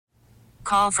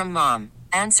call from mom.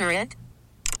 Answer it.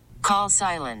 Call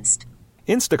silenced.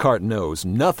 Instacart knows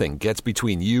nothing gets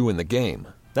between you and the game.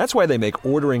 That's why they make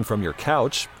ordering from your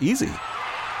couch easy.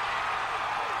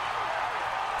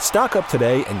 Stock up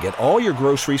today and get all your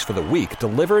groceries for the week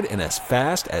delivered in as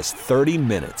fast as 30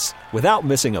 minutes without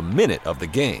missing a minute of the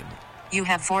game. You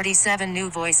have 47 new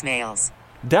voicemails.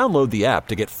 Download the app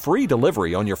to get free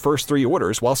delivery on your first 3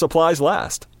 orders while supplies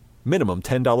last. Minimum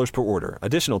 $10 per order.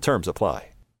 Additional terms apply.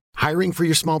 Hiring for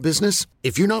your small business?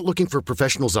 If you're not looking for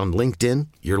professionals on LinkedIn,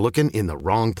 you're looking in the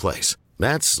wrong place.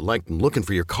 That's like looking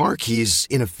for your car keys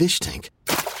in a fish tank.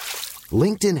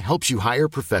 LinkedIn helps you hire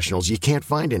professionals you can't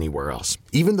find anywhere else,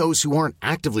 even those who aren't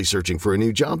actively searching for a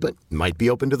new job but might be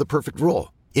open to the perfect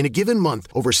role. In a given month,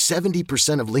 over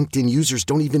 70% of LinkedIn users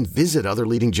don't even visit other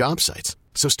leading job sites.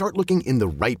 So start looking in the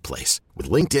right place. With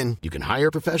LinkedIn, you can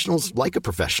hire professionals like a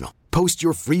professional. Post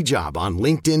your free job on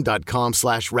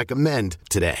linkedin.com/recommend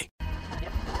today. The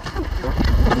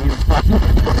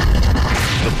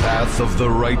path of the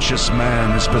righteous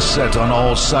man is beset on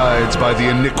all sides by the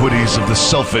iniquities of the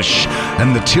selfish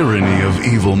and the tyranny of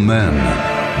evil men.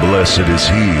 Blessed is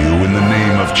he who in the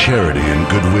name of charity and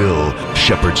goodwill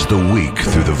shepherds the weak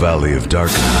through the valley of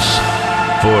darkness.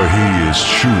 For he is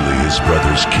truly his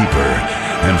brother's keeper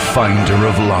and finder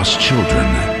of lost children.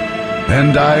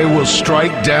 And I will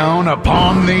strike down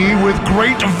upon thee with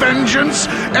great vengeance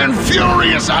and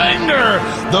furious anger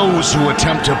those who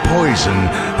attempt to poison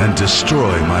and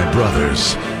destroy my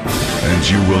brothers. And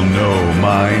you will know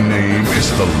my name is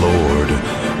the Lord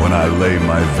when I lay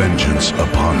my vengeance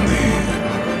upon thee.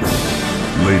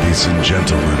 Ladies and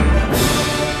gentlemen,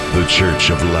 the Church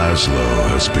of Laszlo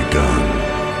has begun.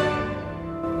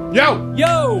 Yo!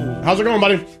 How's it going,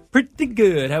 buddy? Pretty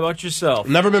good. How about yourself?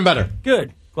 Never been better.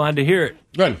 Good. Glad to hear it.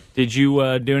 Good. Did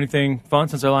you do anything fun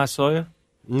since I last saw you?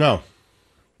 No.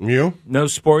 You? No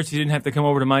sports? You didn't have to come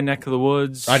over to my neck of the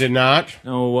woods? I did not.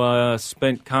 No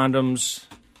spent condoms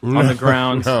on the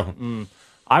ground? No.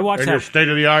 I watched In that your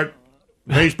state-of-the-art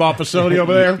baseball facility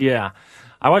over there? Yeah.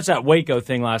 I watched that Waco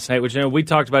thing last night, which we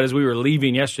talked about as we were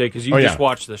leaving yesterday because you just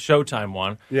watched the Showtime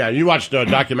one. Yeah, you watched the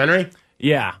documentary?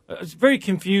 Yeah. I was very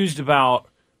confused about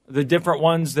the different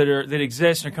ones that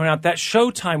exist and are coming out. That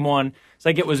Showtime one, it's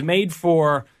like it was made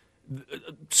for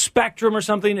Spectrum or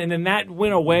something, and then that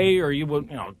went away, or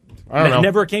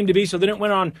never came to be. So then it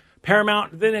went on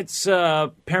Paramount, then it's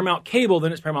Paramount Cable,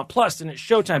 then it's Paramount Plus, then it's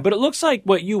Showtime. But it looks like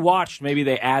what you watched, maybe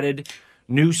they added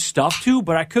new stuff to,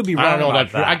 but I could be wrong. I don't know.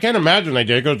 About that. I can't imagine they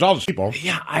did because it's all the people.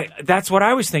 Yeah, that's what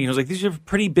I was thinking. I was like, these are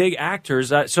pretty big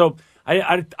actors. So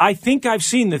I think I've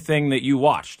seen the thing that you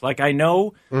watched. Like, I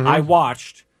know I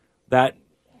watched that,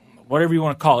 whatever you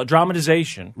want to call it,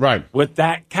 dramatization, right, with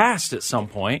that cast at some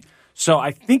point. So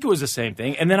I think it was the same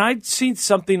thing. And then I'd seen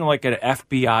something like an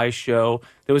FBI show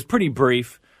that was pretty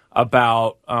brief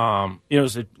about, it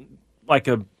was like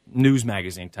a news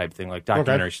magazine type thing, like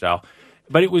documentary style.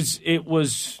 But it was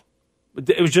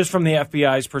just from the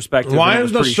FBI's perspective. Why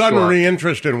is the sudden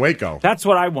re-interest in Waco? That's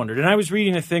what I wondered. And I was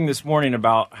reading a thing this morning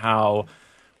about how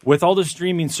with all the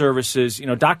streaming services,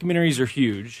 documentaries are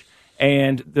huge.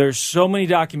 And there's so many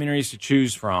documentaries to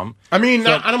choose from. I mean,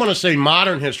 I don't want to say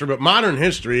modern history, but modern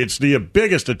history, it's the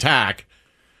biggest attack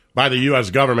by the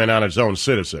U.S. government on its own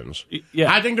citizens.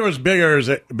 Yeah. I think there was bigger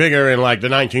in like the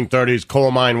 1930s, coal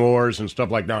mine wars and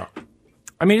stuff like that.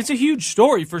 I mean, it's a huge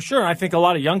story for sure. I think a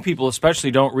lot of young people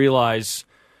especially don't realize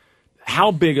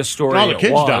how big a story it was. All the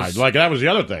kids died. Like, that was the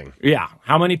other thing. Yeah.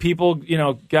 How many people,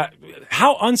 got...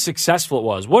 How unsuccessful it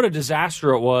was. What a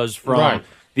disaster it was from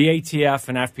the ATF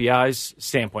and FBI's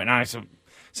standpoint. Now, it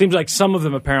seems like some of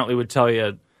them apparently would tell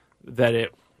you that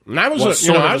it And I was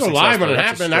alive when it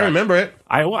happened. I remember it.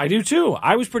 I do too.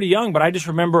 I was pretty young, but I just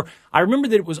remember. I remember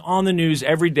that it was on the news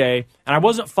every day, and I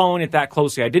wasn't following it that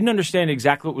closely. I didn't understand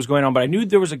exactly what was going on, but I knew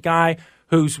there was a guy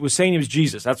who was saying he was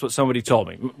Jesus. That's what somebody told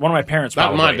me. One of my parents.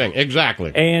 That's my thing,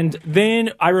 exactly. And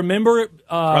then I remember.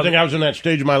 I think I was in that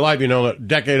stage of my life, a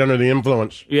decade under the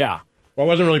influence. Yeah. Well, I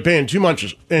wasn't really paying too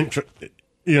much interest,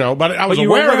 but I was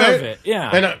aware of it. Yeah.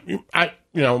 And I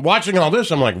watching all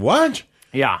this, I'm like, what?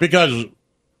 Yeah. Because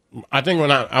I think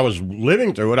when I was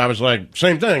living through it, I was like,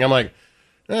 same thing. I'm like,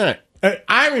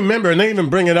 I remember, and they even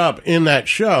bring it up in that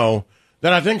show,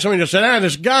 that I think somebody just said,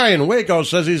 this guy in Waco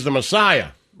says he's the Messiah.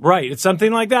 Right. It's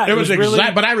something like that. It was really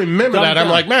exact, but I remember that. I'm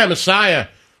like, man, Messiah,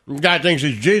 the guy thinks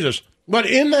he's Jesus. But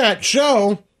in that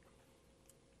show,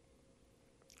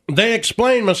 they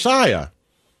explain Messiah.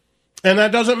 And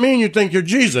that doesn't mean you think you're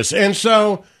Jesus. And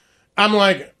so I'm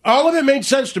like, all of it made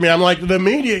sense to me. I'm like, the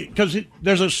media, because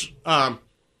there's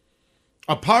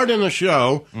a part in the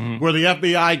show where the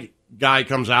FBI guy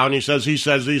comes out and he says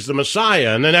he's the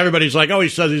Messiah. And then everybody's like, oh, he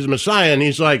says he's the Messiah. And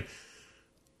he's like,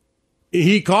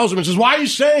 he calls him and says, why are you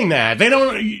saying that?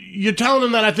 You're telling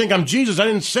them that I think I'm Jesus. I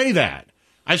didn't say that.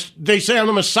 They say I'm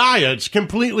the Messiah. It's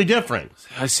completely different.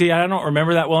 I see. I don't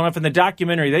remember that well enough. In the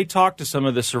documentary, they talked to some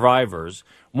of the survivors.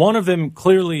 One of them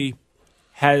clearly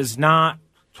has not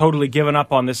totally given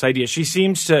up on this idea. She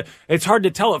seems to, it's hard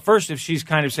to tell at first if she's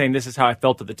kind of saying this is how I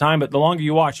felt at the time, but the longer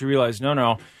you watch, you realize,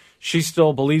 no, she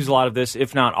still believes a lot of this,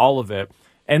 if not all of it.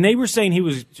 And they were saying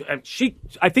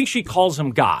I think she calls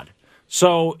him God.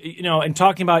 So, and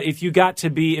talking about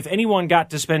if anyone got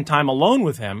to spend time alone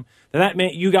with him, then that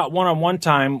meant you got one-on-one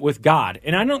time with God.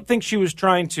 And I don't think she was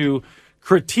trying to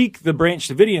critique the Branch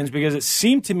Davidians because it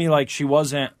seemed to me like she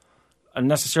wasn't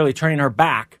necessarily turning her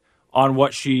back on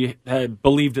what she had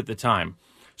believed at the time.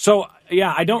 So,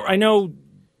 yeah, I know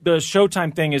the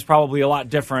Showtime thing is probably a lot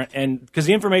different, and because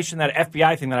the information, that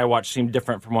FBI thing that I watched seemed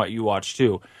different from what you watched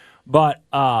too. But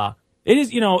it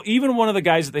is, even one of the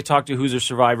guys that they talked to who's a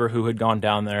survivor who had gone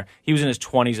down there, he was in his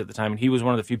 20s at the time, and he was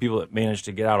one of the few people that managed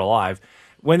to get out alive.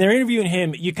 When they're interviewing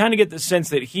him, you kind of get the sense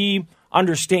that he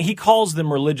calls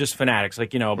them religious fanatics,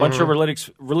 like, a bunch of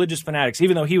religious fanatics,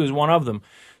 even though he was one of them.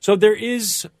 So there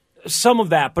is some of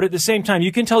that, but at the same time,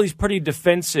 you can tell he's pretty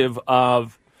defensive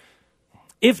of,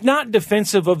 if not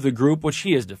defensive of the group, which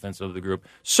he is defensive of the group,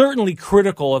 certainly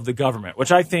critical of the government,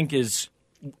 which I think is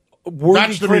worthy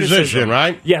That's the criticism. musician,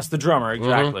 right? Yes, the drummer,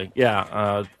 exactly. Mm-hmm.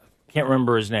 Yeah, can't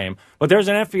remember his name. But there's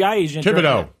an FBI agent.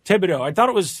 Thibodeau. I thought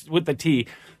it was with the T.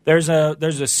 There's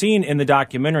a scene in the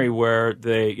documentary where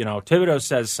Thibodeau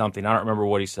says something. I don't remember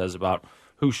what he says about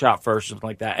who shot first or something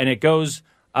like that. And it goes,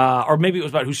 or maybe it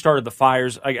was about who started the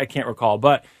fires. I can't recall.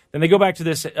 But then they go back to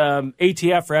this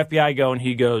ATF or FBI and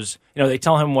he goes, they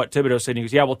tell him what Thibodeau said. And he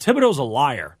goes, yeah, well, Thibodeau's a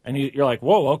liar. And you're like,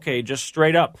 whoa, okay, just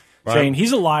straight up saying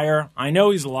he's a liar. I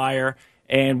know he's a liar.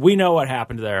 And we know what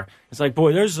happened there. It's like,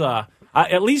 boy, there's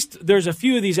at least there's a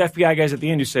few of these FBI guys at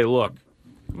the end who say, look,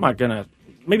 I'm not going to,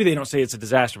 maybe they don't say it's a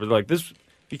disaster, but they're like, this,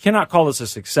 you cannot call this a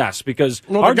success because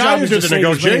our job is to save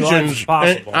as many lives as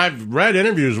possible. I've read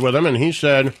interviews with him, and he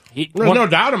said, there's no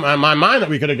doubt in my mind that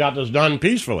we could have got this done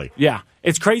peacefully. Yeah.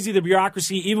 It's crazy, the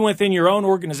bureaucracy, even within your own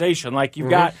organization. Like, you've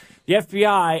got the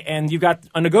FBI, and you've got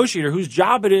a negotiator whose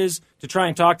job it is to try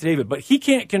and talk to David, but he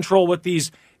can't control what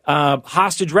these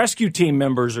hostage rescue team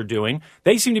members are doing.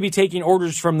 They seem to be taking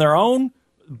orders from their own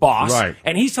boss,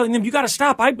 and he's telling them, you got to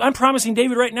stop. I'm promising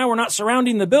David right now we're not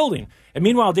surrounding the building. And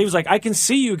meanwhile, David's like, I can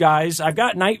see you guys. I've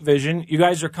got night vision. You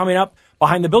guys are coming up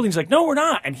behind the building. He's like, no, we're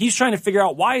not. And he's trying to figure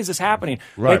out, why is this happening?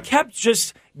 They kept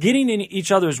just getting in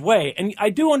each other's way. And I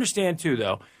do understand, too,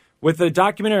 though, with a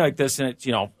documentary like this, and it's,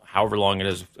 however long it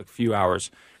is, a few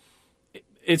hours,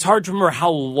 it's hard to remember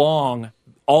how long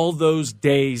all those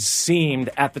days seemed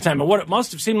at the time and what it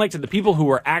must have seemed like to the people who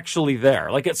were actually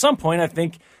there. Like, at some point, I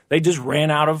think they just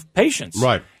ran out of patience.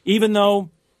 Right. Even though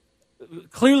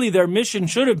clearly their mission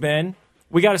should have been,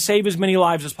 we got to save as many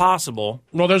lives as possible.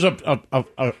 Well, there's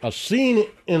a scene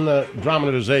in the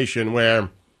dramatization where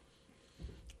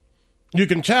you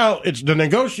can tell it's the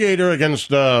negotiator against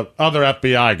the other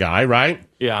FBI guy, right?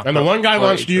 Yeah. And the one guy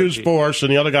wants to use force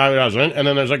and the other guy doesn't, and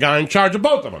then there's a guy in charge of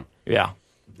both of them. Yeah.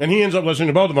 And he ends up listening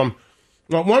to both of them.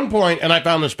 At one point, and I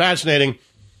found this fascinating,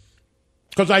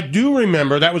 because I do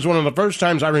remember, that was one of the first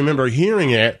times I remember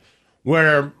hearing it,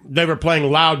 where they were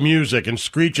playing loud music and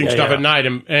screeching stuff at night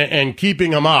and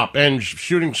keeping them up and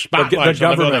shooting spotlights. The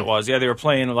government was. Yeah, they were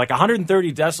playing like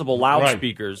 130 decibel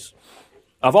loudspeakers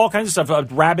of all kinds of stuff.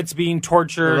 Rabbits being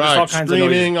tortured, all kinds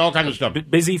screaming, of all kinds of stuff.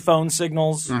 Busy phone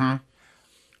signals. Mm-hmm.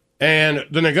 And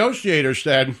the negotiator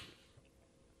said,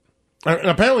 and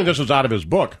apparently this was out of his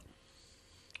book,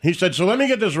 he said, so let me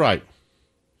get this right.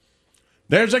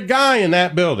 There's a guy in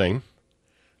that building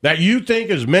that you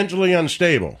think is mentally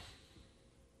unstable,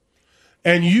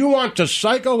 and you want to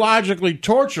psychologically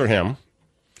torture him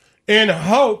in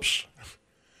hopes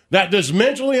that this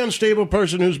mentally unstable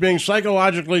person who's being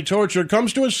psychologically tortured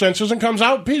comes to his senses and comes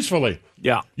out peacefully.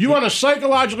 Yeah. You want to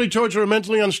psychologically torture a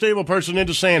mentally unstable person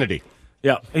into sanity.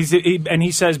 Yeah, and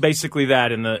he says basically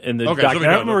that in the document. I don't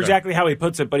remember exactly how he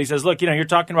puts it, but he says, look, you're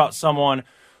talking about someone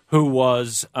who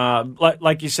was,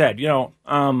 like you said,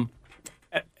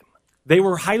 they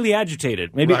were highly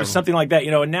agitated. Maybe it was something like that,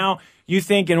 and now you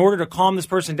think in order to calm this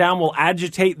person down, we'll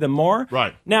agitate them more.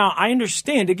 Right. Now, I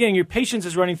understand, again, your patience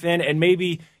is running thin, and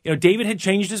maybe, David had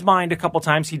changed his mind a couple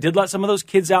times. He did let some of those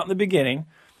kids out in the beginning.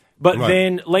 But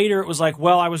then later it was like,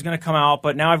 well, I was going to come out,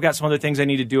 but now I've got some other things I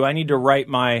need to do. I need to write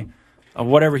my...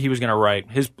 whatever he was going to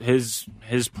write,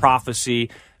 his prophecy.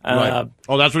 Oh,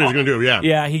 that's what he's going to do, yeah.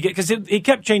 Yeah, because he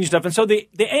kept changing stuff. And so the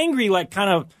angry, kind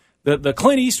of the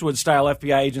Clint Eastwood style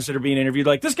FBI agents that are being interviewed.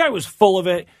 Like, this guy was full of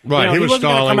it. Right, he was wasn't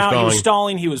gonna stalling, come out. He was stalling.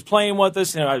 stalling. He was playing with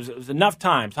us. It was enough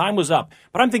time. Time was up.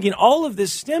 But I'm thinking all of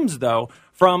this stems, though,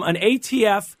 from an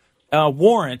ATF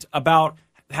warrant about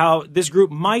how this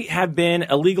group might have been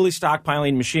illegally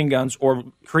stockpiling machine guns or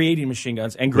creating machine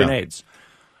guns and grenades.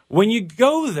 When you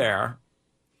go there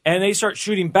and they start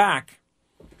shooting back,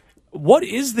 what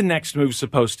is the next move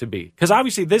supposed to be? Because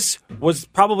obviously this was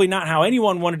probably not how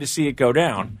anyone wanted to see it go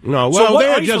down. No, well, So what they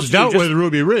are had you just supposed to dealt do? with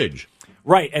Ruby Ridge.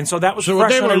 Right, and so that was So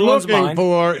fresh they on were everyone's looking mind.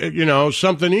 for,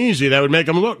 something easy that would make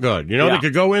them look good. Yeah. They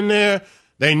could go in there.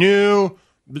 They knew.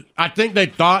 I think they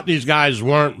thought these guys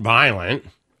weren't violent.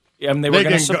 And they were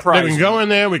going to surprise They can go in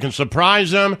there. We can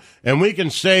surprise them, and we can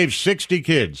save 60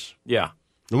 kids. Yeah.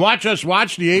 Watch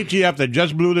the ATF that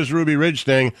just blew this Ruby Ridge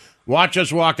thing. Watch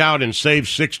us walk out and save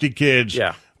 60 kids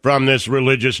from this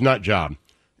religious nut job.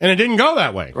 And it didn't go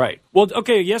that way. Right. Well,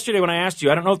 okay, yesterday when I asked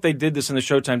you, I don't know if they did this in the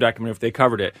Showtime documentary, if they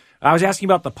covered it. I was asking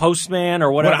about the postman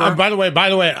or whatever. But, by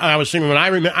the way, I was thinking,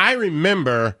 I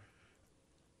remember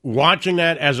watching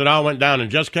that as it all went down and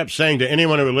just kept saying to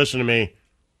anyone who would listen to me,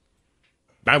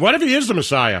 what if he is the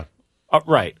Messiah?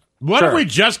 Right. What if we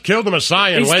just killed the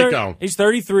Messiah in Waco? He's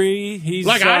 33. He's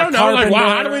I don't know. carpenter.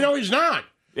 How do we know he's not?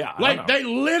 Yeah, I don't know. They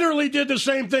literally did the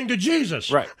same thing to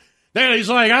Jesus. Right. He's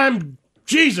like, I'm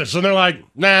Jesus. And they're like,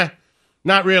 nah,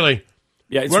 not really.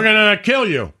 Yeah, We're going to kill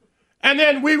you. And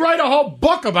then we write a whole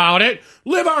book about it,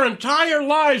 live our entire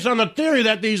lives on the theory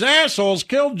that these assholes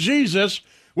killed Jesus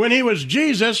when he was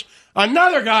Jesus.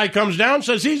 Another guy comes down,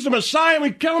 says he's the Messiah, and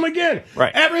we kill him again.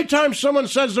 Right. Every time someone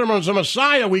says there was a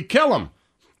Messiah, we kill him.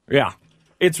 Yeah.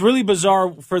 It's really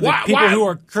bizarre for the people who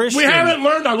are Christian. We haven't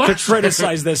learned our lesson to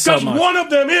criticize this so much. Because one of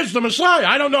them is the Messiah.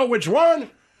 I don't know which one,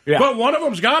 but one of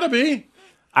them's got to be.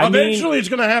 Eventually, it's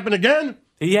going to happen again.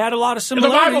 He had a lot of And the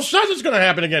similarities. Bible says it's going to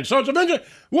happen again. So it's eventually.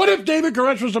 What if David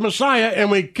Koresh was the Messiah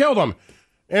and we killed him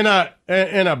in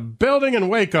a building in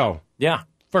Waco? Yeah.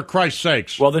 For Christ's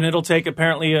sakes. Well, then it'll take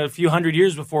apparently a few hundred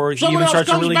years before he Someone even else starts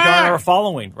to comes really back. garner a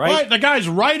following, right? The guy's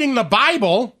writing the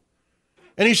Bible,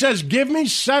 and he says, give me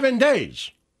 7 days.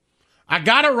 I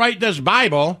got to write this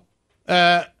Bible,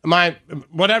 my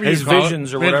whatever His you call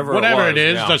visions it, or whatever it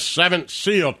is, yeah. the seventh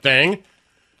seal thing.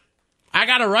 I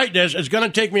got to write this. It's going to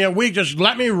take me a week. Just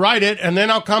let me write it, and then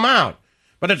I'll come out.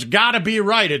 But it's got to be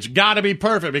right. It's got to be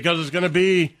perfect because it's going to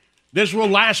be. This will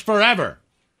last forever.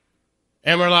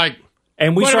 And we're like.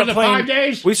 And we start playing. 5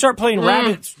 days? We start playing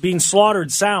rabbits being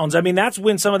slaughtered sounds. I mean, that's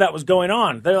when some of that was going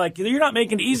on. They're like, "You're not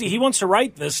making it easy." He wants to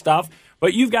write this stuff,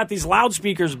 but you've got these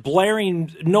loudspeakers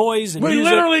blaring noise and we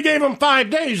music. literally gave him 5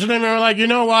 days, and then they were like, you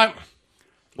know what?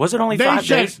 Was it only 5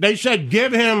 days? They said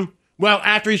give him. Well,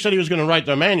 after he said he was going to write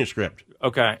the manuscript.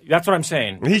 Okay, that's what I'm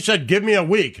saying. He said, give me a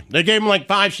week. They gave him like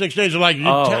 5-6 days. They're like,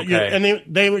 and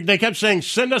they kept saying,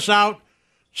 send us out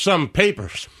some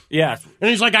papers. Yeah. And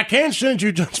he's like, I can't send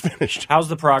you till it's finished. How's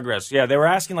the progress? Yeah, they were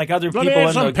asking like other Let people me have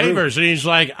in some the papers. group. And he's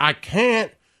like, I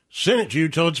can't send it to you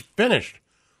till it's finished.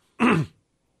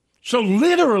 So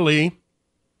literally,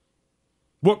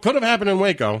 what could have happened in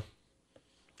Waco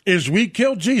is we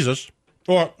killed Jesus,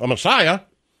 or a Messiah,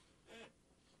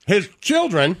 his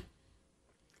children,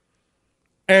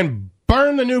 and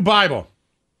burned the new Bible.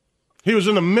 He was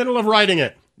in the middle of writing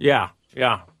it. Yeah.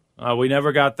 We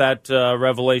never got that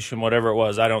revelation, whatever it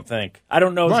was, I don't think. I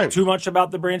don't know too much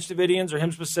about the Branch Davidians or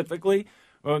him specifically.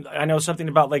 I know something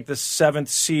about like the seventh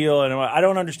seal, and I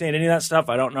don't understand any of that stuff.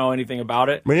 I don't know anything about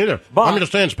it. Me neither. But I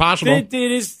understand it's possible. It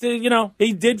is,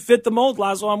 he did fit the mold,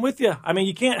 Laszlo. I'm with you. I mean,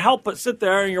 you can't help but sit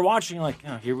there and you're watching like,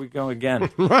 oh, here we go again.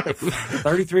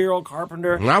 33-year-old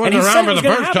carpenter. I wasn't around for the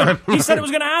first time. He said it was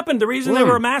going to happen. The reason they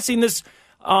were amassing this,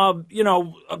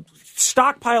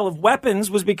 stockpile of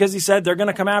weapons was because he said they're going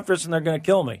to come after us and they're going to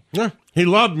kill me. Yeah. He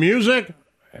loved music.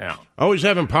 Yeah. Always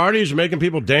having parties, making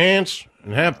people dance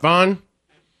and have fun.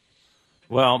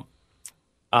 Well,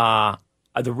 the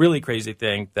really crazy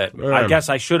thing that I guess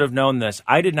I should have known this.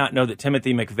 I did not know that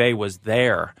Timothy McVeigh was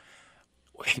there,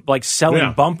 like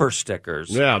selling bumper stickers.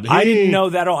 Yeah, I didn't know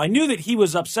that at all. I knew that he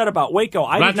was upset about Waco.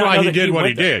 That's why he did what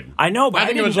he did. I know, but I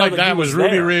think it didn't was know like that he was Ruby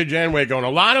there. Ridge and Waco. And a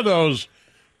lot of those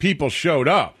people showed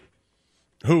up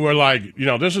who were like,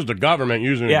 this is the government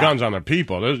using guns on the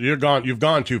people. You've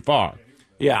gone too far.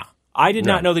 Yeah. I did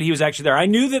not know that he was actually there. I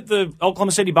knew that the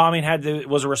Oklahoma City bombing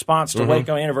was a response to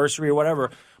Waco anniversary or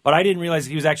whatever, but I didn't realize that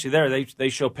he was actually there. They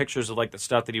show pictures of like the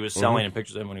stuff that he was selling and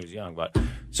pictures of him when he was young. But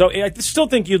so I still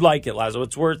think you'd like it, Laszlo.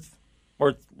 It's worth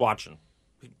watching.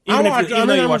 Even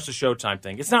though you watch the Showtime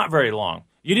thing, it's not very long.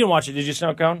 You didn't watch it, did you,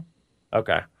 Snow Cone?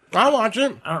 Okay. I'll watch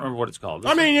it. I don't remember what it's called.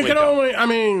 I mean,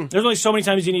 there's only so many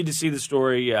times you need to see the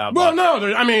story. Yeah. Well, no,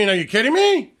 are you kidding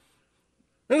me?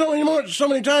 There's only so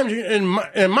many times in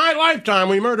my lifetime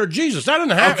we murdered Jesus. That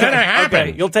didn't happen. That happened.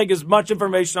 Okay, you'll take as much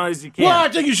information on as you can. Well, I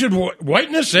think you should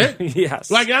witness it.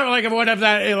 Yes. Like what if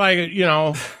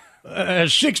that,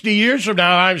 60 years from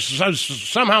now, I'm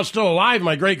somehow still alive.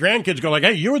 My great grandkids go like,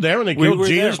 "Hey, you were there when they killed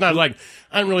Jesus," and I was like,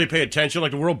 I didn't really pay attention.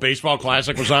 Like the World Baseball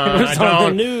Classic was on. It was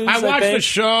on the news, I watched the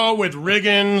show with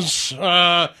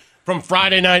Riggins. From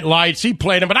Friday Night Lights. He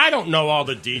played him, but I don't know all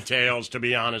the details, to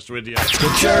be honest with you.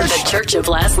 The Church of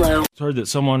Laszlo. I heard that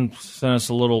someone sent us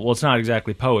a little, well, it's not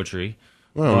exactly poetry,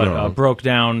 but broke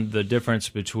down the difference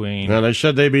between... Now, they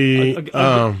said they'd be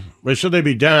down.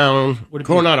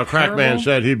 Coronado Crackman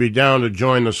said he'd be down to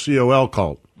join the COL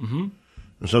cult. Mm-hmm.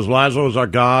 It says, Laszlo is our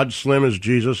God, Slim is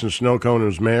Jesus, and Snowcone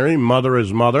is Mary. Mother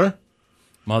is mother.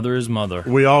 Mother is mother.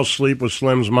 We all sleep with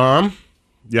Slim's mom.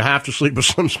 You have to sleep with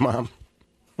Slim's mom.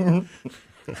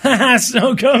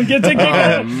 Snowcone gets a kick.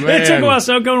 It took a while.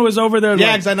 Snowcone was over there.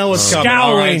 Yeah, because I know what's coming.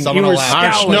 Scowling. All right, so You were scowling.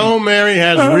 Our Snow Mary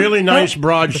has really nice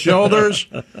broad shoulders.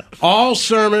 All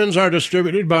sermons are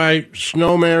distributed by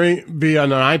Snow Mary via an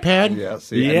iPad. Yeah,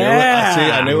 see,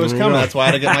 Yeah. I knew it was coming. That's why I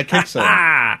had to get my kicks in.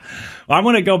 Well, I'm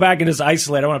going to go back and just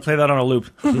isolate. I want to play that on a loop.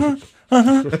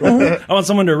 I want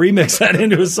someone to remix that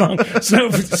into a song.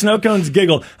 Snowcone's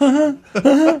giggle.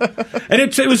 And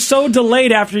it was so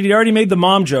delayed after he'd already made the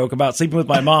mom joke about sleeping with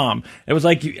my mom. It was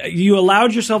like you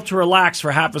allowed yourself to relax for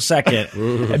half a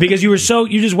second because you're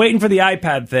just waiting for the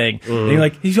iPad thing. And you're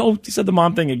like, he said the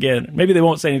mom thing again. Maybe they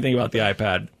won't say anything about the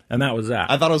iPad. And that was that.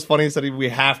 I thought it was funny. He said we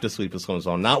have to sleep with someone's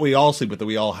mom. Not we all sleep with it.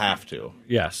 We all have to.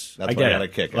 Yes. That's I what get I got it. a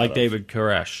kick like out of. David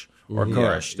Koresh or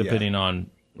Koresh, depending on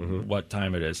what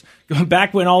time it is.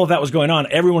 Back when all of that was going on,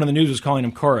 everyone in the news was calling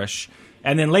him Koresh.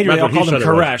 And then later they all called him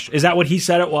Koresh. Is that what he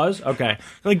said it was? Okay.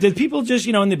 Like, did people just,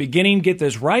 in the beginning get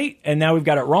this right and now we've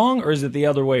got it wrong? Or is it the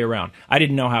other way around? I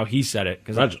didn't know how he said it.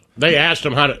 They asked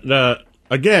him how to,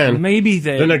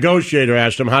 the negotiator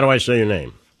asked him, how do I say your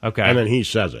name? Okay. And then he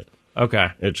says it. Okay.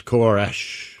 It's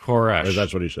Koresh. Koresh.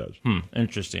 That's what he says.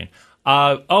 Interesting.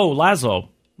 Laszlo.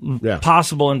 Yeah.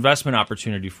 Possible investment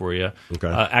opportunity for you. Okay.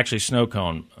 Actually,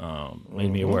 Snowcone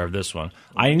made me aware of this one.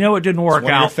 I know it didn't work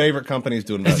One out. of your favorite companies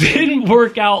doing It that. didn't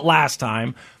work out last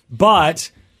time,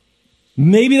 but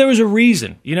maybe there was a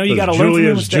reason. You got to learn from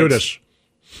your mistakes. Judas.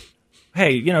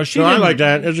 Hey, she. No, I like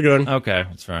that. It's good. Okay,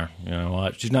 that's fair. You know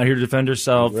what? She's not here to defend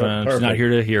herself, and she's not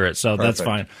here to hear it, so that's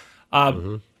fine.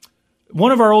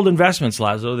 One of our old investments,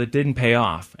 Laszlo, that didn't pay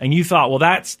off, and you thought, well,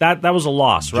 that was a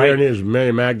loss, right? Journey is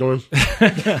Mary Magdalene.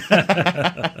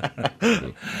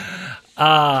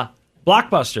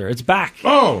 Blockbuster, it's back.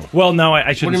 Oh, well, no,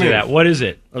 I shouldn't say that. What is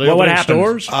it? What happened?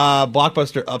 Stores?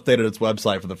 Blockbuster updated its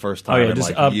website for the first time.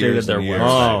 Just updated their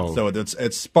website. So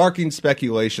it's sparking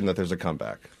speculation that there's a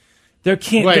comeback. There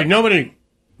can't. Wait, nobody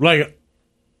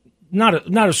Not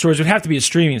a stores. It would have to be a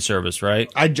streaming service,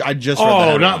 right? I just read the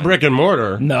headline. Not brick and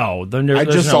mortar. No, I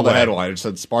just saw the headline. It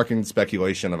said sparking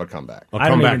speculation of a comeback. A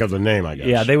comeback of the name, I guess.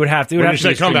 Yeah, they would have to. When you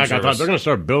say comeback, I thought they're going to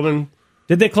start building.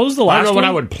 Did they close the last one? I don't know what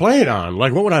I would play it on.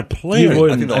 Like, what would I play it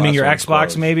on? I mean, your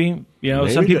Xbox, maybe?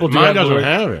 Some people do. Mine doesn't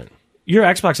have it. Your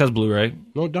Xbox has Blu-ray.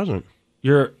 No, it doesn't.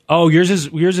 Yours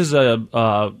is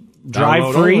a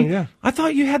drive-free? Yeah. I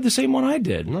thought you had the same one I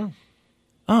did. No.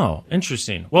 Oh,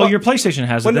 interesting. Well, your PlayStation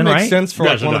has it then, right? Wouldn't it make sense for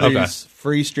one of these Okay.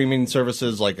 free streaming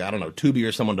services, like, I don't know, Tubi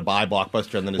or someone to buy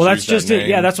Blockbuster and then Well, that's just it.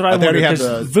 Yeah, that's what I wondered. Because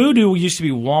Because Vudu used to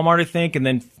be Walmart, I think, and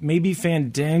then maybe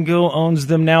Fandango owns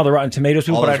them now, the Rotten Tomatoes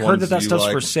people, All but I those heard ones that you stuff's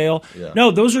like. for sale. Yeah.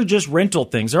 No, those are just rental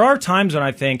things. There are times when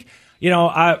I think,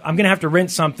 I'm going to have to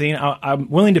rent something. I'm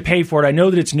willing to pay for it. I know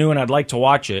that it's new and I'd like to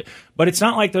watch it, but it's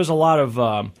not like there's a lot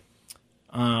of...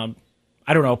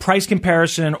 I don't know, price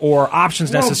comparison or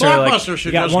options necessarily. Blockbuster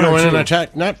should just go in and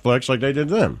attack Netflix like they did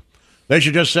them. They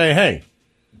should just say, hey,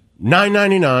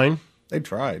 $9.99. They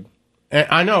tried.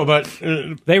 I know, but...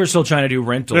 they were still trying to do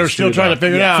rentals. They were still trying to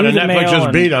figure it out, and Netflix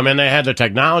just beat them, and they had the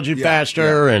technology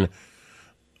faster.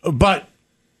 But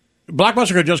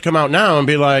Blockbuster could just come out now and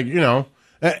be like,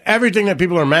 everything that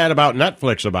people are mad about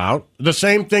Netflix about, the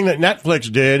same thing that Netflix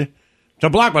did to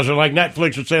Blockbuster, like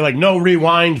Netflix would say, like, no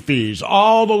rewind fees,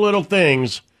 all the little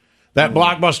things that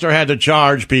Blockbuster had to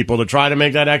charge people to try to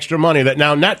make that extra money that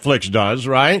now Netflix does,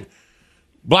 right?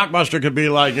 Blockbuster could be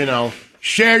like,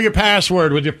 share your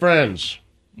password with your friends.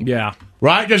 Yeah.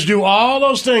 Right? Just do all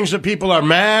those things that people are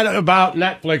mad about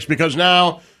Netflix because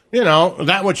now,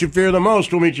 that what you fear the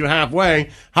most will meet you halfway.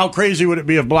 How crazy would it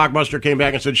be if Blockbuster came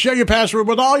back and said, share your password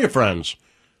with all your friends?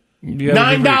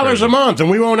 $9 a month, and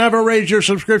we won't ever raise your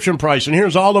subscription price. And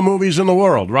here's all the movies in the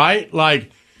world, right?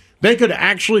 Like, they could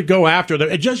actually go after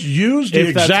them. It just used the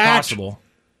exact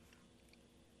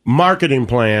marketing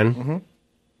plan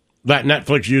that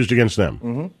Netflix used against them.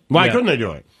 Mm-hmm. Why couldn't they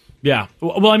do it? Yeah.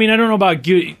 Well, I mean, I don't know about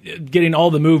getting all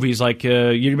the movies. Like,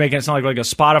 you're making it sound like a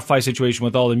Spotify situation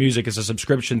with all the music. It's a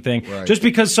subscription thing. Right. Just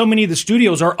because so many of the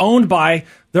studios are owned by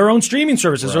their own streaming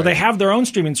services or they have their own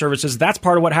streaming services, that's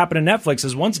part of what happened to Netflix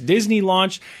is once Disney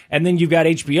launched and then you've got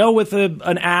HBO with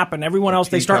an app and everyone else,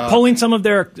 they start pulling some of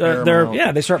their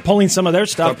they start pulling some of their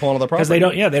stuff because they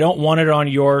don't want it on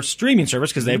your streaming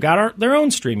service because they've got their own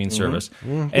streaming service.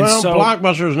 And so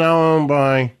Blockbuster is now owned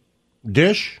by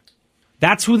Dish.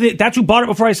 That's who bought it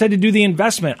before I said to do the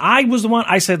investment. I was the one.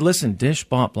 I said, "Listen, Dish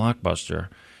bought Blockbuster,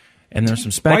 and there's some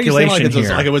speculation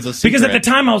here." Like it was a secret? Because at the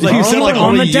time I was like, "Keep it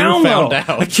on the down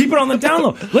low. Keep it on the down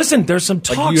low." Listen, there's some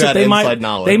talks that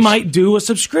they might do a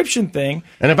subscription thing.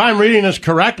 And if I'm reading this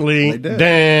correctly,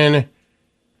 then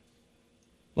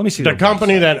let me see the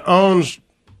company that owns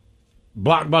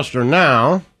Blockbuster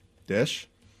now, Dish,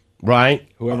 right?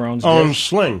 Whoever owns Dish.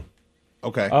 Sling.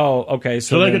 Okay. Oh, okay.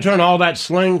 So they could turn all that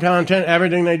Sling content,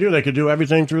 everything they do, they could do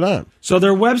everything through that. So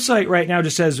their website right now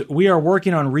just says, "We are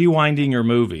working on rewinding your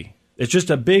movie." It's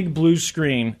just a big blue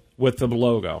screen with the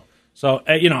logo. So,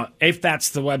 if that's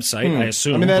the website, I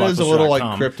assume. I mean, that is a little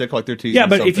like cryptic, like they're teasing. Yeah,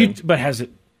 but something. but has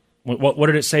it? What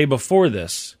did it say before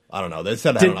this? I don't know. They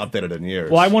said they haven't updated it in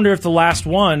years. Well, I wonder if the last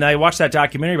one. I watched that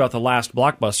documentary about the last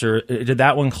Blockbuster. Did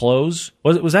that one close?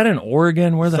 Was that in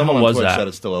Oregon? Where the hell was Twitch that? said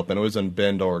it's still open. It was in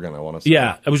Bend, Oregon. I want to say.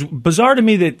 Yeah, it was bizarre to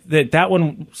me that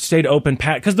one stayed open.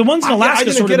 Because the ones in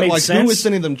Alaska sort of made sense. Who was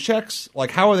sending them checks?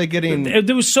 Like, how are they getting?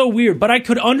 It was so weird. But I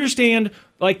could understand.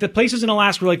 Like the places in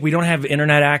Alaska were like, we don't have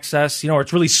internet access. Or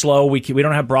it's really slow. We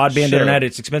don't have broadband internet.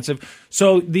 It's expensive.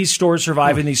 So these stores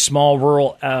survive in these small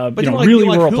rural,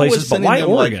 really rural places. But why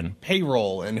Oregon?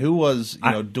 Payroll and who was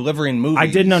delivering movies? I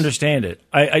didn't understand it.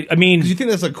 I mean, because you think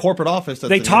there's a corporate office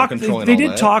that's controlling They all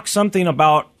did that. talk something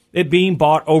about it being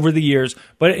bought over the years,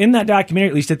 but in that documentary,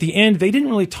 at least at the end, they didn't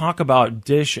really talk about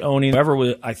Dish owning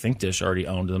whoever. I think Dish already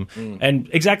owned them, and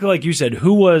exactly like you said,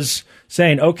 who was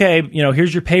saying, "Okay,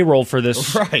 here's your payroll for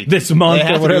this this month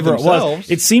or whatever it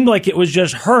was." It seemed like it was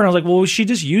just her, and I was like, "Well, was she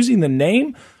just using the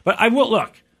name?" But I will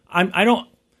look. I'm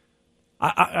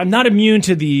not immune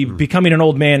to the becoming an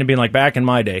old man and being like back in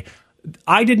my day.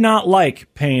 I did not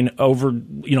like paying over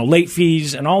late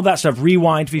fees and all that stuff,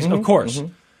 rewind fees, of course,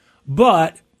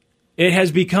 but it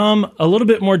has become a little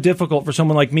bit more difficult for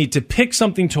someone like me to pick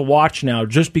something to watch now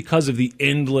just because of the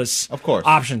endless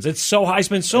options. It's so high. I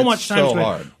spend so much time. So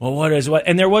hard. Well, what is what?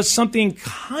 And there was something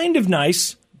kind of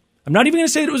nice. I'm not even going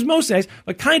to say that it was most nice,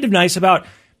 but kind of nice about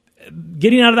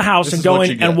getting out of the house and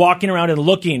going and walking around and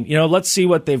looking. Let's see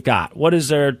what they've got. What is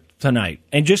there tonight?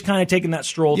 And just kind of taking that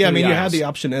stroll. Yeah, through you the had aisles. the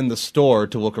option in the store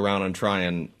to look around and try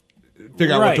and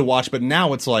figure out what to watch, but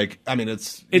now it's like,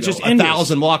 it's just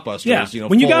 1,000 blockbusters. Yeah.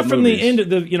 When you got from the end of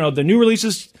the new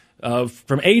releases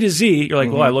from A to Z, you're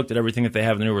like, well, I looked at everything that they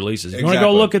have in the new releases. You want to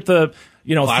go look at the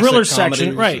thriller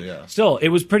section, right? Yeah. Still, it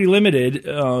was pretty limited,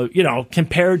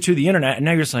 compared to the internet. And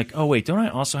now you're just like, oh wait, don't I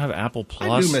also have Apple Plus?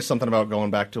 I do miss something about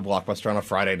going back to Blockbuster on a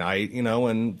Friday night,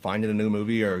 and finding a new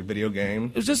movie or a video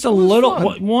game. It's just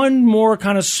one more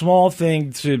kind of small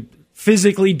thing to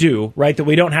physically do, right, that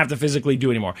we don't have to physically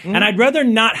do anymore. And I'd rather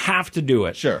not have to do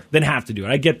it than have to do it.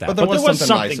 I get that. But there was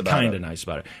something kind of nice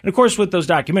about it. And of course, with those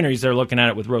documentaries, they're looking at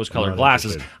it with rose-colored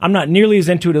glasses. I'm not nearly as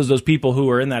into it as those people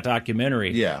who are in that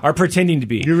documentary are pretending to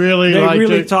be. You really They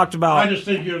really talked about... I just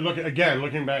think you're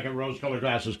looking back at rose-colored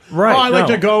glasses. Right. I like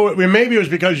to go... Maybe it was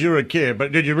because you were a kid,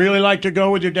 but did you really like to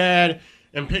go with your dad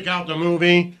and pick out the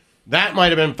movie? That might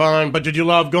have been fun, but did you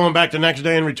love going back the next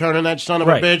day and returning that son of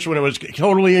a bitch when it was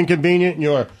totally inconvenient and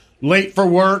you were late for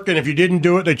work, and if you didn't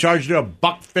do it, they charged you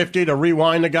 $1.50 to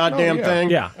rewind the goddamn thing?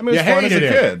 Yeah. I mean, it was fun as a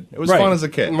kid. It was fun as a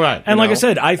kid. Right. And like I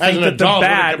said, I think that the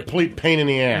bad... a complete pain in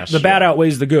the ass. The bad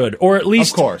outweighs the good. Or at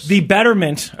least the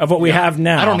betterment of what we have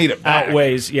now I don't need it back.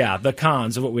 outweighs, the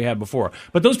cons of what we had before.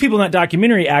 But those people in that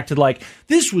documentary acted like,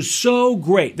 this was so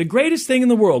great. The greatest thing in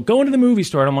the world. Going to the movie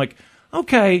store. And I'm like,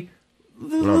 okay...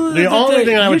 The only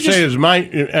thing I would say is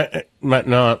I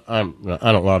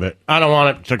don't love it. I don't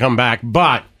want it to come back,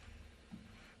 but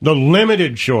the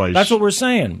limited choice. That's what we're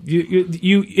saying.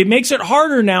 It makes it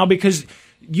harder now because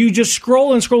you just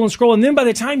scroll and scroll and scroll, and then by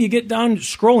the time you get done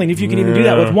scrolling, if you can even do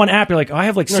that with one app, you're like, I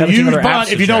have like 17 other apps.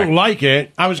 But if you don't like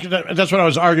it, that's what I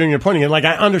was arguing and pointing at. Like,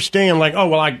 I understand, like,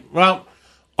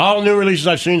 all new releases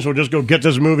I've seen, so we'll just go get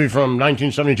this movie from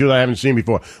 1972 that I haven't seen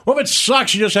before. Well, if it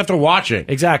sucks, you just have to watch it.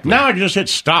 Exactly. Now I can just hit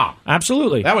stop.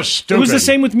 Absolutely. That was stupid. It was the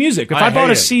same with music. If I bought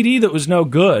a CD that was no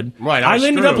good, I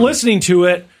ended up listening to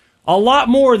it A lot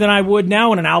more than I would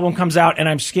now when an album comes out and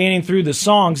I'm scanning through the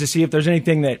songs to see if there's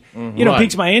anything that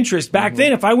piques my interest. Back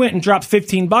then, if I went and dropped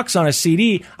 $15 on a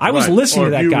CD, I was listening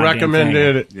to that goddamn thing.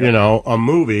 Or if you recommended, a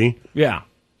movie. Yeah.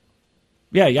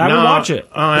 Yeah, I would watch it.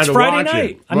 It's Friday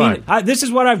night. I mean, this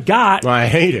is what I've got. I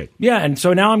hate it. Yeah, and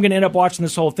so now I'm going to end up watching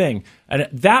this whole thing. And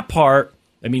that part,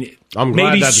 I mean, I'm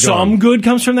glad maybe that's some gone. good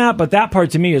comes from that, but that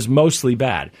part to me is mostly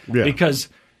bad. Yeah. Because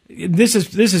this is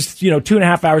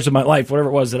 2.5 hours of my life, whatever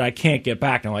it was, that I can't get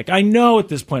back. And I'm like, I know at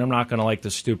this point I'm not going to like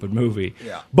this stupid movie.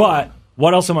 Yeah. But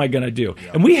what else am I going to do?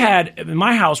 Yeah. And in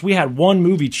my house, we had one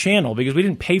movie channel because we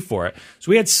didn't pay for it.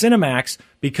 So we had Cinemax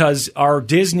because our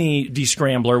Disney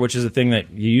descrambler, which is a thing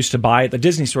that you used to buy at the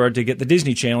Disney store to get the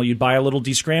Disney Channel, you'd buy a little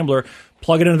descrambler,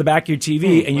 plug it into the back of your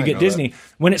TV, and you get Disney. That.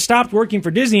 When it stopped working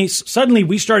for Disney, suddenly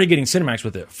we started getting Cinemax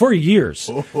with it for years.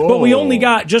 But we only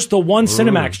got just the one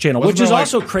Cinemax channel, which is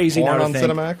also crazy now to think.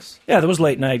 Cinemax? Yeah, there was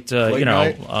late night,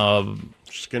 Skinemax?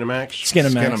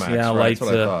 Skinemax, yeah, right, that's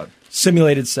what I thought.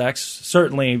 Simulated sex,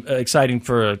 certainly exciting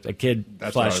for a kid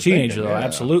 / teenager, though,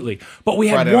 absolutely. But we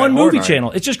had one movie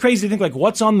channel. It's just crazy to think, like,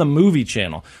 what's on the movie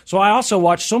channel? So I also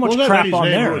watched so much crap on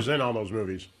there. Who was in all those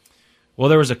movies? Well,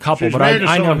 there was a couple, but I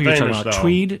know who you're talking about. Though.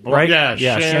 Tweed, right? Yeah,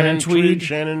 Shannon Tweed.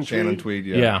 Shannon Tweed,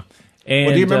 yeah.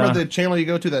 And, do you remember the channel you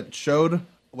go to that showed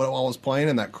what I was playing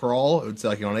in that crawl? It's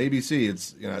like on ABC.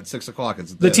 It's at 6 o'clock.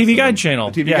 It's the TV Guide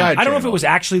channel. The TV Guide. I don't know if it was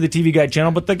actually the TV Guide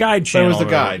channel, but the Guide channel. It was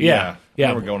the Guide. Yeah. I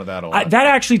remember going to that a lot. That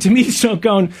actually, to me,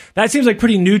 that seems like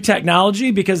pretty new technology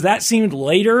because that seemed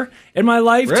later in my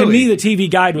life. Really? To me, the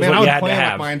TV Guide was what you had to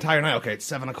have. Like my entire night. Okay, it's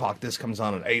 7 o'clock. This comes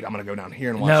on at 8. I'm going to go down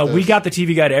here and watch this. No, we got the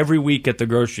TV Guide every week at the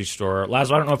grocery store.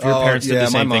 Laszlo, I don't know if your parents did the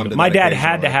same thing. My dad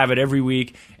had to have it every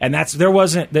week, and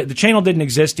the channel didn't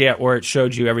exist yet where it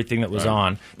showed you everything that was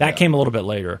on. That came a little bit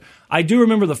later. I do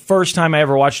remember the first time I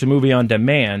ever watched a movie on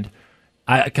demand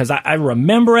because I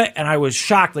remember it, and I was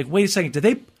shocked. Like, wait a second, did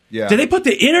they put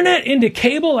the internet into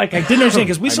cable? Like, I didn't understand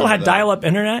because we still had dial-up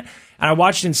internet, and I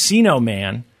watched Encino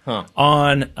Man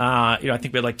on, I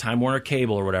think we had like Time Warner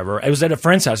Cable or whatever. It was at a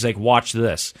friend's house. He's like, watch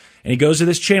this, and he goes to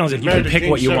this channel. He's like, you can pick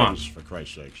what you want. For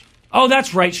Christ's sakes. Oh,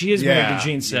 that's right. She is married to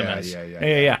Gene Simmons.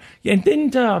 Yeah. And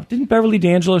didn't Beverly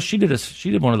D'Angelo? She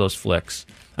did one of those flicks.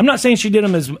 I'm not saying she did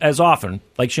them as often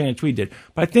like Shannon Tweed did,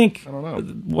 but I think I don't know.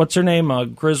 What's her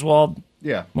name? Griswold.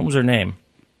 Yeah. What was her name?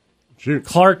 Shoot.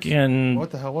 Clark and...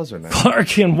 What the hell was her name?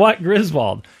 Clark and what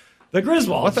Griswold? The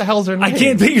Griswold. What the hell's her name? I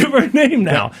can't think of her name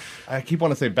now. I keep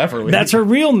wanting to say Beverly. That's her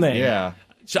real name. Yeah.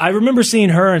 So I remember seeing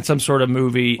her in some sort of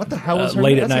movie what the hell was her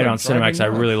late name? at night on Cinemax. I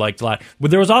really liked a lot.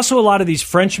 But there was also a lot of these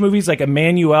French movies like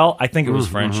Emmanuel. I think it was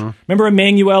French. Remember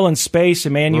Emmanuel in space,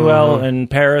 Emmanuel in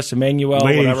Paris, Emmanuel,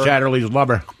 whatever. Chatterley's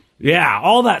Lover. Yeah,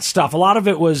 all that stuff. A lot of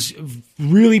it was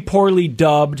really poorly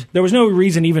dubbed. There was no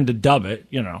reason even to dub it,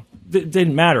 It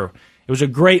didn't matter. It was a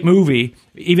great movie,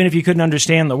 even if you couldn't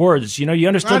understand the words. You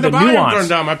understood the nuance. Turned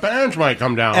down. My parents might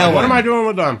come down. Ellen. What am I doing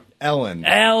with them?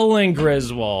 Ellen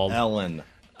Griswold. Ellen.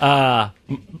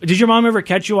 Did your mom ever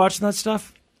catch you watching that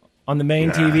stuff on the main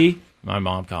TV? My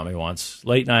mom caught me once.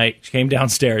 Late night. She came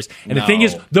downstairs. And the thing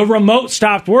is, the remote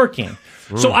stopped working.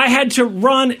 So I had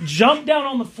to jump down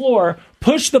on the floor,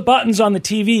 push the buttons on the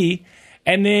TV,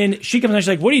 and then she comes in and she's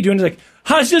like, what are you doing? She's like,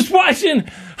 I was just watching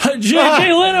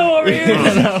Jay Leno over here.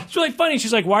 It's really funny.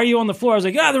 She's like, why are you on the floor? I was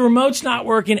like, the remote's not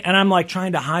working. And I'm like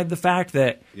trying to hide the fact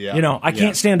that, I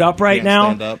can't stand up right now.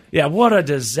 Stand up. Yeah, what a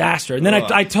disaster. And then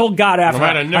I told God after,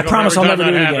 I promise I'll never do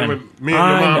it again. With me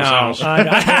and your mom's house. I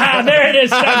know. There it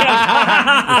is.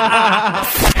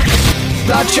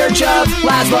 The Church of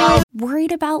Laszlo.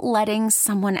 Worried about letting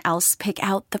someone else pick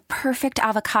out the perfect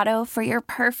avocado for your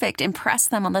perfect impress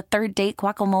them on the third date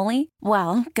guacamole?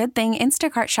 Well, good thing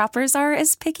Instacart shoppers are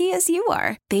as picky as you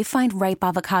are. They find ripe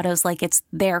avocados like it's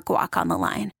their guac on the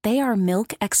line. They are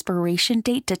milk expiration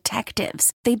date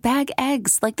detectives. They bag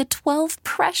eggs like the 12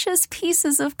 precious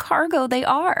pieces of cargo they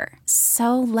are.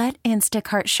 So let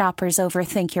Instacart shoppers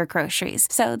overthink your groceries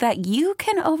so that you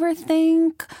can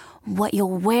overthink what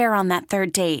you'll wear on that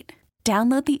third date.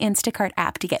 Download the Instacart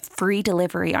app to get free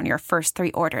delivery on your first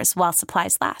 3 orders while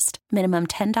supplies last. Minimum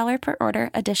 $10 per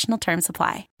order. Additional terms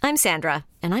apply. I'm Sandra,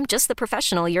 and I'm just the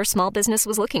professional your small business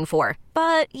was looking for.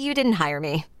 But you didn't hire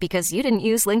me because you didn't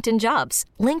use LinkedIn Jobs.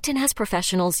 LinkedIn has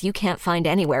professionals you can't find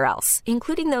anywhere else,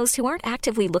 including those who aren't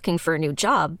actively looking for a new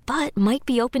job, but might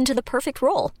be open to the perfect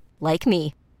role, like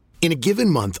me. In a given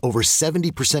month, over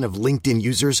 70% of LinkedIn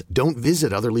users don't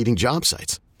visit other leading job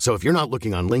sites. So if you're not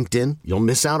looking on LinkedIn, you'll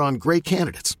miss out on great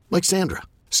candidates like Sandra.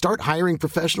 Start hiring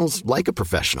professionals like a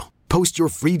professional. Post your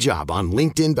free job on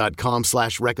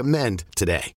linkedin.com/recommend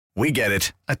today. We get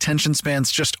it. Attention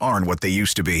spans just aren't what they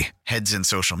used to be. Heads in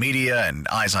social media and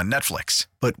eyes on Netflix.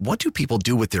 But what do people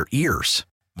do with their ears?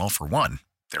 Well, for one,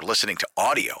 they're listening to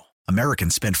audio.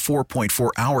 Americans spend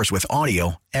 4.4 hours with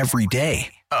audio every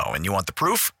day. Oh, and you want the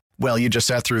proof? Well, you just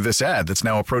sat through this ad that's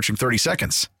now approaching 30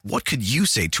 seconds. What could you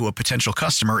say to a potential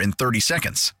customer in 30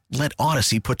 seconds? Let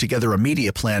Odyssey put together a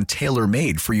media plan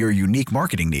tailor-made for your unique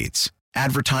marketing needs.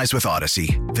 Advertise with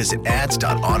Odyssey. Visit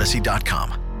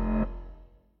ads.odyssey.com.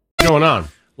 Going on?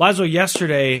 Laszlo,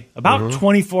 yesterday, about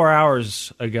 24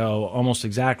 hours ago, almost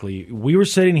exactly, we were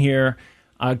sitting here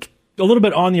a little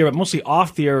bit on the air, but mostly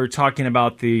off the air, talking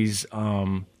about these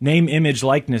name, image,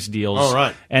 likeness deals. Oh,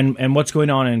 right. And what's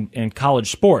going on in college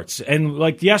sports. And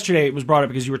like yesterday, it was brought up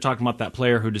because you were talking about that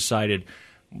player who decided,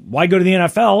 why go to the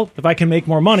NFL if I can make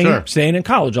more money staying in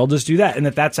college? I'll just do that. And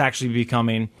that's actually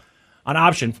becoming an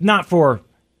option. Not for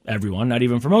everyone, not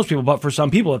even for most people, but for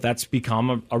some people, that's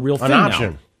become a real thing now. An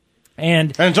option.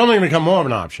 And it's only going to become more of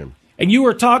an option. And you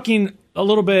were talking a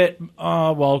little bit,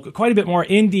 quite a bit more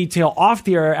in detail off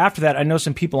the air after that. I know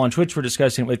some people on Twitch were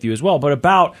discussing it with you as well, but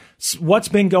about what's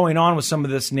been going on with some of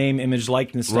this name, image,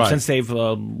 likeness stuff since they've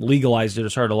legalized it or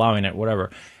started allowing it, whatever.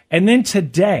 And then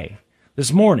today,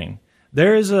 this morning,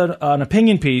 there is an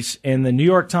opinion piece in the New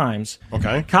York Times.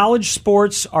 Okay. College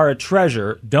sports are a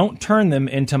treasure. Don't turn them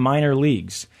into minor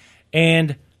leagues.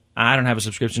 And I don't have a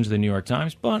subscription to the New York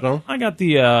Times, but I got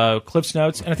the Cliff's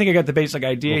Notes, and I think I got the basic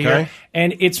idea here.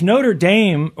 And it's Notre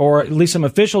Dame, or at least some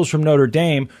officials from Notre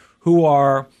Dame, who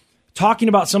are talking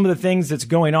about some of the things that's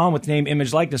going on with name,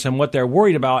 image, likeness and what they're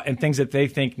worried about and things that they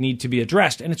think need to be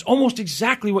addressed. And it's almost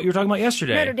exactly what you were talking about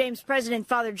yesterday. Notre Dame's president,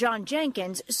 Father John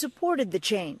Jenkins, supported the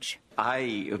change.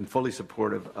 I am fully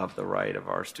supportive of the right of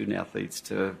our student athletes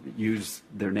to use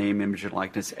their name, image, and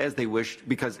likeness as they wish,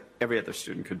 because every other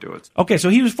student could do it. Okay, so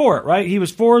he was for it, right? He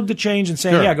was for the change and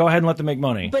saying, yeah, go ahead and let them make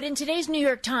money. But in today's New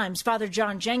York Times, Father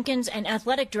John Jenkins and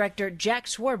athletic director Jack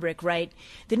Swarbrick write,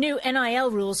 the new NIL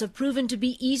rules have proven to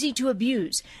be easy to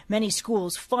abuse. Many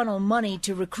schools funnel money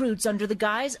to recruits under the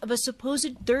guise of a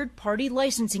supposed third-party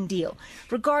licensing deal,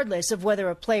 regardless of whether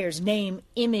a player's name,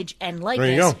 image, and likeness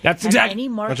there you go. That's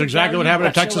exactly what happened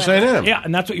at Texas A&M. Yeah,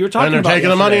 and that's what you were talking about. And they're taking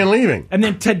the money and leaving. And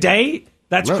then today,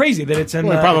 that's crazy that it's in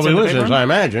well, the probably it's in listens, the I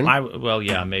imagine. Well,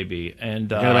 yeah, maybe.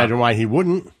 And I can imagine why he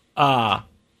wouldn't. The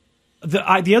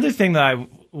other thing that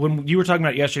when you were talking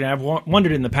about it yesterday, I've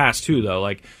wondered in the past too, though,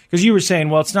 like because you were saying,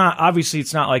 well, it's not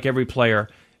like every player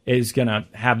is going to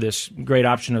have this great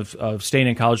option of staying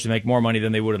in college to make more money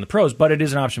than they would in the pros, but it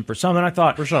is an option for some. And I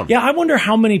thought, yeah, I wonder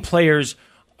how many players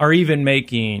are even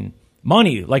making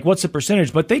money. Like, what's the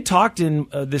percentage? But they talked in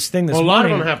this thing this morning. A lot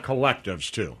of them have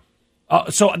collectives, too.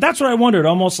 So that's what I wondered,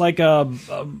 almost like a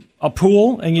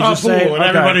pool, and you just say... and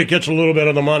everybody gets a little bit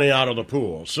of the money out of the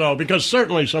pool. So, because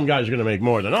certainly some guys are going to make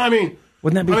more than...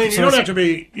 Wouldn't that be... you don't have to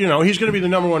be... he's going to be the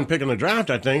number one pick in the draft,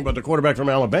 I think, but the quarterback from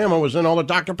Alabama was in all the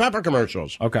Dr. Pepper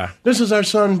commercials. Okay. This is our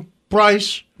son,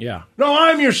 Bryce. Yeah. No,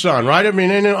 I'm your son, right? I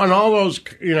mean, on all those,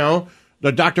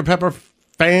 the Dr. Pepper...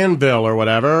 Fanville or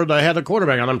whatever, they had the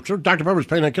quarterback, and I'm sure Dr. Pepper's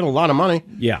paying that kid a lot of money.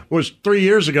 Yeah. It was 3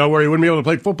 years ago where he wouldn't be able to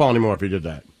play football anymore if he did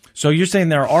that. So you're saying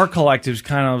there are collectives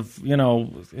kind of,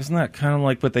 isn't that kind of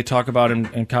like what they talk about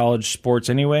in college sports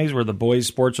anyways, where the boys'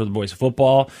 sports or the boys'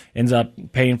 football ends up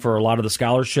paying for a lot of the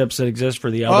scholarships that exist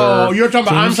for the other I'm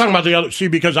talking about the other,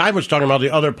 because I was talking about the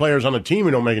other players on the team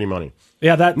who don't make any money.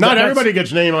 Yeah, Not everybody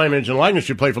gets name, image, and likeness if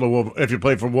you play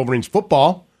for Wolverines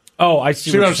football. Oh, I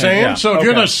see what I'm saying? Yeah. So if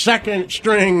you're the second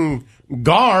string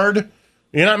guard,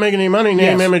 you're not making any money,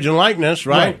 name, image, and likeness,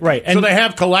 right? Right. So they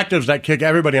have collectives that kick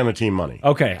everybody on the team money.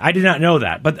 Okay, I did not know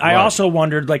that. But I also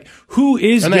wondered, who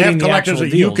is getting the actual deals?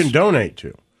 And they have collectives that you can donate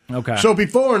to. Okay. So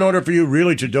before, in order for you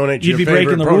really to donate to your favorite program...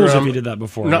 You'd be breaking the rules if you did that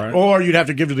before, right? Or you'd have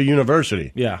to give to the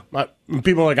university. Yeah.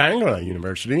 People are like, I ain't going to that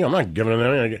university. I'm not giving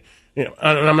them any...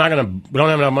 I'm not going to... We don't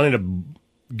have enough money to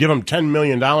give them $10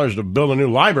 million to build a new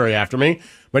library after me.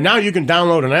 But now you can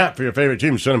download an app for your favorite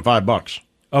team and send them $5.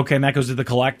 Okay, and that goes to the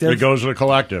collective? It goes to the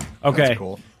collective. Okay. That's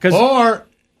cool. Or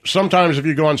sometimes if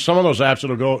you go on some of those apps,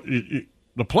 it'll go,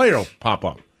 the player will pop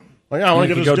up. Like, I want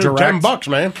to give this dude $10,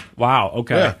 man. Wow,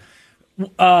 okay.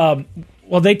 Yeah.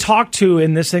 Well, they talked to,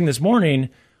 in this thing this morning,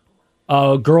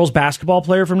 a girls basketball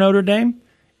player from Notre Dame,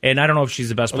 and I don't know if she's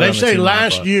the best player on the team. They say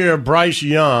last year, Bryce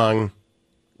Young,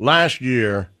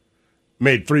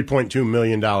 made $3.2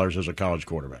 million as a college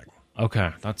quarterback.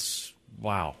 Okay,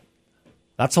 wow.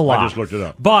 That's a lot. I just looked it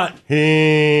up. But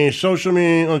social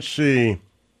media, let's see.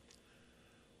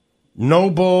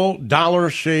 Noble Dollar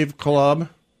Shave Club.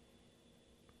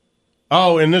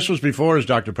 Oh, and this was before his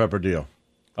Dr. Pepper deal.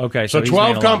 Okay, so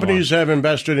 12 companies have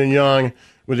invested in Young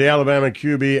with the Alabama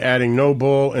QB adding No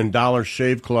Bull and Dollar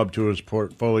Shave Club to his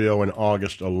portfolio in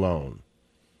August alone.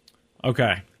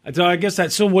 Okay. So I guess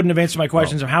that still wouldn't have answered my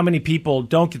questions of how many people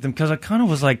don't get them, because I kind of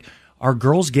was like, are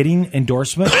girls getting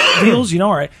endorsement deals? You know,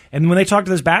 right? And when they talked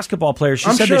to this basketball player, she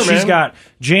said that she's got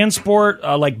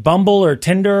JanSport, like Bumble or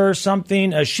Tinder or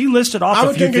something. She listed off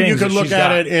a few things. I would think you could look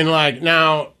at it in like,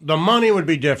 now, the money would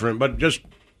be different, but just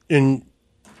in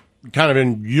kind of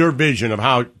in your vision of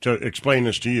how to explain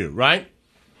this to you, right?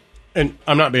 And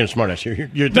I'm not being smart ass here.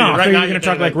 You're going to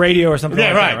talk like radio or something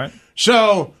like that, right?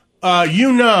 So,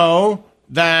 you know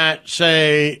that,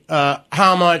 say,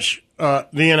 how much the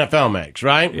NFL makes,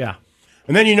 right? Yeah.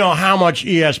 And then you know how much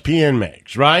ESPN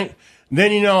makes, right? And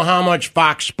then you know how much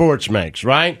Fox Sports makes,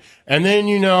 right? And then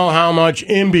you know how much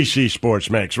NBC Sports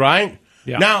makes, right?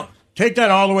 Yeah. Now, take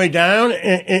that all the way down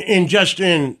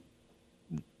in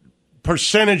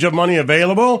percentage of money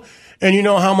available, and you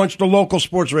know how much the local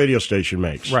sports radio station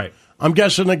makes. Right. I'm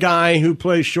guessing the guy who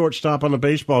plays shortstop on the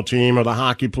baseball team, or the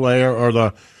hockey player, or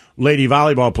the lady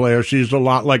volleyball player, she's a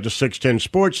lot like the 610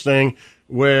 Sports thing,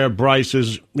 where Bryce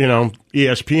is,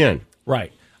 ESPN.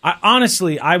 Right.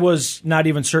 Honestly, I was not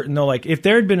even certain, though. Like, if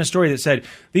there had been a story that said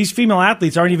these female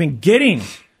athletes aren't even getting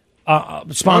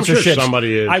sponsorships, I'm sure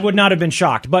somebody is. I would not have been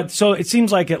shocked. But so it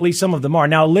seems like at least some of them are.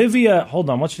 Now, Olivia, hold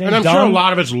on, what's her name? And I'm sure a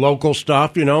lot of it's local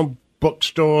stuff,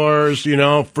 bookstores,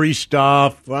 free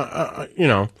stuff,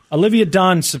 Olivia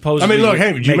Dunn supposedly. I mean, look,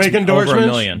 hey, do you make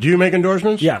endorsements? Do you make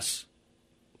endorsements? Yes.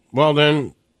 Well,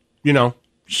 then,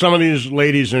 some of these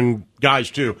ladies and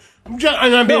guys too. I'm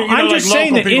just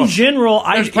saying that in general,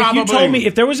 if you told me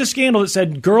if there was a scandal that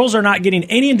said girls are not getting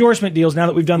any endorsement deals now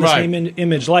that we've done this name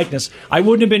image likeness, I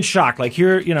wouldn't have been shocked. Like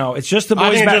here, it's just the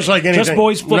boys just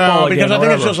boys football. No, because I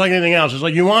think it's just like anything else. It's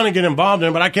like you want to get involved in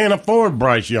it, but I can't afford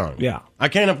Bryce Young. Yeah, I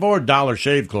can't afford Dollar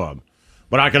Shave Club,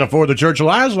 but I can afford the Church of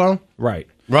Laszlo. Right.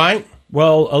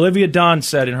 Well, Olivia Dunn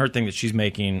said in her thing that she's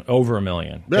making over $1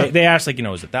 million. Yeah. They asked,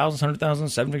 is it thousands, 100,000,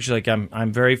 7 figures? She's like,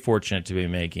 I'm very fortunate to be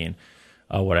making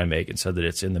what I make, and said that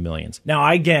it's in the millions. Now,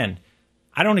 again,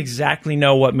 I don't exactly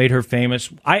know what made her famous.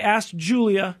 I asked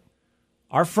Julia,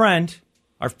 our friend,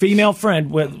 our female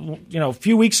friend, a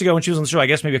few weeks ago when she was on the show, I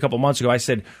guess maybe a couple months ago, I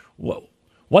said,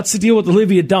 what's the deal with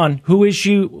Olivia Dunn? Who is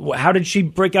she? How did she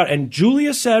break out? And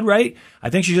Julia said, I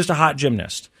think she's just a hot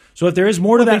gymnast. So if there is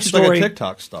more to that story, like a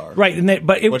TikTok star, right?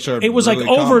 But it was really like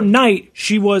overnight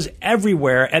she was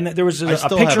everywhere, and there was a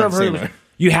picture of her.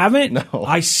 You haven't? No.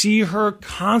 I see her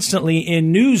constantly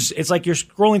in news. It's like you're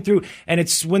scrolling through, and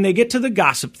it's when they get to the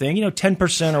gossip thing,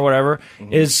 10% or whatever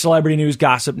is celebrity news,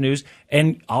 gossip news,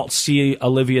 and I'll see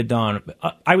Olivia Dunn.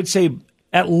 I would say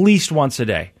at least once a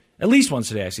day. At least once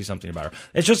a day I see something about her.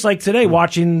 It's just like today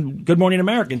watching Good Morning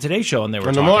America, Today Show, and they were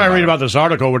talking about the more I read about this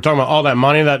article, we're talking about all that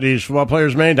money that these football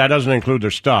players made. That doesn't include their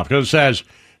stuff. Because it says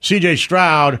C.J.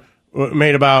 Stroud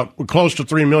made about close to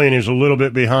 $3 million. He's a little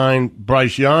bit behind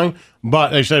Bryce Young.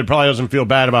 But they said it probably doesn't feel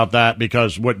bad about that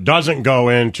because what doesn't go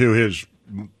into his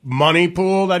money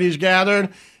pool that he's gathered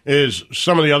is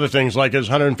some of the other things, like his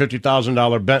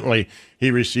 $150,000 Bentley he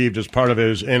received as part of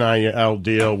his NIL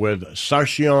deal with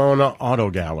Sarchion Auto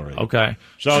Gallery. Okay.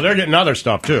 So they're getting other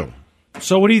stuff, too.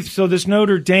 So so this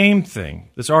Notre Dame thing,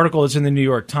 this article is in the New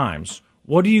York Times,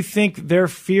 what do you think their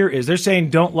fear is? They're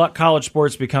saying don't let college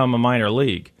sports become a minor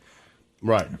league.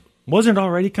 Right. Wasn't it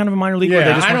already kind of a minor league? Yeah,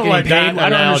 they just I don't like that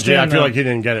analogy. I feel like he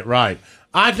didn't get it right.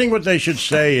 I think what they should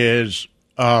say is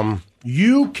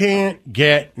you can't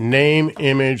get name,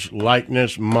 image,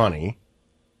 likeness money.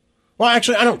 Well,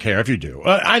 actually, I don't care if you do.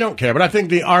 I don't care. But I think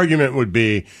the argument would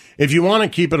be if you want to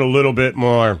keep it a little bit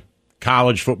more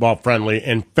college football friendly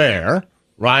and fair,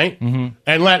 right? Mm-hmm.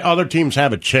 And let other teams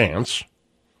have a chance,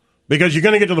 because you're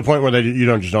going to get to the point where you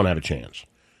don't have a chance.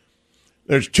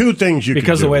 There's two things you can do.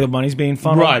 Because of the way the money's being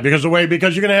funneled? Right, because you're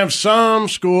going to have some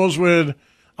schools with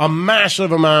a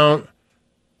massive amount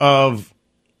of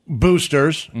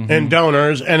boosters and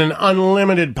donors and an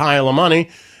unlimited pile of money,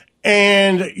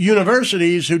 and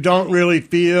universities who don't really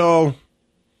feel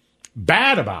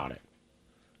bad about it.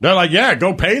 They're like, yeah,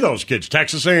 go pay those kids.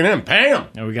 Texas A&M, pay them.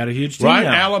 And we got a huge team right?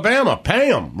 now. Alabama, pay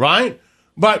them, right?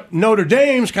 But Notre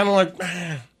Dame's kind of like,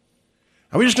 man,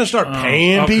 are we just going to start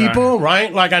paying people,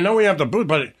 right? Like, I know we have the booth,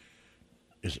 but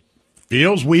it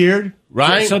feels weird,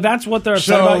 right? So that's what they're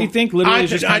upset about, you think? Literally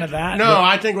just kind of that? No,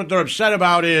 I think what they're upset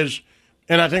about is,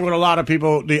 and I think what a lot of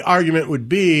people, the argument would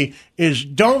be, is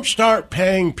don't start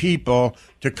paying people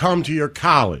to come to your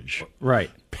college.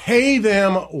 Right. Pay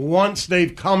them once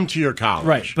they've come to your college.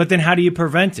 Right. But then how do you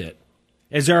prevent it?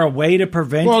 Is there a way to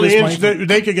prevent this money?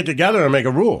 They could get together and make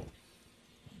a rule.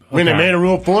 I mean, they made a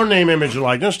rule for name, image, and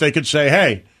likeness. They could say,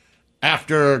 hey,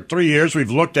 after 3 years, we've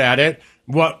looked at it.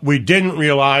 what we didn't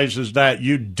realize is that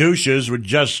you douches would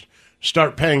just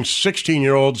start paying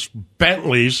 16-year-olds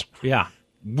Bentleys. Yeah.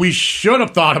 We should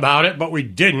have thought about it, but we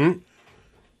didn't.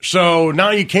 So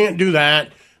now you can't do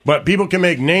that. But people can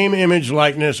make name, image,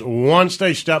 likeness once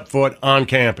they step foot on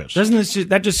campus.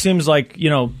 That just seems like,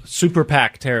 super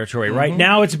PAC territory, right?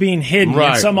 Now it's being hidden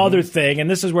in some other thing, and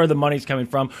this is where the money's coming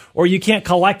from. Or you can't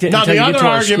collect it until you get to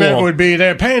our school. Now, the other argument would be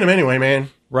they're paying them anyway,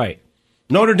 man. Right.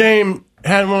 Notre Dame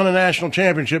hadn't won a national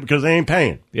championship because they ain't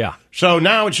paying. Yeah. So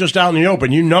now it's just out in the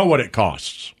open. You know what it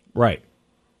costs. Right.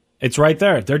 It's right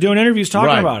there. They're doing interviews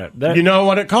talking about it. You know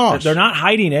what it costs. They're not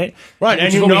hiding it. Right,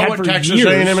 and you know what Texas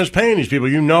A&M is paying these people.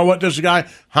 You know what this guy,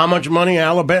 how much money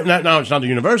Alabama, now it's not the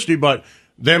university, but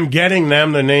them getting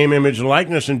them the name, image, and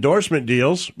likeness endorsement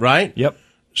deals, right? Yep.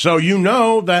 So you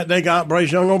know that they got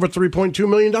Bryce Young over $3.2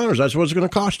 million. That's what it's going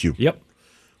to cost you. Yep.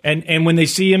 And when they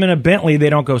see him in a Bentley,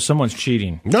 they don't go, someone's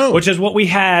cheating. No. Which is what we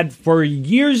had for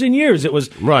years and years. It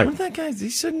was, right. That guy, he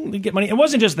shouldn't get money. It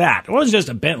wasn't just that. It wasn't just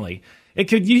a Bentley.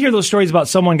 You hear those stories about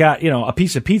someone got, a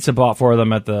piece of pizza bought for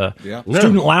them at the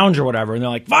student lounge or whatever, and they're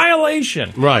like,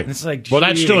 violation. Right. And it's like, well,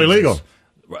 that's still illegal.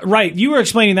 Right. You were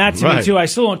explaining that to me, too. I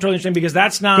still don't totally understand because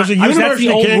that's not. Because the university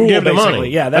can't give the money.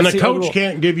 Yeah, that's and the coach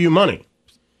can't give you money.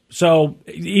 So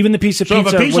even the piece of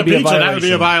pizza would be a violation. That would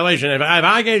be a violation. If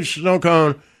I gave Snow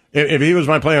Cone, if he was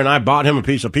my player and I bought him a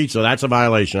piece of pizza, that's a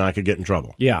violation. I could get in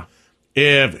trouble. Yeah.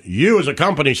 If you as a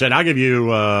company said, I'll give you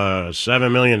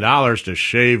 $7 million to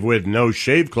shave with No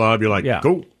Shave Club, you're like,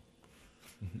 cool.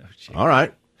 No shave. All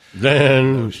right.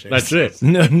 Then that's it.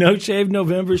 No Shave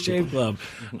November Shave Club.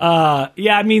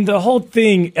 I mean, the whole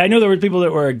thing, I know there were people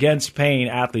that were against paying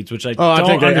athletes, which I don't understand. I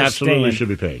think they absolutely should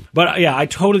be paid. But, I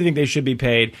totally think they should be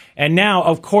paid. And now,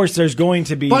 of course, there's going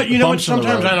to be But you know what? bumps in the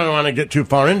Sometimes road. I don't want to get too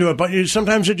far into it, but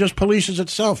sometimes it just polices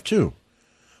itself, too.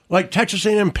 Like Texas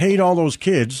A&M paid all those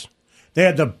kids. They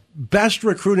had the best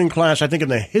recruiting class, I think, in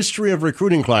the history of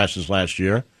recruiting classes last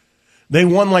year. They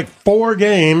won like 4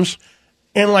 games,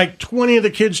 and like 20 of the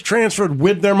kids transferred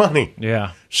with their money.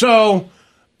 Yeah. So,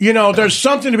 there's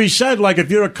something to be said, like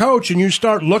if you're a coach and you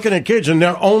start looking at kids and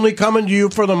they're only coming to you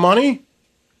for the money,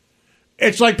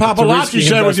 it's like Papalazzi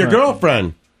said with your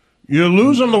girlfriend. You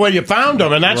lose them the way you found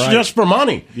them, and that's just for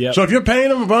money. Yep. So if you're paying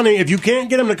them money, if you can't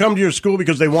get them to come to your school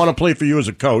because they want to play for you as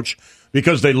a coach,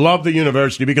 because they love the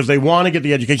university, because they want to get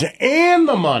the education and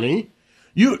the money,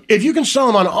 if you can sell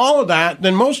them on all of that,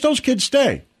 then most of those kids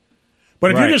stay.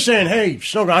 But if you're just saying, hey,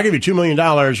 Snow, I'll give you $2 million,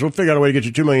 we'll figure out a way to get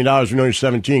you $2 million. We know you're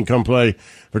 17, come play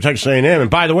for Texas A&M. And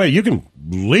by the way, you can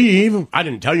leave. I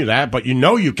didn't tell you that, but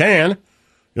you can.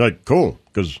 You're like, cool,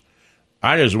 because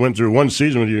I just went through one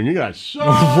season with you, and you guys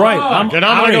suck. Right. I'm going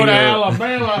to go to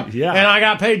Alabama, and I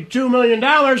got paid $2 million.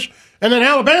 And then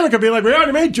Alabama could be like, we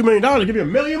already made $2 million. I'll give you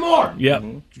 $1 million more. Yep.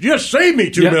 Just save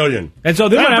me $2 million. And so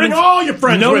then bring all your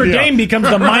friends Notre with you. Dame becomes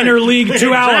the minor league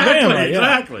to Alabama.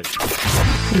 Exactly.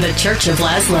 The Church of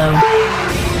Laszlo.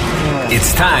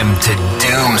 It's time to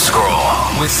doom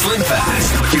scroll with Slim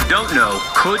Fast. What you don't know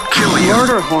could kill you.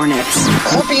 Murder hornets.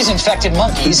 Herpes infected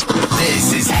monkeys.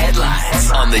 This is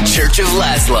Headlines on the Church of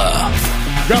Laszlo.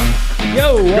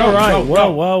 All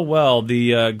right. Well.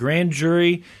 The grand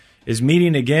jury is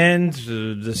meeting again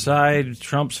to decide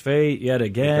Trump's fate yet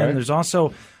again. Okay. There's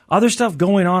also other stuff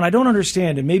going on. I don't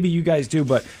understand, and maybe you guys do,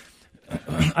 but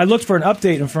I looked for an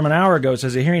update, and from an hour ago, it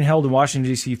says a hearing held in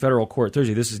Washington, D.C. federal court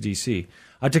Thursday. This is D.C.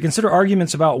 To consider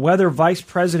arguments about whether Vice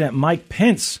President Mike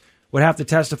Pence would have to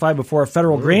testify before a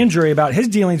federal grand jury about his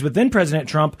dealings with then President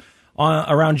Trump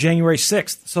around January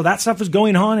 6th. So that stuff is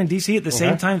going on in D.C. at the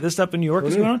same time this stuff in New York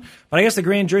is going on. But I guess the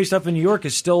grand jury stuff in New York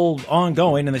is still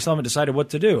ongoing, and they still haven't decided what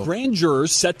to do. Grand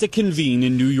jurors set to convene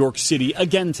in New York City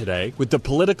again today with the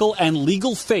political and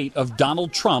legal fate of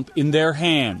Donald Trump in their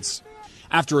hands.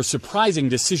 After a surprising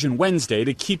decision Wednesday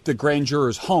to keep the grand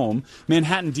jurors home,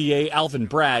 Manhattan DA Alvin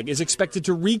Bragg is expected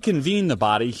to reconvene the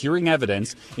body hearing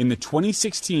evidence in the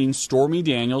 2016 Stormy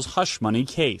Daniels hush money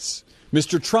case.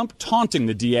 Mr. Trump taunting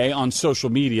the DA on social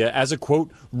media as a,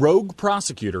 quote, rogue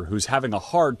prosecutor who's having a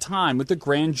hard time with the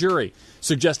grand jury,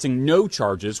 suggesting no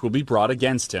charges will be brought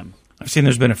against him. I've seen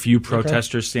there's been a few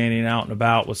protesters standing out and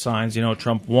about with signs,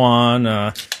 Trump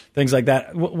won, things like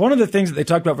that. One of the things that they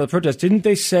talked about for the protest,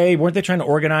 weren't they trying to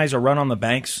organize a run on the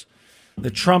banks?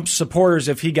 The Trump supporters,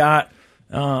 if he got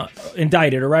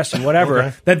indicted, arrested,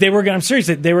 whatever, that they were going. I'm serious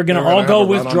that they were going to all go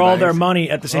withdraw their money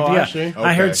at the same time. I see. Okay.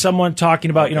 I heard someone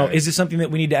talking about, is this something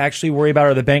that we need to actually worry about?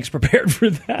 Are the banks prepared for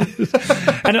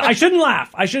that? And I shouldn't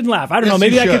laugh. I don't know.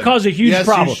 Maybe that could cause a huge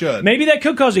problem. Maybe that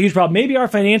could cause a huge problem. Maybe our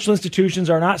financial institutions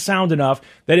are not sound enough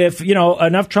that if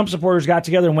enough Trump supporters got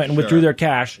together and went and withdrew their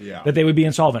cash, that they would be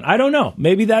insolvent. I don't know.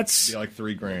 Maybe that's like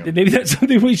 $3,000. Maybe that's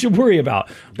something we should worry about.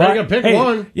 But pick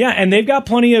one. Yeah, and he's got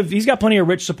plenty of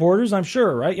rich supporters, I'm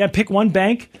sure, right? Yeah, pick one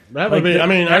bank. That would be. I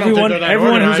mean, everyone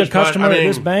who's a customer at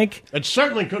this bank. It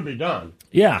certainly could be done.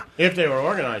 Yeah, if they were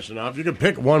organized enough, you could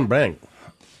pick one bank.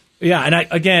 Yeah,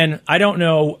 and I don't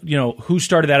know, who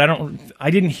started that.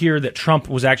 I didn't hear that Trump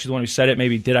was actually the one who said it.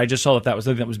 Maybe did. I just saw that was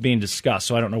something that was being discussed.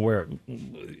 So I don't know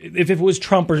if it was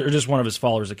Trump or just one of his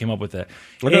followers that came up with it.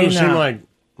 It doesn't seem like.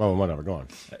 Well, whatever. Go on.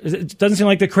 It doesn't seem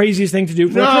like the craziest thing to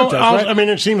do for a protest, right? I mean,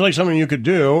 it seems like something you could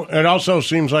do. It also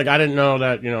seems like I didn't know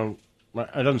that. It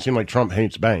doesn't seem like Trump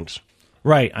hates banks.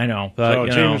 Right, I know.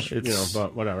 But, so it seems,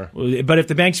 but whatever. But if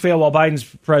the banks fail while Biden's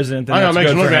president, then I know it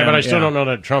makes him look bad, but I still yeah. don't know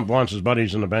that Trump wants his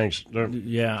buddies in the banks.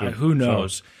 Who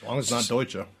knows? So, as long as it's not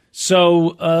Deutsche.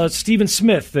 So Stephen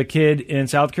Smith, the kid in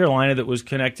South Carolina that was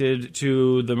connected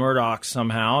to the Murdochs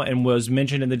somehow and was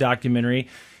mentioned in the documentary,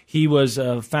 he was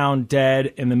found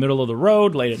dead in the middle of the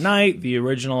road late at night. The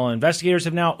original investigators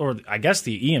have now, or I guess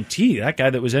the EMT, that guy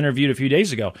that was interviewed a few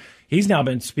days ago, he's now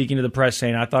been speaking to the press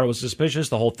saying, I thought it was suspicious,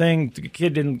 the whole thing. The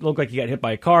kid didn't look like he got hit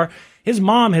by a car. His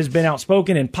mom has been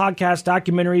outspoken in podcasts,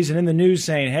 documentaries, and in the news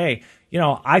saying, hey,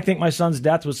 I think my son's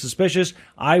death was suspicious.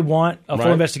 I want a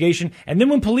full investigation. And then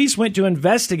when police went to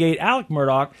investigate Alec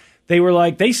Murdaugh,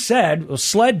 SLED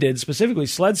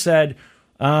said,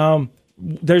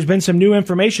 there's been some new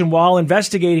information while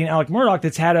investigating Alec Murdaugh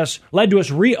that's led to us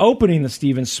reopening the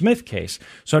Stephen Smith case.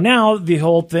 So now the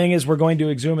whole thing is we're going to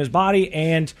exhume his body,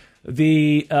 and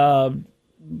the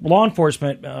law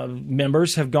enforcement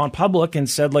members have gone public and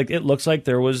said, it looks like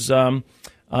there was some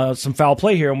foul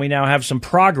play here, and we now have some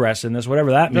progress in this,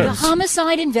 whatever that means. The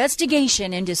homicide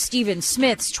investigation into Stephen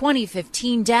Smith's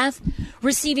 2015 death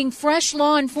receiving fresh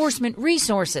law enforcement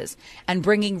resources and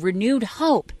bringing renewed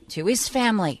hope to his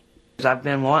family. I've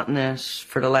been wanting this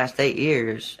for the last 8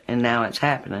 years, and now it's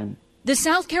happening. The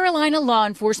South Carolina Law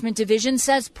Enforcement Division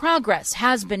says progress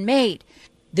has been made.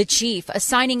 The chief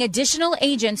assigning additional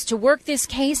agents to work this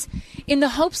case in the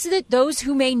hopes that those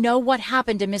who may know what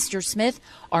happened to Mr. Smith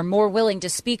are more willing to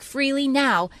speak freely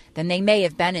now than they may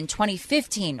have been in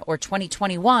 2015 or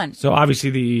 2021. So obviously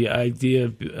the idea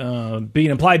being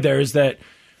implied there is that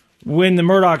when the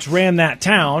Murdochs ran that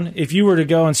town, if you were to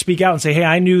go and speak out and say, hey,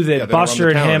 I knew that Buster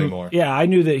and him, anymore. I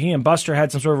knew that he and Buster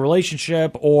had some sort of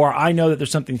relationship, or I know that there's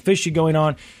something fishy going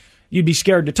on, you'd be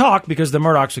scared to talk because the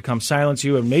Murdochs would come silence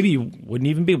you, and maybe you wouldn't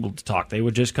even be able to talk. They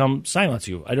would just come silence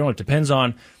you. I don't know. It depends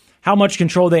on how much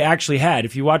control they actually had.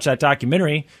 If you watch that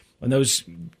documentary, when those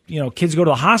kids go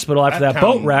to the hospital after that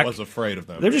boat wreck, was afraid of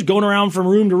them. They're just going around from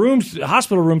room to room,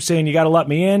 hospital room, saying, you got to let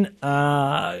me in.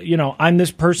 I'm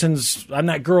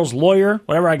that girl's lawyer,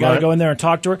 whatever. I got to go in there and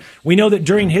talk to her. We know that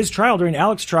during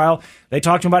Alec's trial, they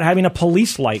talked to him about having a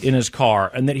police light in his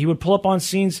car and that he would pull up on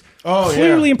scenes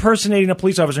clearly impersonating a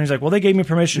police officer. And he's like, well, they gave me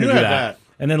permission to do that.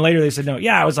 And then later they said, no,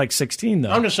 I was like 16,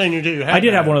 though. I'm just saying you did. I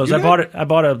did have one of those. I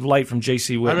bought a light from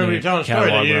J.C. Whitney. I remember you telling a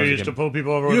story that you used to pull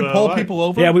people over. You would pull people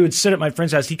over? Yeah, we would sit at my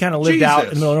friend's house. He kind of lived out in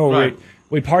the middle of nowhere. Right.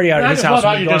 We'd party out at his house.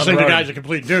 I you just think the guy's a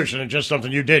complete douche, and it's just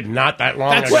something you did not that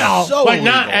long ago.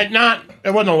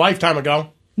 It wasn't a lifetime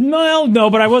ago. No,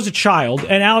 but I was a child,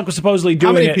 and Alec was supposedly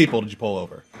doing it. How many people did you pull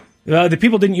over? The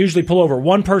people didn't usually pull over.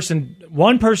 One person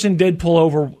did pull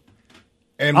over.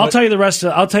 And I'll tell you the rest.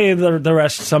 I'll tell you the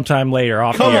rest sometime later.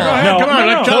 Off Come the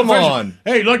air. Come on.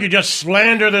 Hey, look, you just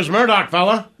slander this Murdoch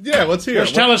fella. Yeah, let's hear.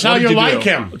 Just tell us how you like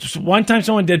him. Just one time,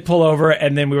 someone did pull over,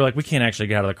 and then we were like, we can't actually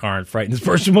get out of the car and frighten this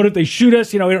person. What if they shoot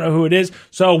us? We don't know who it is.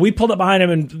 So we pulled up behind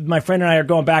him, and my friend and I are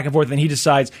going back and forth. And he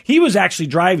decides he was actually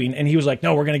driving, and he was like,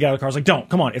 "No, we're going to get out of the car." I was like, "Don't,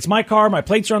 come on, it's my car. My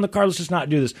plates are on the car. Let's just not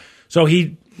do this." So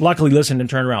he luckily listened and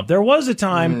turned around. There was a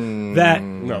time that...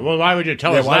 No, well, why would you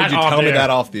tell us why that did you tell me that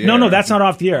off the air? No, that's not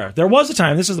off the air. There was a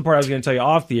time, this is the part I was going to tell you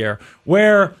off the air,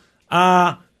 where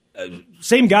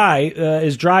same guy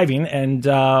is driving, and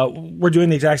we're doing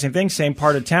the exact same thing, same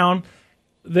part of town.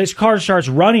 This car starts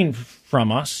running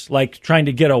from us, like trying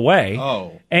to get away.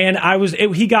 Oh. And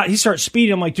he starts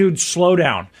speeding. I'm like, dude, slow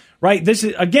down. Right, this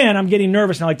is again. I'm getting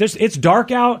nervous now. Like this, it's dark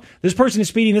out. This person is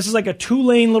speeding. This is like a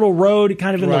 2-lane little road,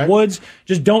 kind of in the woods.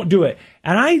 Just don't do it.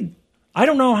 And I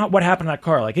don't know what happened to that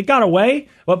car. Like, it got away,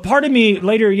 but part of me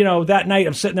later, that night,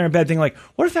 I'm sitting there in bed thinking, like,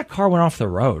 what if that car went off the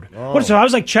road? So I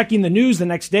was, like, checking the news the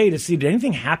next day to see, did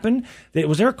anything happen?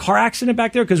 Was there a car accident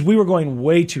back there? Because we were going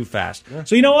way too fast. Yeah.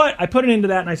 So you know what? I put it into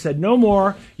that, and I said, no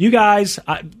more. You guys,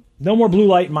 no more blue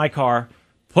light in my car.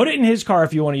 Put it in his car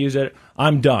if you want to use it.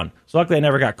 I'm done. So luckily I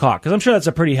never got caught, because I'm sure that's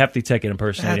a pretty hefty ticket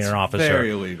impersonating an officer. That's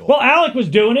very illegal. Well, Alec was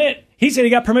doing it. He said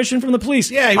he got permission from the police.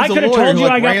 Yeah, he was I could have told you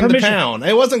I got permission. Town.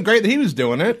 It wasn't great that he was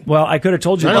doing it. Well, I could have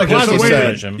told you. By the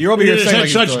way, you're over here saying saying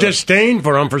had such disdain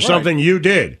for him for something you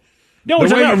did. No, we're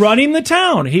talking about running the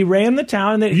town. He ran the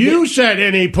town. And you said,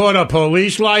 and he put a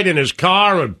police light in his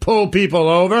car and would pull people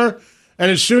over. And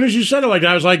as soon as you said it like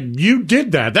that, I was like, you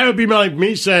did that. That would be like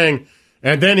me saying,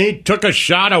 and then he took a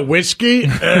shot of whiskey.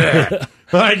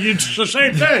 Like, it's the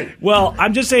same thing. Well,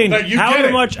 I'm just saying,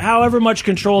 however much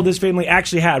control this family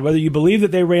actually had, whether you believe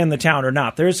that they ran the town or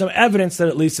not, there is some evidence that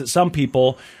at least that some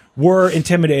people were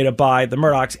intimidated by the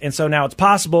Murdochs. And so now it's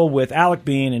possible, with Alec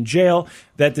being in jail,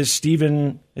 that this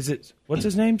what's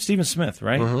his name? Stephen Smith,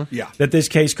 right? Mm-hmm. Yeah. That this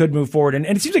case could move forward. And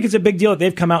it seems like it's a big deal that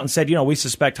they've come out and said, we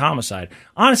suspect homicide.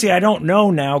 Honestly, I don't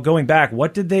know now, going back,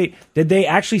 what did they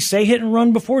actually say hit and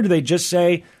run before? Or did they just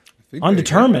say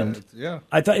undetermined? Yeah.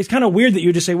 I thought it's kind of weird that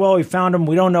you just say, well, we found him.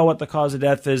 We don't know what the cause of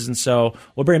death is, and so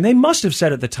we'll bring him. They must have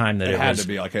said at the time that had to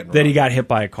be like hit and that run. he got hit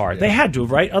by a car. Yeah. They had to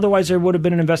have, right? Otherwise, there would have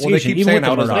been an investigation. Well, they keep even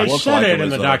saying with the how They said it in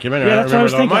the documentary. Yeah, that's what I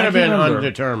was thinking. It might have been remember.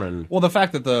 undetermined. Well, the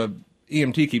fact that the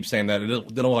EMT keeps saying that it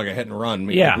didn't look like a hit and run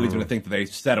leads me to think that they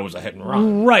said it was a hit and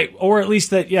run. Right, or at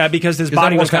least that, because his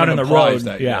body was found in the road.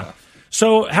 That.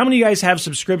 So how many of you guys have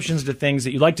subscriptions to things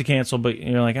that you'd like to cancel, but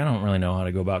you're like, I don't really know how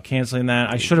to go about canceling that.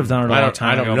 I should have done it a long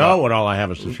time ago. I don't know what all I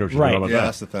have a subscription right. about. Yeah,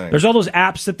 that's the thing. There's all those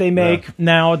apps that they make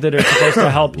now that are supposed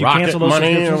to help you cancel those Money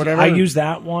subscriptions. Or whatever. I use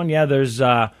that one. Yeah, there's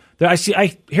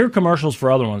I hear commercials for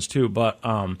other ones too, but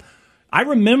I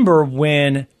remember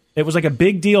when it was like a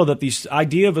big deal that the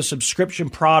idea of a subscription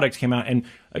product came out. And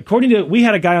we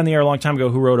had a guy on the air a long time ago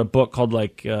who wrote a book called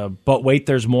But Wait,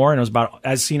 There's More. And it was about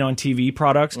as seen on TV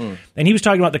products. And he was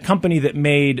talking about the company that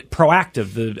made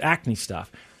Proactive, the acne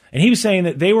stuff. And he was saying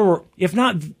that they were, if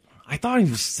not, I thought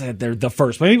he said they're the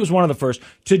first, maybe it was one of the first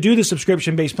to do the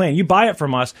subscription-based plan. You buy it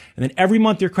from us, and then every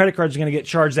month your credit card is going to get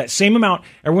charged that same amount,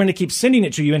 and we're going to keep sending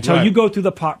it to you until you go through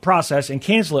the process and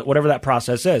cancel it, whatever that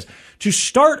process is. To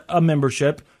start a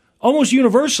membership, almost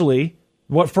universally,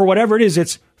 for whatever it is,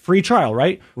 it's free trial,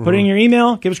 right? Mm-hmm. Put in your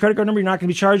email, give us credit card number, you're not going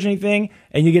to be charged anything,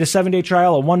 and you get a 7-day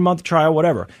trial, a 1-month trial,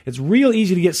 whatever. It's real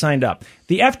easy to get signed up.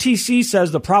 The FTC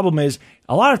says the problem is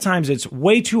a lot of times it's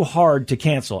way too hard to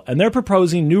cancel, and they're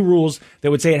proposing new rules that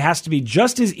would say it has to be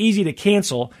just as easy to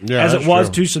cancel as it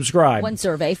was to subscribe. One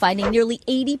survey finding nearly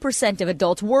 80% of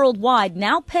adults worldwide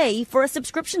now pay for a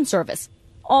subscription service.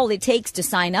 All it takes to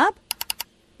sign up.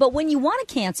 But when you want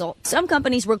to cancel, some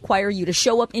companies require you to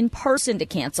show up in person to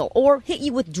cancel or hit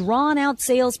you with drawn-out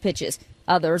sales pitches.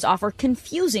 Others offer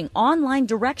confusing online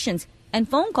directions and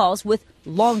phone calls with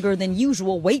longer than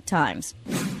usual wait times.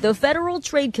 The Federal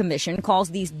Trade Commission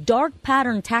calls these dark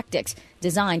pattern tactics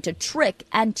designed to trick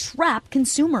and trap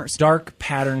consumers. Dark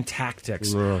pattern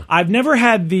tactics. I've never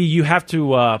had you have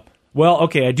to, I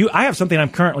have something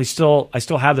I still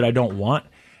have that I don't want,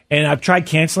 and I've tried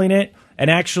canceling it. And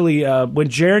actually, when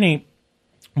Jeremy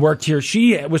worked here,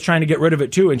 she was trying to get rid of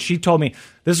it too. And she told me,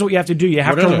 this is what you have to do. You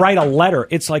have to write a letter.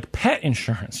 It's like pet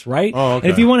insurance, right? Oh, okay.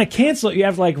 And if you want to cancel it, you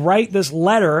have to write this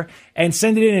letter and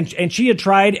send it in. And she had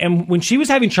tried. And when she was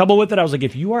having trouble with it, I was like,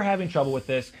 if you are having trouble with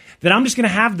this, then I'm just going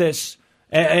to have this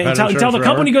until the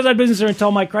company goes out of business or until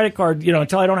my credit card,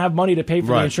 until I don't have money to pay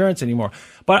for the insurance anymore.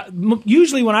 But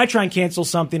usually when I try and cancel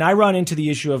something, I run into the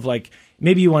issue of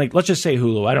maybe you want to, let's just say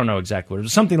Hulu. I don't know exactly what it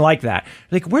is. Something like that.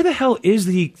 Where the hell is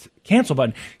the cancel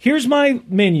button? Here's my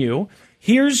menu.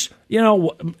 Here's,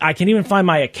 I can even find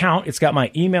my account. It's got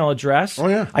my email address. Oh,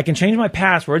 yeah. I can change my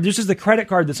password. This is the credit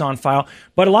card that's on file.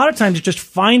 But a lot of times it's just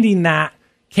finding that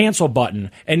cancel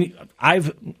button. And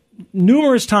I've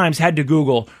numerous times had to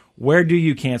Google, where do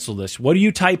you cancel this? What do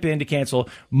you type in to cancel?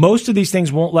 Most of these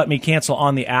things won't let me cancel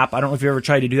on the app. I don't know if you ever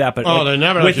tried to do that, but they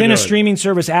never let within you a do it. streaming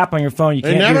service app on your phone, you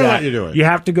can't do that. They never let you do it. You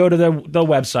have to go to the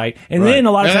website. And then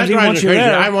a lot of times, even once you're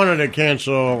there, I wanted to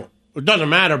cancel. It doesn't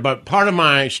matter, but part of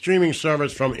my streaming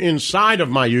service from inside of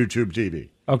my YouTube TV.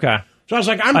 Okay. So I was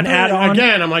like, I'm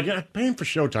paying for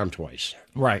Showtime twice.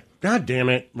 Right. God damn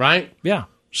it. Right? Yeah.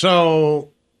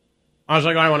 So I was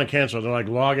like, I want to cancel. They're like,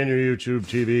 log in your YouTube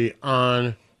TV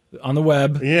on the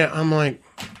web. Yeah. I'm like,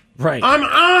 right. I'm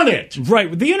on it.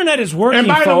 Right. The internet is working, and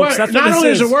by folks. the way, not only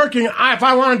is it working, if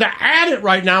I wanted to add it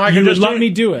right now, I could just let me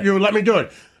do it. You would let me do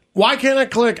it. why can't I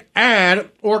click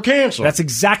add or cancel? That's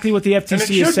exactly what the FTC and it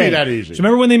is should saying. be that easy. So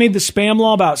remember when they made the spam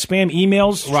law about spam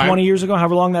emails Right. 20 years ago,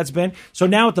 however long that's been? So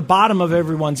now at the bottom of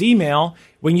everyone's email,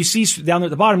 when you see down there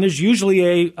at the bottom, there's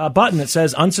usually a button that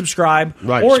says unsubscribe.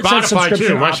 Right. Or it says Spotify,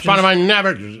 subscription too. options. Spotify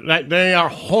never, they are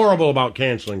horrible about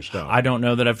canceling stuff. I don't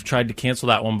know that I've tried to cancel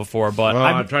that one before, but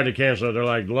I've tried to cancel it. They're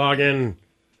like, log in.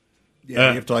 Yeah,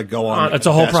 you have to go on. It's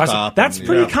a whole process. That's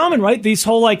pretty common, right? These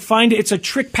whole find it. It's a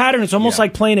trick pattern. It's almost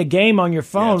like playing a game on your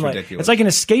phone. it's Right? ridiculous. It's like an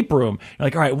escape room. You're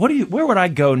like, all right, where would I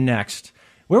go next?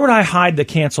 Where would I hide the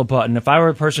cancel button if I were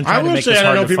a person trying to make this hard to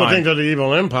I find? know people think they're the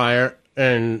evil empire,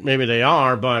 and maybe they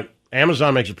are, but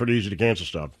Amazon makes it pretty easy to cancel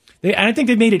stuff. And I think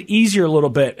they've made it easier a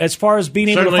little bit as far as being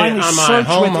able to Certainly finally on my search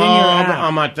home within your hub, app.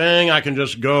 on my thing, I can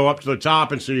just go up to the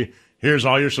top and see, here's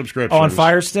all your subscriptions. On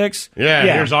Fire Sticks? Yeah,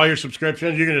 here's all your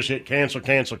subscriptions. You can just hit cancel.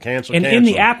 And in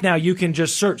the app now, you can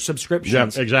just search subscriptions. Yeah,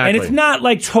 exactly. And it's not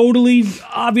totally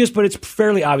obvious, but it's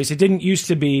fairly obvious. It didn't used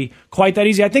to be quite that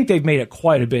easy. I think they've made it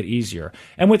quite a bit easier.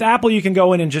 And with Apple, you can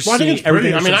go in and just I think see it's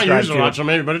pretty. everything. I use it a lot, so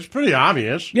maybe, but it's pretty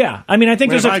obvious. Yeah, I mean, I think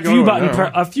there's a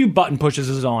a few button pushes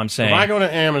is all I'm saying. If I go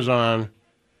to Amazon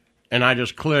and I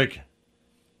just click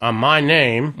on my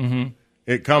name,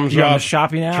 it comes You're up. on the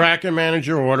shopping app? Track and manage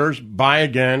your orders, buy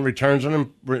again, returns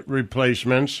and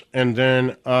replacements, and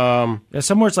then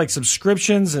somewhere it's like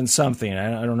subscriptions and something.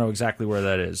 I don't know exactly where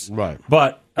that is. Right,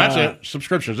 but that's it.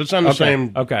 Subscriptions. It's on the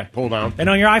same pull down. And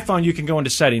on your iPhone, you can go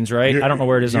into settings, right? I don't know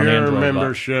where it is on Android. Your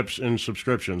memberships and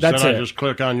subscriptions. That's then it. I just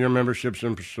click on your memberships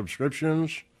and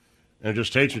subscriptions, and it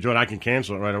just takes me to it. I can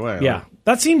cancel it right away. Yeah,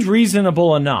 that seems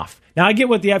reasonable enough. Now, I get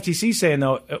what the FTC is saying,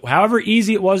 though. However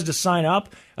easy it was to sign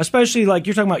up, especially like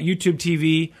you're talking about YouTube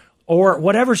TV or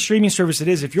whatever streaming service it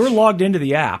is, if you're logged into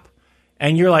the app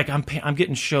and you're like, I'm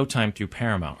getting Showtime through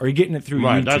Paramount, or you're getting it through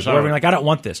YouTube, or you're like, I don't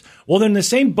want this. Well, then the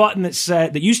same button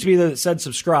that used to be there that said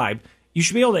subscribe, you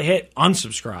should be able to hit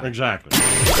unsubscribe. Exactly.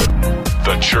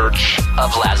 The Church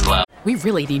of Laszlo. We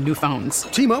really need new phones.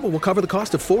 T-Mobile will cover the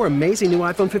cost of 4 amazing new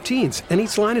iPhone 15s, and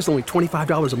each line is only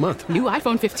 $25 a month. New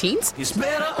iPhone 15s? It's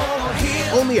better over here.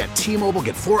 Only at T-Mobile,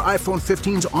 get 4 iPhone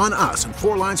 15s on us and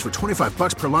 4 lines for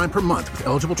 $25 per line per month with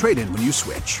eligible trade-in when you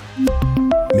switch.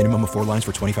 Minimum of 4 lines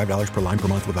for $25 per line per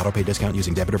month with autopay discount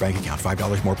using debit or bank account.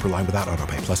 $5 more per line without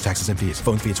autopay, plus taxes and fees.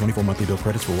 Phone fee at 24 monthly bill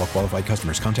credits for well-qualified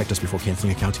customers. Contact us before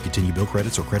canceling account to continue bill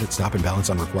credits or credit stop and balance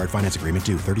on required finance agreement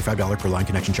due. $35 per line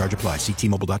connection charge applies. See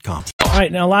T-Mobile.com. All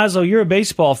right, now, Laszlo, you're a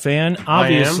baseball fan,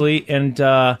 obviously, and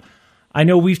I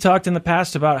know we've talked in the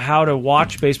past about how to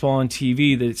watch baseball on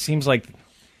TV. That it seems like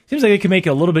it could make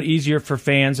it a little bit easier for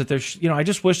fans. That there's, I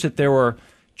just wish that there were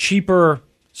cheaper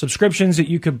subscriptions that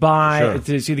you could buy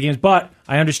to see the games. But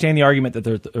I understand the argument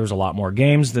that there's a lot more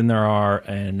games than there are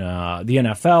in the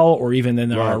NFL, or even than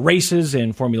there are races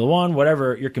in Formula One,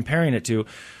 whatever you're comparing it to.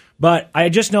 But I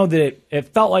just know that it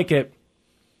felt like it.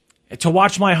 To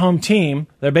watch my home team,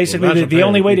 they're basically the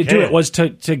only way to do it was to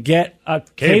get a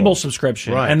cable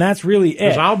subscription, and that's really it.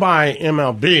 Because I'll buy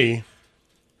MLB,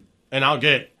 and I'll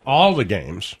get all the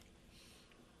games.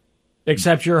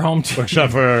 Except your home team.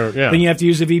 Except for, Then you have to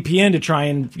use a VPN to try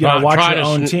and watch your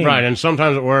own team. Right, and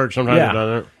sometimes it works, sometimes it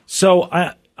doesn't. So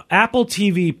Apple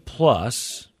TV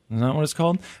Plus, is that what it's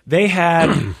called? They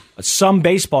had some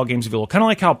baseball games available, kind of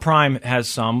like how Prime has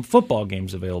some football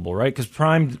games available, right? Because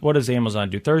Prime, what does Amazon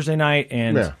do? Thursday night,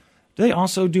 and do they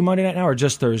also do Monday night now, or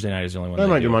just Thursday night is the only one they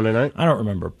might do Monday night. I don't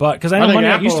remember, but because I know Monday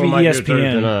night used to be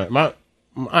ESPN.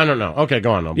 I don't know. Okay,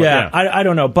 go on. Though, I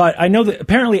don't know, but I know that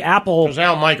apparently Apple... Because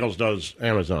Al Michaels does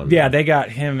Amazon. Yeah, they got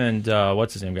him and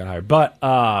what's his name got hired. But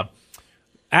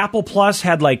Apple Plus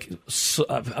had like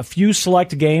a few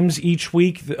select games each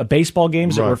week, baseball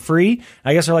games that were free.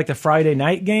 I guess they're like the Friday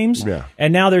night games. Yeah.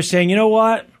 And now they're saying, you know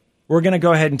what? We're going to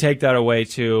go ahead and take that away,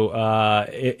 too.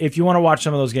 If you want to watch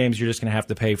some of those games, you're just going to have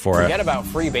to pay for it. Forget about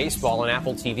free baseball on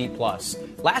Apple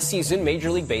TV+. Last season,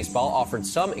 Major League Baseball offered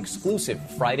some exclusive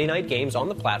Friday night games on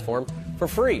the platform for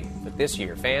free. But this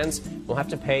year, fans will have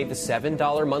to pay the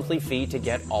 $7 monthly fee to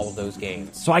get all of those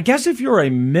games. So I guess if you're a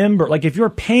member, like if you're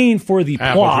paying for the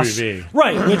Apple Plus, TV.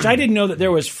 right, which I didn't know that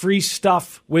there was free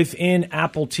stuff within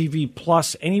Apple TV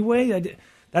Plus anyway.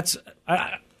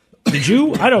 Did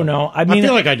you? I don't know. I mean, I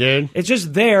feel like I did. It's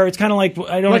just there. It's kind of like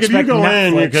I don't like expect if you go Netflix.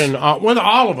 in, you can. With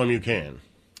all of them, you can.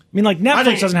 I mean, like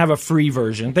Netflix doesn't have a free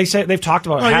version. They've talked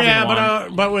about having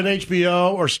one. But with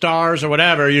HBO or Stars or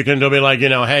whatever, they'll be like,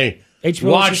 hey,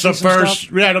 HBO watch the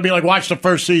first. Yeah, it'll be like watch the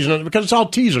first season because it's all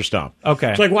teaser stuff. Okay,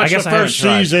 it's like watch the first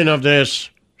season of this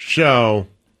show.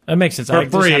 That makes sense. For I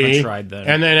free, just haven't tried that.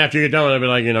 And then after you get done, they'll be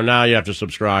like, now you have to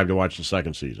subscribe to watch the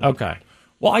second season. Okay.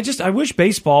 Well, I wish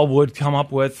baseball would come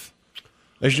up with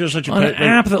They should just let you on pay an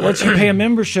app that lets you pay a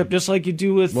membership, just like you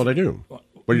do with. Well, they do.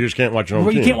 But you just can't watch your own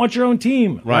team. You can't watch your own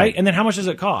team, Right. right? And then how much does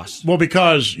it cost? Well,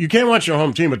 because you can't watch your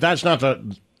home team, but that's not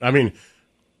the. I mean,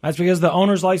 that's because the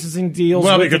owner's licensing deals.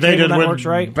 Well, with because the they cable did networks,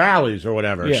 with right? Bally's or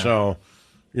whatever. Yeah. So,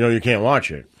 you can't watch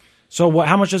it. So,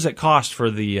 how much does it cost for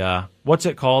the? What's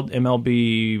it called?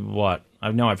 MLB what?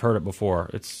 I know I've heard it before.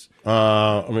 It's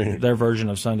their version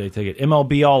of Sunday Ticket.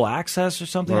 MLB All Access or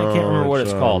something. I can't remember what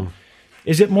it's called.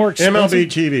 Is it more expensive? MLB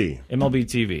TV. MLB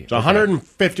TV. It's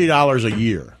 $150 a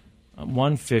year.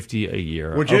 $150 a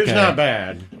year, which is not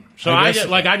bad. So I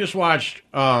just watched,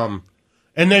 and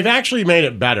they've actually made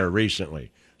it better recently.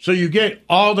 So you get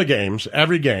all the games,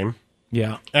 every game.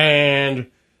 Yeah, and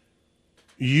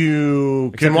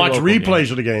you can watch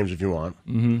replays of the games if you want.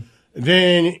 Mm-hmm.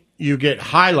 Then you get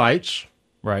highlights.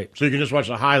 Right. So you can just watch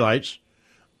the highlights.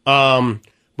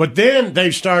 But then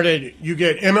they've started, you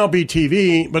get MLB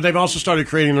TV, but they've also started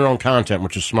creating their own content,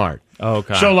 which is smart. Oh,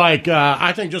 okay. So,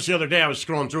 I think just the other day I was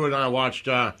scrolling through it and I watched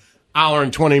hour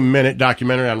and 20-minute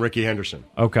documentary on Ricky Henderson.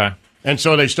 Okay. And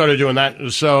so they started doing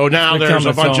that. So now there's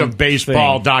a bunch of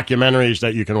baseball documentaries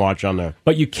that you can watch on there.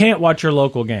 But you can't watch your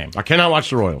local game. I cannot watch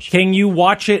the Royals. Can you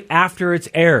watch it after it's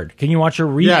aired? Can you watch a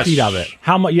repeat of it?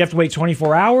 How much? You have to wait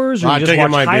 24 hours, or you just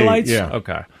watch highlights? Yeah.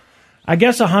 Okay. I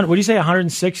guess what do you say?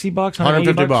 $160,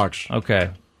 $150. Okay,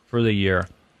 for the year.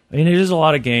 I mean, it is a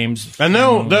lot of games, and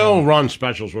they'll run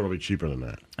specials where it'll be cheaper than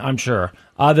that. I'm sure.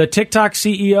 The TikTok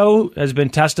CEO has been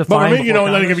testifying. But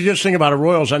I mean, if you just think about the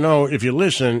Royals, I know if you're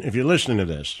listening to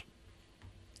this,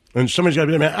 and somebody's got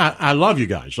to be, man, I love you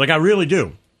guys, I really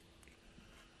do.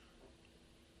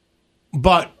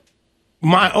 But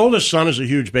my oldest son is a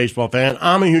huge baseball fan.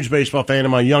 I'm a huge baseball fan,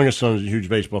 and my youngest son is a huge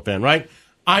baseball fan. Right?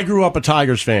 I grew up a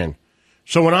Tigers fan.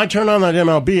 So when I turn on that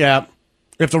MLB app,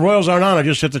 if the Royals aren't on, I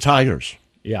just hit the Tigers.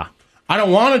 Yeah. I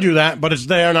don't want to do that, but it's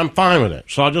there, and I'm fine with it.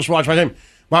 So I'll just watch my team.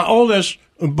 My oldest,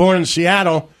 born in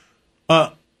Seattle,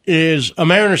 is a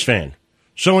Mariners fan.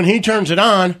 So when he turns it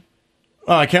on,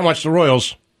 I can't watch the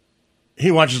Royals.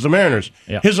 He watches the Mariners.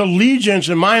 Yeah. His allegiance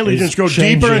and my allegiance go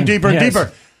changing. deeper and deeper and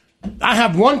deeper. I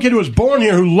have one kid who was born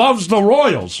here who loves the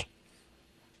Royals.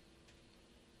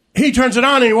 He turns it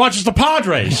on and he watches the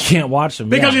Padres. You can't watch them.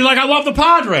 Because he's like, I love the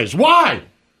Padres. Why?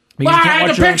 Because I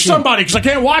had to pick somebody because I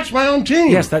can't watch my own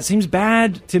team. Yes, that seems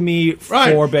bad to me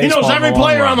right. for baseball. He knows every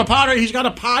player on the Padres. Padres. He's got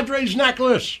a Padres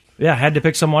necklace. Yeah, had to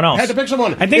pick someone else. Had to pick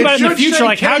someone. I think about it in the future,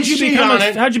 how'd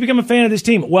you become a fan of this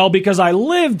team? Well, because I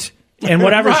lived in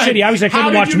whatever right. city. Obviously, I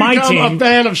couldn't watch my team. How did you become a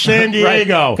fan of San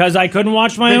Diego? Because I couldn't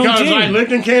watch my own team. Because I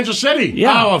lived in Kansas City.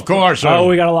 Yeah. Oh, of course. Oh,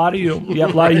 we got a lot of you.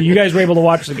 Yep, a lot of you guys were able to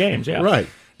watch the games. Yeah, right.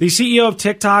 The CEO of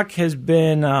TikTok has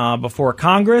been before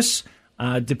Congress.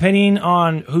 Depending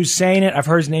on who's saying it, I've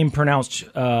heard his name pronounced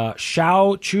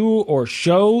Shao Chu or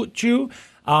Shou Chu.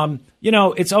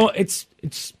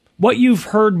 It's what you've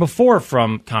heard before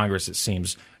from Congress. It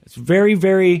seems it's very,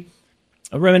 very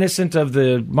reminiscent of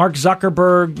the Mark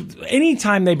Zuckerberg.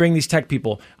 Anytime they bring these tech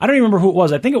people, I don't even remember who it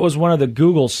was. I think it was one of the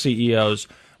Google CEOs.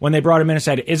 When they brought him in and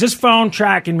said, is this phone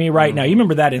tracking me right now? You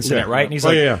remember that incident, right? And he's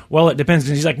like, well, it depends.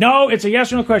 And he's like, no, it's a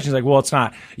yes or no question. He's like, well, it's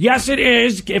not. Yes, it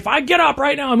is. If I get up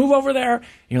right now and move over there. And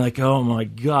you're like, oh, my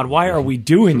God, why are we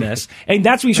doing this? And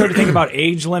that's when you start to think about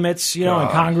age limits, in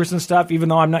Congress and stuff, even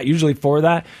though I'm not usually for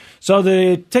that. So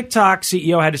the TikTok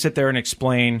CEO had to sit there and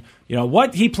explain,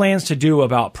 what he plans to do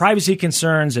about privacy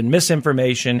concerns and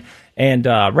misinformation. And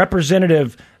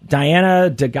Representative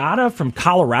Diana DeGata from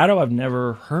Colorado, I've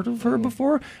never heard of her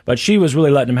before, but she was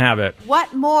really letting him have it.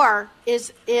 What more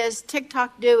is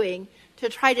TikTok doing to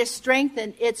try to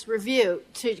strengthen its review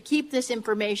to keep this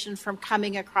information from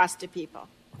coming across to people?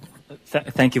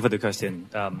 Thank you for the question,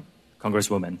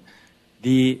 Congresswoman.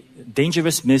 The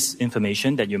dangerous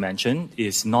misinformation that you mentioned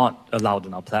is not allowed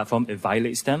on our platform. It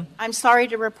violates them. I'm sorry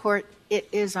to report it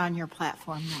is on your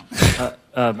platform now.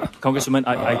 Congresswoman,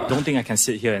 I don't think I can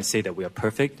sit here and say that we are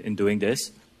perfect in doing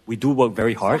this. We do work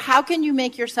very hard. So how can you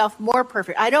make yourself more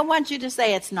perfect? I don't want you to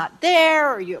say it's not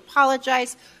there or you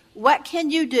apologize. What can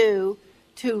you do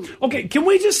to... Okay, can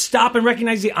we just stop and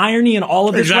recognize the irony in all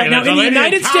of this exactly. right now? In the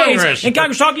United States, and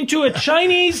Congress talking to a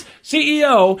Chinese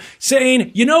CEO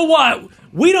saying, you know what?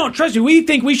 We don't trust you. We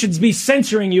think we should be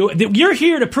censoring you. You're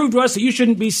here to prove to us that you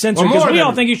shouldn't be censored because we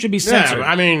all think you should be censored. Yeah,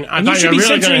 I mean, I thought you were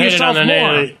really going to hit it on the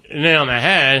nail on the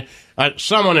head.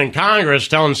 Someone in Congress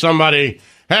telling somebody,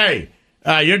 hey,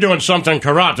 you're doing something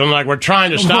corrupt. I'm like, we're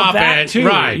trying to stop it. Too,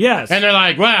 right. Yes. And they're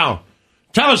like, well,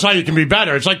 tell us how you can be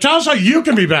better. It's like, tell us how you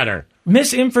can be better.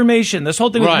 Misinformation. This whole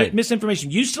thing with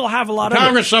misinformation. You still have a lot of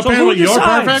Congress, it. apparently you're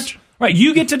perfect. Right,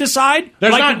 you get to decide.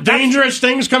 There's not dangerous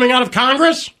things coming out of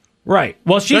Congress? Right.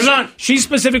 Well, she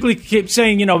specifically keeps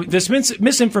saying, this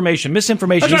misinformation. That's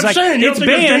what I'm saying. You don't think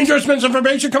there's dangerous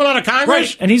misinformation coming out of Congress?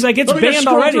 Right. And he's like, it's banned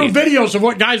already. Through videos of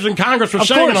what guys in Congress were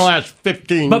saying in the last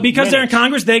 15 But because minutes. they're in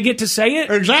Congress, they get to say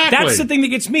it? Exactly. That's the thing that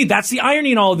gets me. That's the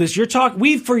irony in all of this.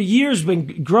 We've for years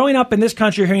been growing up in this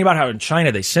country hearing about how in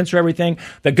China they censor everything.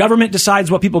 The government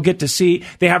decides what people get to see.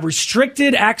 They have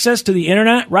restricted access to the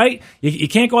internet, right? You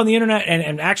can't go on the internet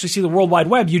and actually see the World Wide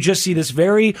Web. You just see this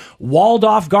very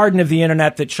walled-off garden of the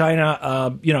internet that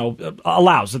China,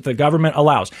 allows, that the government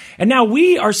allows. And now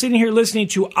we are sitting here listening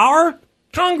to our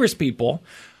Congress people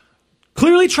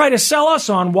clearly try to sell us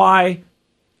on why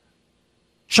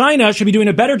China should be doing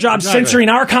a better job censoring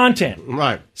our content.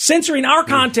 Right. Censoring our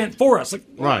content for us. Like,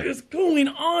 what is going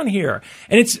on here?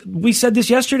 And we said this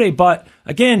yesterday, but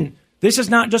again, this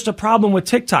is not just a problem with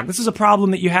TikTok. This is a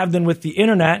problem that you have then with the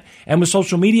internet and with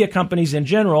social media companies in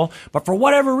general. But for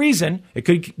whatever reason, it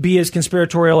could be as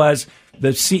conspiratorial as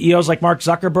the CEOs like Mark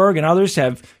Zuckerberg and others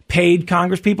have paid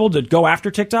Congress people to go after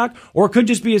TikTok. Or it could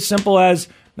just be as simple as,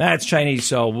 it's Chinese,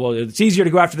 so it's easier to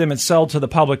go after them and sell to the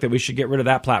public that we should get rid of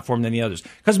that platform than the others.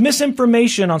 Because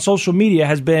misinformation on social media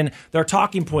has been their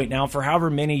talking point now for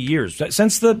however many years.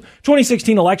 Since the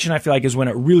 2016 election, I feel like, is when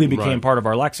it really became part of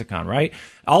our lexicon, right?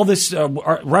 All this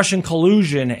Russian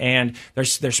collusion, and they're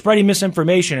spreading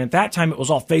misinformation. At that time, it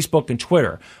was all Facebook and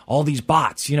Twitter. All these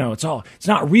bots, it's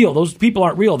not real. Those people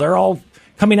aren't real. They're all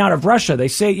coming out of Russia. They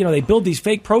say, they build these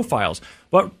fake profiles.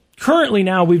 But currently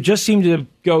now, we've just seemed to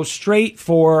go straight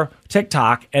for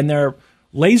TikTok, and they're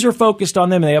laser focused on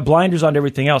them, and they have blinders on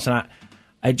everything else. And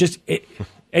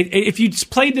if you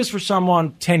played this for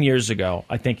someone 10 years ago,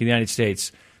 I think in the United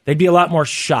States, they'd be a lot more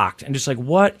shocked and just like,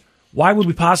 what? Why would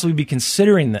we possibly be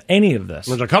considering any of this?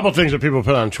 There's a couple things that people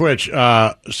put on Twitch.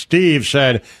 Steve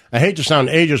said, I hate to sound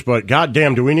ageist, but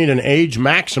goddamn, do we need an age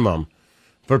maximum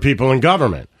for people in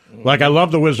government? Like, I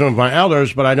love the wisdom of my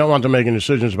elders, but I don't want them making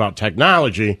decisions about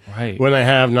technology when they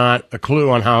have not a clue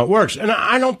on how it works. And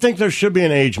I don't think there should be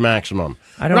an age maximum.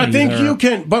 I think you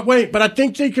can, but I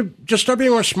think they could just start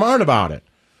being more smart about it.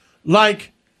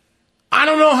 Like, I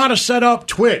don't know how to set up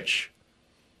Twitch,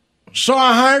 so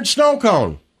I hired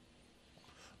Snowcone.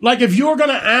 Like, if you're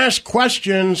going to ask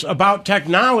questions about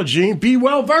technology, be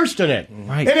well-versed in it.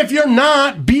 Right. And if you're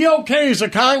not, be okay as a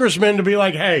congressman to be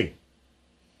like, hey,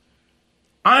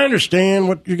 I understand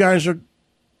what you guys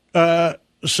are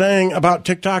saying about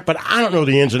TikTok, but I don't know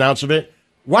the ins and outs of it.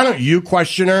 Why don't you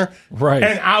question her? Right.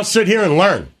 And I'll sit here and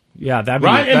learn. Yeah, that'd be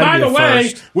right. And by the way,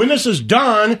 first. when this is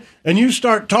done and you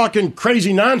start talking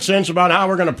crazy nonsense about how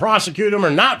we're going to prosecute them or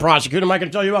not prosecute them, I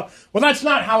can tell you, well, that's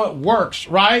not how it works,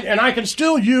 right? And I can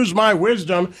still use my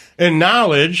wisdom and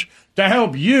knowledge to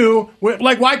help you.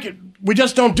 Like, why we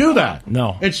just don't do that?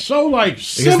 No, it's so simple.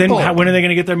 Because then, when are they going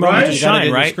to get their moment to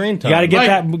shine? Right? You got to get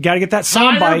that. Got to get that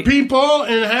soundbite. Hire people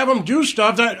and have them do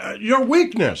stuff that your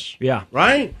weakness. Yeah.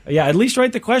 Right. Yeah. At least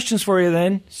write the questions for you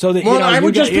then, so that I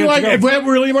would just be like, if that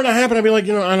really were to happen, I'd be like,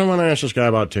 I don't want to ask this guy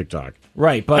about TikTok.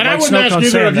 Right. But and I wouldn't ask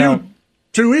either of you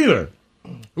two either.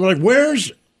 I'm like,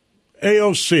 where's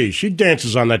AOC? She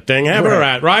dances on that thing. Have her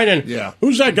at, right? And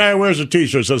who's that guy who wears a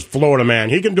T-shirt that says Florida Man?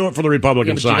 He can do it for the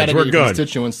Republican side. We're good.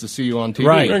 Constituents to see you on TV.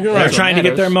 Right. They're trying to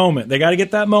get their moment. They got to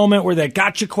get that moment where they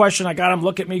got your question. I got them.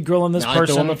 Look at me grilling this person. Like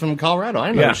the woman from Colorado. I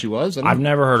didn't know who she was. I've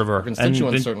never heard of her.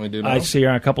 Constituents certainly do know. I see her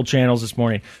on a couple channels this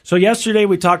morning. So yesterday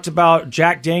we talked about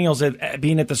Jack Daniels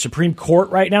being at the Supreme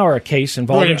Court right now, or a case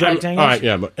involving Jack Daniels. All right,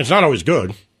 yeah, but it's not always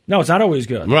good. No, it's not always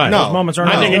good. Right. Those moments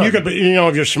aren't. I think you could,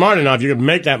 if you're smart enough, you could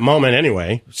make that moment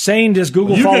anyway. Saying does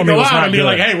Google you follow could me go was out not and be good.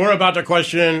 like, hey, we're about to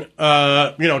question,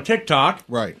 TikTok.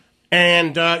 Right.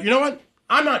 And you know what?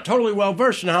 I'm not totally well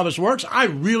versed in how this works. I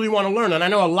really want to learn, and I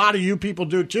know a lot of you people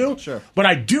do too. Sure. But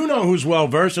I do know who's well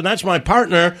versed, and that's my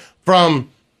partner from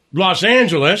Los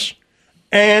Angeles.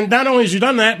 And not only has he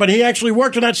done that, but he actually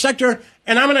worked in that sector,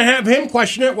 and I'm going to have him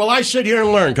question it while I sit here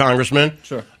and learn, Congressman.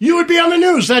 Sure. You would be on the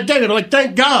news that day. They'd be like,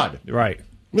 thank God. Right.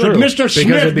 Like, Mr.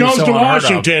 Smith goes so to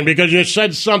Washington because you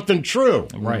said something true.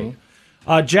 Right.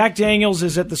 Jack Daniels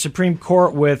is at the Supreme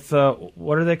Court with,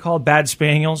 what are they called? Bad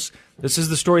Spaniels. This is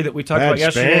the story that we talked about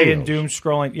yesterday in Doom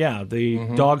Scrolling. Yeah,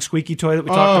 the dog squeaky toy that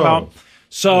we talked about.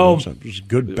 So it's a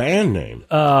good band name.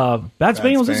 Bad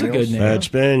Spaniels is a good name. Bad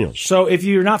Spaniels. So if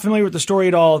you're not familiar with the story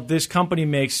at all, this company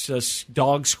makes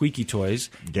dog squeaky toys.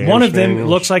 Damn One of Spaniels. them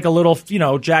looks like a little,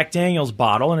 Jack Daniels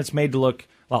bottle, and it's made to look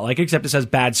a lot like it, except it says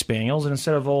Bad Spaniels, and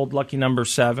instead of Old Lucky Number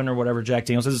 7 or whatever Jack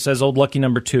Daniels says, it says Old Lucky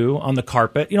Number 2 on the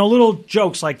carpet. Little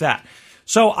jokes like that.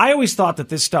 So I always thought that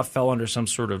this stuff fell under some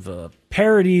sort of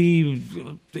parody,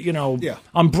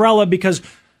 umbrella, because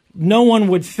no one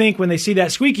would think when they see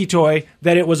that squeaky toy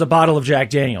that it was a bottle of Jack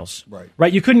Daniels.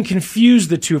 Right? You couldn't confuse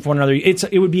the two for one another.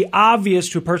 It would be obvious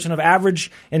to a person of average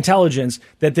intelligence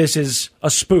that this is a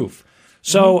spoof.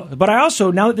 So, but I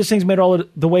also, now that this thing's made all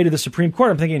the way to the Supreme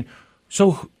Court, I'm thinking,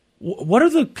 so what are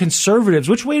the conservatives?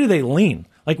 Which way do they lean?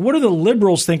 Like, what do the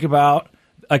liberals think about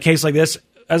a case like this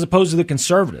as opposed to the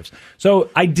conservatives? So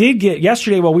I did get,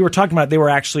 yesterday while we were talking about it, they were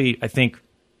actually, I think,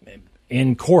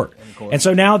 in court. And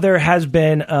so now there has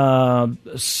been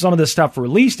some of this stuff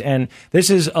released, and this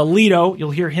is Alito.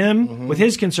 You'll hear him with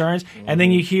his concerns, and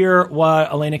then you hear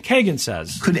what Elena Kagan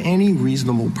says. Could any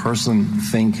reasonable person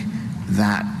think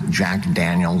that Jack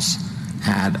Daniels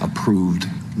had approved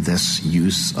this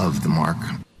use of the mark?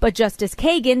 But Justice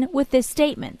Kagan with this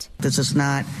statement. This is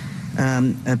not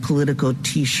a political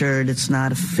T-shirt. It's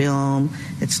not a film.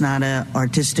 It's not an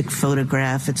artistic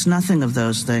photograph. It's nothing of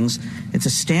those things. It's a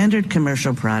standard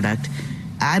commercial product.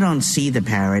 I don't see the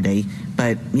parody,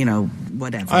 but,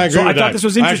 whatever. I agree with that. Thought this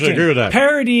was interesting. I actually agree with that.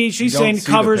 Parody, she's saying,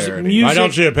 covers music. I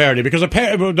don't see a parody because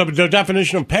the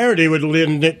definition of parody would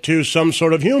lend it to some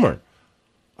sort of humor.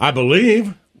 I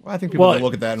believe. Well, I think people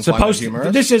look at that and find it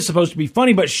humorous. This is supposed to be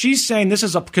funny, but she's saying this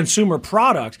is a consumer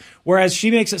product, whereas she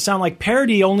makes it sound like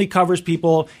parody only covers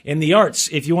people in the arts.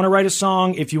 If you want to write a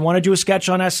song, if you want to do a sketch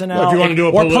on SNL, if you want to do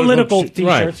a political T-shirts,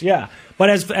 right. yeah. But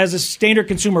as a standard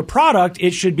consumer product,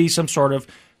 it should be some sort of,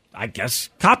 I guess,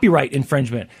 copyright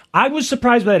infringement. I was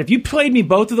surprised by that. If you played me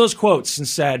both of those quotes and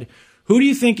said, who do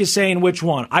you think is saying which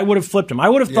one? I would have flipped him. I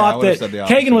would have thought that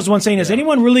Kagan was the one saying, is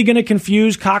anyone really going to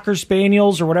confuse Cocker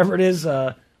Spaniels or whatever it is?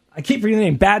 I keep forgetting the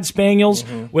name, Bad Spaniels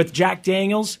with Jack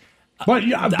Daniels. But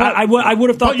I would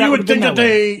have thought that you would think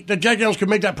that Jack Daniels could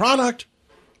make that product.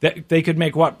 That they could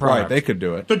make what product? Right, they could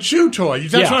do it. The chew toy.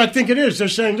 That's what I think it is. They're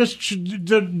saying this.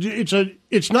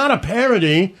 It's not a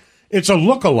parody. It's a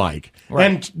look-alike. Right.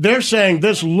 And they're saying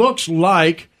this looks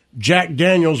like Jack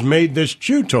Daniels made this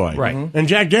chew toy. Right. And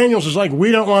Jack Daniels is like,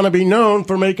 we don't want to be known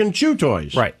for making chew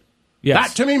toys. Right. Yes.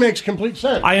 That to me makes complete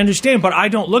sense. I understand, but I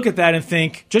don't look at that and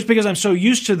think, just because I'm so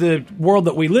used to the world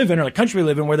that we live in or the country we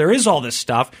live in where there is all this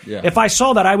stuff, if I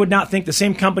saw that, I would not think the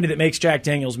same company that makes Jack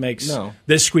Daniels makes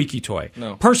this squeaky toy.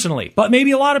 No. Personally. But maybe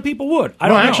a lot of people would. I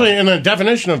don't know. Actually, in the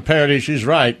definition of parody, she's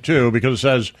right, too, because it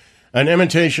says an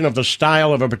imitation of the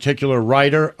style of a particular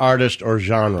writer, artist, or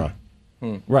genre.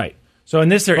 Right. So in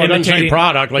this, they're imitating... It doesn't say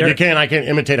product, like I can't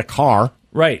imitate a car.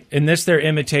 Right. In this, they're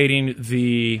imitating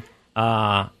the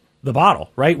bottle,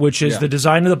 right? Which is the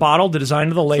design of the bottle, the design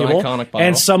of the label, iconic bottle.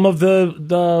 And some of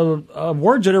the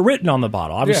words that are written on the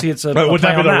bottle. Obviously, it's a. But would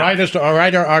that be the that.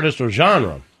 writer, artist, or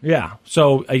genre? Yeah.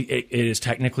 So it is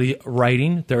technically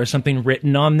writing. There is something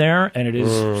written on there, and it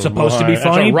is supposed to be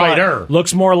funny. That's a writer. But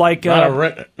looks more like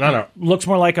looks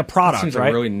more like a product, seems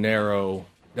right? A really narrow.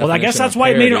 Well, I guess that's why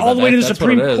it made it all the way to the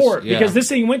Supreme Court, because this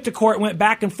thing went to court, went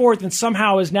back and forth, and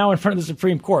somehow is now in front of the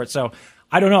Supreme Court. So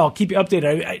I don't know. I'll keep you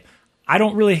updated. I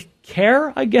don't really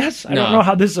care, I guess. I don't know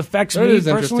how this affects me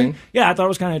personally. Yeah, I thought it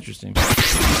was kind of interesting.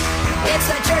 It's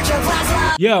the Church of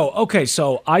Laszlo. Yo, okay,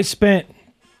 so I spent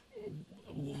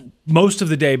most of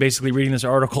the day basically reading this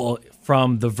article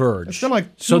from The Verge. It's been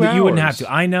like 2 so that you wouldn't have hours.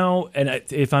 to. I know, and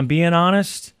if I'm being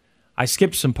honest, I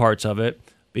skipped some parts of it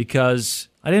because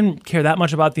I didn't care that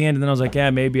much about the end, and then I was like,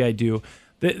 yeah, maybe I do.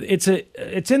 It's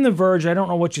in The Verge. I don't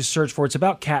know what you search for. It's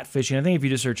about catfishing. I think if you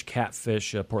just search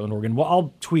catfish Portland, Oregon, well,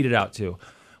 I'll tweet it out too.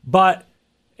 But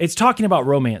it's talking about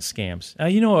romance scams. Now,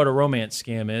 you know what a romance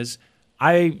scam is.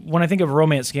 When I think of a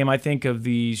romance scam, I think of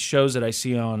these shows that I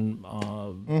see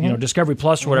on Discovery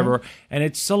Plus or whatever. And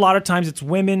it's a lot of times it's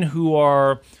women who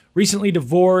are recently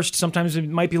divorced. Sometimes it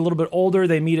might be a little bit older.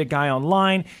 They meet a guy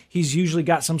online. He's usually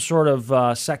got some sort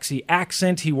of sexy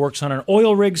accent. He works on an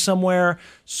oil rig somewhere.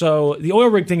 So the oil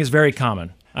rig thing is very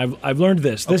common. I've learned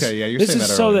this. You're saying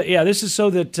that earlier. This is so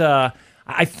that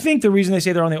I think the reason they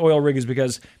say they're on the oil rig is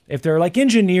because if they're like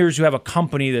engineers who have a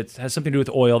company that has something to do with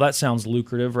oil, that sounds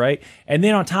lucrative, right? And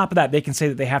then on top of that, they can say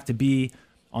that they have to be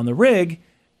on the rig.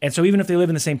 And so even if they live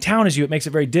in the same town as you, it makes it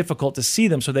very difficult to see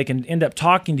them. So they can end up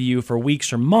talking to you for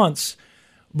weeks or months,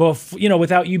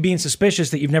 without you being suspicious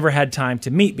that you've never had time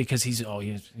to meet because he's out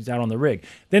on the rig.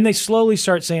 Then they slowly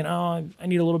start saying, oh, I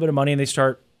need a little bit of money. And they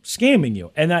start scamming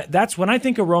you. And that's when I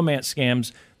think of romance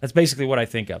scams, that's basically what I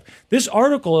think of. This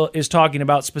article is talking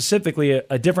about specifically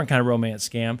a different kind of romance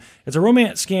scam. It's a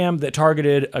romance scam that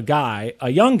targeted a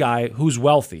young guy who's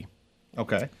wealthy.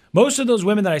 Okay. Most of those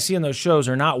women that I see in those shows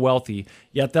are not wealthy,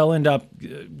 yet they'll end up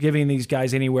giving these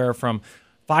guys anywhere from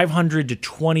 $500 to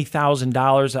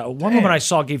 $20,000. One woman I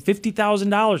saw gave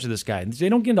 $50,000 to this guy. They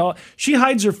don't get all. She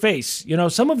hides her face. You know,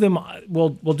 some of them will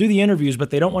do the interviews, but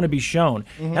they don't want to be shown.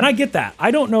 And I get that.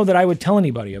 I don't know that I would tell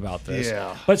anybody about this.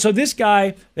 Yeah. But so this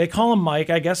guy, they call him Mike.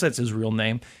 I guess that's his real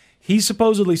name. He's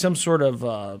supposedly some sort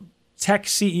of tech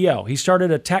CEO. He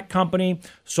started a tech company,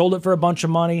 sold it for a bunch of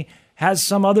money, has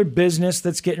some other business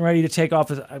that's getting ready to take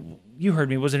off. You heard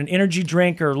me. Was it an energy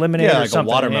drink or lemonade or like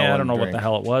something? A watermelon I don't know what drink. the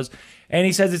hell it was. And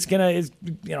he says it's gonna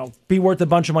be worth a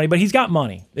bunch of money, but he's got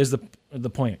money. Is the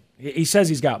point? He says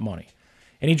he's got money,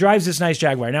 and he drives this nice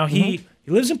Jaguar. Now he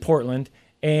lives in Portland,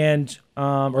 and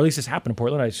or at least this happened in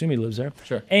Portland. I assume he lives there.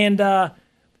 Sure. And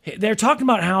they're talking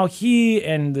about how he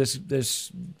and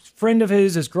this friend of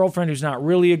his, girlfriend who's not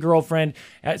really a girlfriend,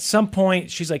 at some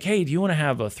point she's like, "Hey, do you want to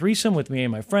have a threesome with me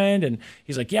and my friend?" And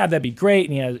he's like, "Yeah, that'd be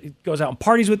great." And he goes out and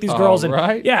parties with these girls. And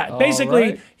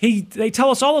basically they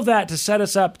tell us all of that to set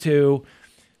us up to.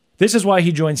 This is why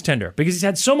he joins Tinder, because he's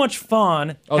had so much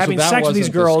fun having sex with these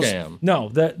girls. Scam. No,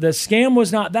 the scam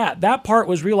was not that. That part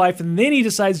was real life, and then he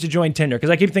decides to join Tinder. Because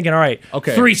I keep thinking, all right,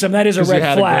 threesome, that is a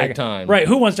red flag. A great time. Right,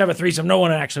 who wants to have a threesome? No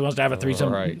one actually wants to have a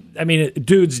threesome. Right. I mean,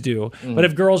 dudes do. But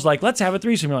if girls like, let's have a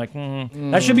threesome, you're like,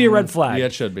 that should be a red flag. Yeah,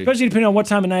 it should be. Especially depending on what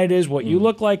time of night it is, what you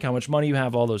look like, how much money you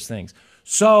have, all those things.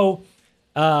 So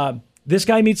this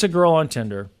guy meets a girl on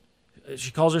Tinder. She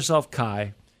calls herself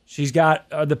Kai. She's got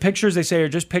the pictures, they say, are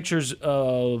just pictures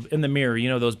of in the mirror, you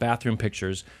know, those bathroom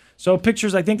pictures. So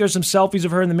pictures, I think there's some selfies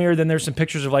of her in the mirror. Then there's some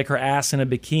pictures of like her ass in a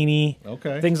bikini.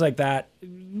 Okay. Things like that.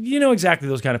 You know exactly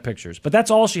those kind of pictures. But that's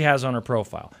all she has on her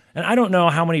profile. And I don't know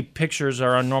how many pictures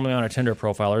are normally on a Tinder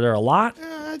profile. Are there a lot?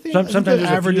 I think Sometimes the there's a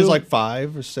average few. is like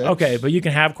 5 or 6. Okay, but you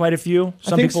can have quite a few.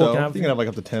 Some I think people so. can have. You can have like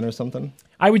up to 10 or something.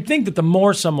 I would think that the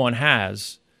more someone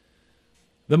has,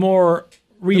 the more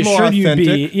reassured you'd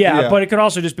be. Yeah, but it could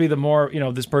also just be the more,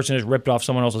 this person has ripped off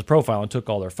someone else's profile and took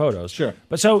all their photos. Sure.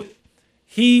 But so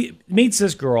he meets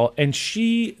this girl, and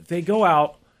they go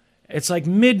out. It's like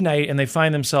midnight, and they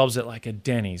find themselves at like a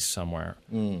Denny's somewhere.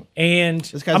 And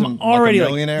this guy's I'm already like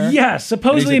a millionaire? yeah,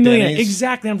 supposedly a millionaire. Denny's?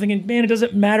 Exactly. I'm thinking, man, it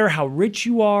doesn't matter how rich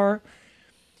you are.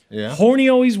 Yeah. Horny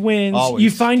always wins. Always. You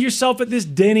find yourself at this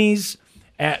Denny's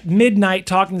at midnight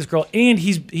talking to this girl, and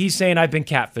he's saying, I've been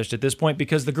catfished at this point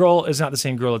because the girl is not the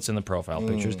same girl that's in the profile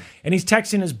pictures. And he's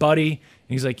texting his buddy, and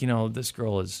he's like, this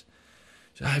girl is,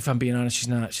 if I'm being honest, she's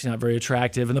not very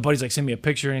attractive. And the buddy's like, send me a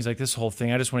picture, and he's like, this whole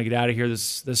thing, I just want to get out of here.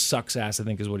 This sucks ass, I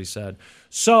think is what he said.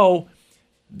 So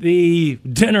the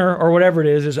dinner or whatever it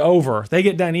is over. They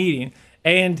get done eating,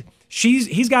 and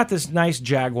he's got this nice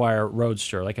Jaguar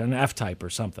Roadster, like an F-Type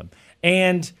or something.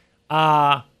 And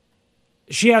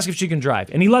she asks if she can drive,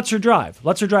 and he lets her drive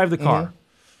the car.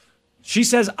 She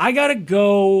says, I got to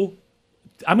go.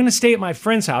 I'm going to stay at my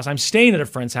friend's house. I'm staying at a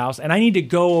friend's house, and I need to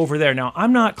go over there. Now,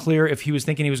 I'm not clear if he was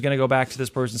thinking he was going to go back to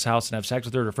this person's house and have sex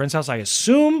with her at a friend's house. I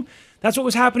assume that's what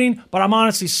was happening, but I'm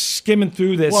honestly skimming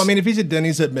through this. Well, I mean, if he's at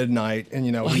Denny's at midnight and,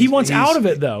 he wants out of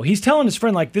it, though. He's telling his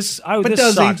friend, like, this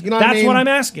does sucks. he? You know That's what I mean? what I'm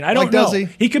asking. I don't know. Does he?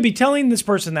 He could be telling this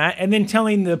person that and then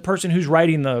telling the person who's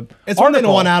writing the It's article. one thing to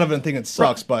want out of it and think it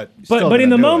sucks, but in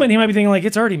the moment, he might be thinking, like,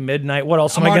 it's already midnight. What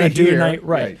else am I going to do tonight?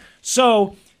 Right.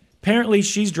 So apparently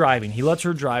she's driving. He lets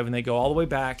her drive, and they go all the way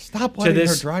back. Stop to letting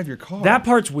this. her drive your car. That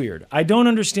part's weird. I don't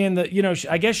understand that.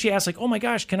 I guess she asked, like, "Oh my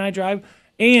gosh, can I drive?"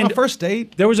 And first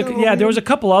date. There was a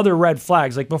couple other red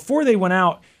flags. Like before they went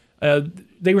out,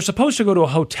 they were supposed to go to a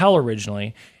hotel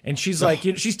originally, and she's like,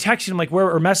 she's texting him like,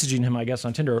 or messaging him, I guess,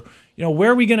 on Tinder.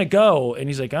 Where are we gonna go? And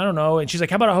he's like, I don't know. And she's like,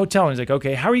 how about a hotel? And he's like,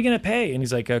 okay. How are you gonna pay? And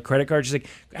he's like, a credit card. She's like,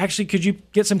 actually, could you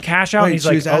get some cash out? Wait, and he's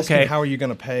she was like, asking, okay. how are you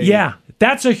gonna pay? Yeah,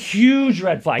 that's a huge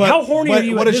red flag. But How horny are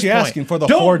you? What at is this she point? asking for? The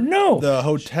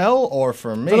hotel or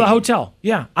for me? For the hotel.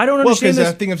 Yeah, I don't understand this.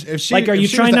 I think if she, like, are if you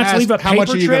she trying was to not to leave a ask, paper how much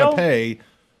are you trail? gonna pay?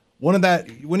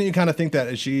 Wouldn't you kind of think that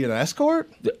is she an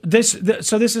escort?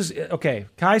 So this is okay.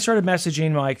 Kai started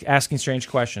messaging Mike, asking strange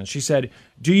questions. She said,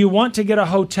 "Do you want to get a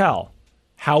hotel?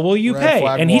 How will you Red pay?"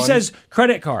 flag And he one. says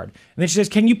credit card. And then she says,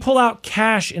 "Can you pull out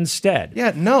cash instead?"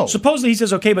 Yeah, no. Supposedly he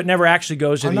says okay, but never actually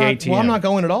goes to the ATM. Well, I'm not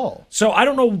going at all. So I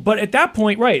don't know, but at that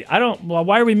point, right? Well,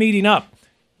 why are we meeting up?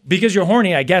 Because you're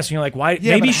horny, I guess. And you're like, why?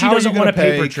 Yeah, maybe but she how are doesn't you want a gonna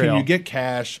pay? paper trail. Can you get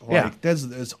cash? Like, Yeah.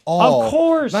 It's all. Of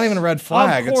course. Not even a red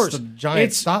flag. Of course. It's the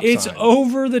giant stop It's sign.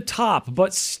 over the top,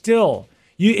 but still.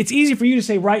 It's easy for you to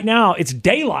say right now, it's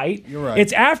daylight. You're right.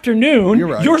 It's afternoon. You're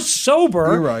right. You're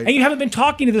sober. You're right. And you haven't been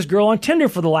talking to this girl on Tinder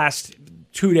for the last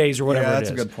 2 days or whatever Yeah, it that's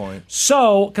is. a good point.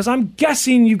 So, because I'm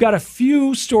guessing you've got a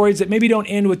few stories that maybe don't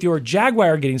end with your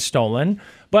Jaguar getting stolen,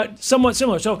 but somewhat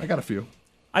similar. So I got a few.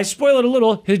 I spoil it a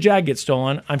little. His Jag gets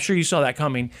stolen. I'm sure you saw that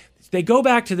coming. they go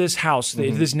back to this house,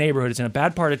 this neighborhood. It's in a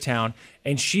bad part of town.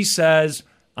 And she says,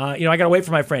 I got to wait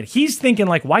for my friend. He's thinking,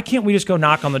 like, why can't we just go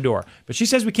knock on the door? But she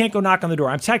says we can't go knock on the door.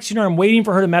 I'm texting her. I'm waiting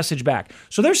for her to message back.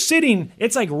 So they're sitting.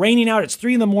 It's like raining out. It's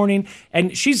 3 a.m.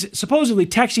 And she's supposedly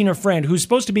texting her friend who's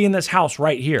supposed to be in this house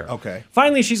right here. Okay.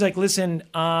 Finally, she's like, listen,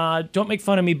 don't make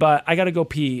fun of me, but I got to go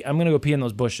pee. I'm going to go pee in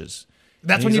those bushes.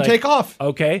 That's when you take off.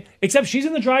 Okay. Except she's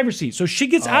in the driver's seat. So she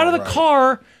gets out of the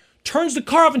car, turns the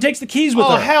car off, and takes the keys with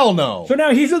her. Oh, hell no. So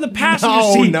now he's in the passenger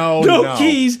seat. No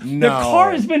keys. No. The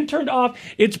car has been turned off.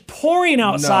 It's pouring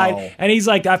outside. No. And he's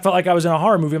like, I felt like I was in a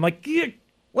horror movie. I'm like,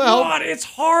 well, God, it's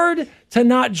hard to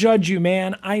not judge you,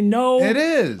 man. I know. It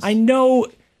is. I know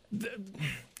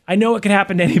it can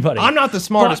happen to anybody. I'm not the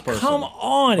smartest but person. Come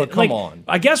on. But come on.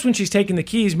 I guess when she's taking the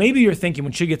keys, maybe you're thinking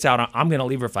when she gets out, I'm going to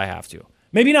leave her if I have to.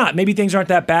 Maybe not. Maybe things aren't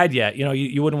that bad yet.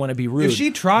 You wouldn't want to be rude. If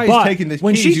she tries taking the keys,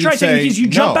 when she tries taking the keys, you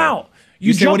jump out.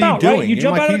 You say, jump what are you out, doing? right? You Give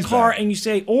jump my out of the keys car back. and you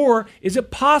say, or is it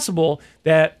possible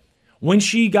that when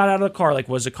she got out of the car, like,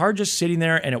 was the car just sitting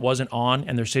there and it wasn't on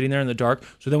and they're sitting there in the dark?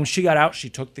 So then when she got out, she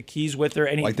took the keys with her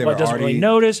and he Like they were doesn't really already-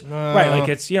 notice. Right, like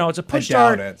it's a push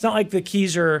doubt start. it. It's not like the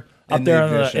keys are up In there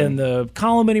the in the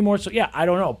column anymore. So yeah, I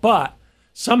don't know. But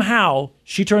somehow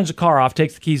she turns the car off,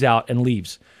 takes the keys out, and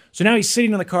leaves. So now he's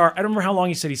sitting in the car. I don't remember how long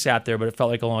he said he sat there, but it felt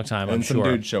like a long time. And I'm some sure.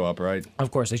 dudes show up, right? Of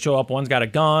course, they show up. One's got a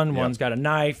gun. One's got a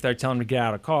knife. They're telling him to get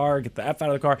out of the car, get the F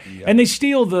out of the car. And they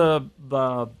steal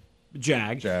the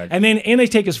Jag. And they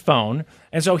take his phone.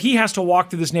 And so he has to walk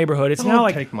through this neighborhood. It's Don't now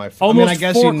like take my phone. almost I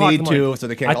guess 4 you o'clock in need the morning. to so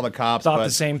they can't call the cops. Thought but, the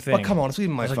same thing. But come on, let's leave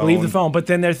my I was phone. like, leave the phone. But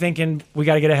then they're thinking, we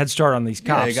got to get a head start on these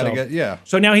cops. Yeah, you gotta get.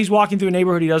 So now he's walking through a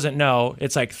neighborhood he doesn't know.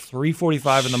 It's like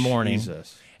 3:45 in the morning.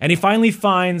 Jesus. And he finally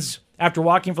finds, after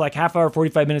walking for like half hour,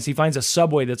 45 minutes, he finds a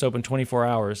Subway that's open 24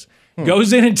 hours.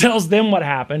 Goes in and tells them what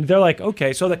happened. They're like,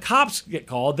 okay. So the cops get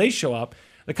called. They show up.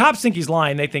 The cops think he's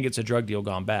lying. They think it's a drug deal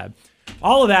gone bad.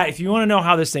 All of that, if you want to know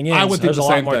how this thing is, I would think there's the a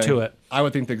lot same more thing. to it. I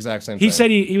would think the exact same thing. He said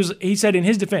he said in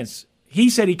his defense, he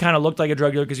said he kind of looked like a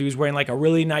drug dealer because he was wearing like a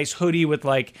really nice hoodie with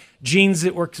like jeans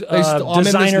that were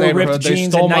designer ripped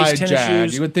jeans and nice tennis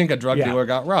shoes. You would think a drug dealer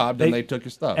got robbed and they took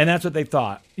your stuff. And that's what they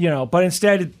thought, but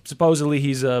instead, supposedly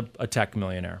he's a tech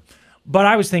millionaire. But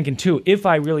I was thinking too, if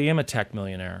I really am a tech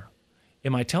millionaire,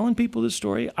 am I telling people this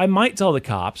story? I might tell the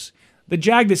cops. The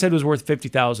Jag they said was worth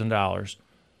 $50,000.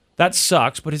 That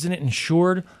sucks, but isn't it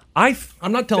insured? I'm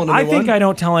not telling anyone. I think I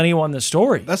don't tell anyone the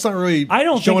story. That's not really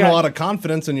showing showing a lot of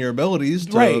confidence in your abilities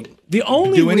to The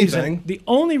only do reason, anything. The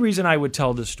only reason I would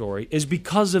tell this story is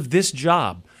because of this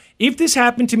job. If this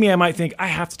happened to me, I might think, I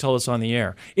have to tell this on the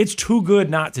air. It's too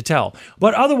good not to tell.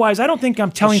 But otherwise, I don't think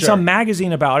I'm telling some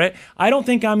magazine about it. I don't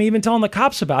think I'm even telling the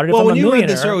cops about it. Well, if I'm when a you millionaire.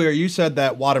 read this earlier, you said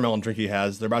that watermelon drink he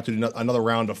has, they're about to do another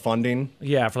round of funding.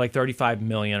 Yeah, for like $35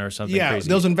 million or something crazy.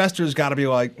 Those investors got to be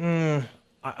like, I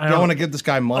don't want to give this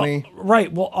guy money.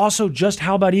 Right. Well, also, just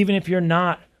how about even if you're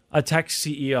not a tech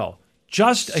CEO?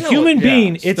 Just a human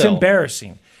being, it's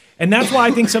embarrassing. And that's why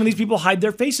I think some of these people hide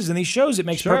their faces in these shows. It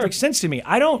makes perfect sense to me.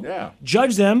 I don't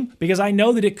judge them because I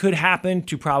know that it could happen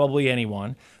to probably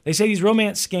anyone. They say these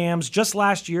romance scams, just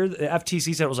last year, the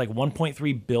FTC said it was like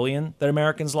 $1.3 billion that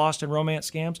Americans lost in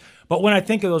romance scams. But when I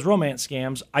think of those romance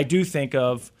scams, I do think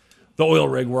of the oil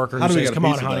rig worker who says, come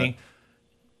on, honey.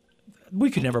 We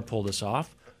could never pull this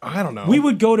off. I don't know. We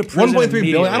would go to prison 1.3 billion. I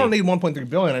immediately. don't need 1.3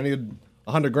 billion. I need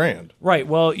 $100,000. Right.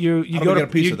 Well, you go get a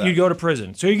piece of to that? you go to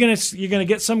prison. So you're gonna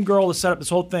get some girl to set up this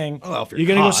whole thing. Oh, if you're you're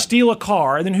gonna go caught. steal a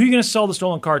car, and then who are you gonna sell the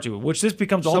stolen car to? Which this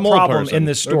becomes a Some whole old problem person. in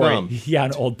this They're story. dumb. Yeah,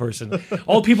 an old person.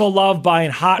 Old people love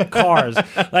buying hot cars.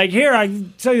 Like here, I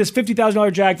sell you this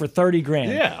 $50,000 Jag for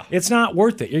 $30,000. Yeah. It's not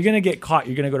worth it. You're gonna get caught.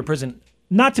 You're gonna go to prison.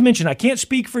 Not to mention, I can't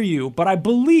speak for you, but I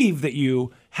believe that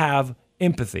you have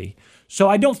empathy. So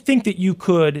I don't think that you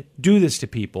could do this to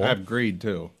people. I have greed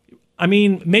too. I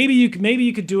mean, maybe you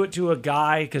could do it to a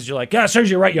guy because you're like, yeah, serves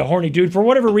you right, you horny dude. For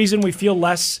whatever reason, we feel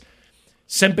less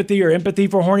sympathy or empathy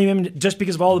for horny men just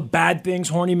because of all the bad things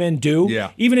horny men do.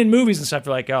 Yeah. Even in movies and stuff,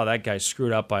 you're like, oh, that guy's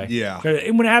screwed up by. Yeah.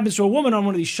 And when it happens to a woman on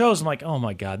one of these shows, I'm like, oh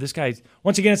my God, this guy.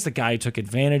 Once again, it's the guy who took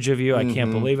advantage of you. I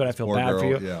can't believe it. I feel Poor bad for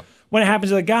girl, you. yeah. When it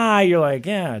happens to the guy, you're like,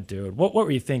 yeah, dude, what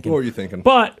were you thinking? What were you thinking?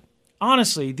 But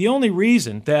honestly, the only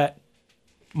reason that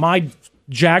my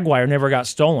Jaguar never got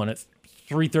stolen at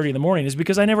 3:30 in the morning is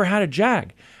because I never had a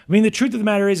Jag. I mean, the truth of the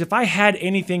matter is, if I had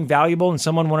anything valuable and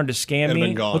someone wanted to scam It'd me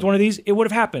been gone. with one of these, it would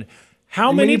have happened. How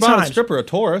When many you bought times? a stripper, a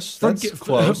Taurus, that's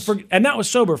close. And that was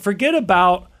sober. Forget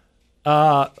about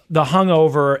the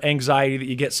hungover anxiety that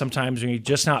you get sometimes when you're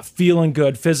just not feeling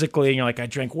good physically, and you're like, I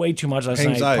drank way too much last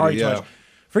night, Anxiety, partied too yeah. much.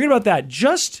 Forget about that.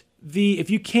 Just if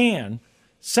you can,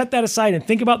 set that aside and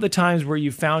think about the times where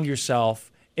you found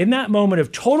yourself in that moment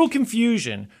of total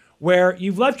confusion where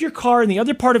you've left your car in the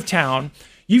other part of town,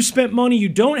 you've spent money you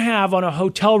don't have on a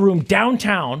hotel room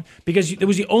downtown because it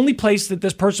was the only place that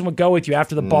this person would go with you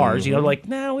after the bars. You know, like,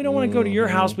 no, we don't want to go to your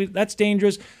house. That's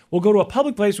dangerous. We'll go to a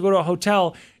public place. We'll go to a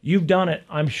hotel. You've done it,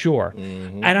 I'm sure.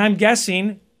 And I'm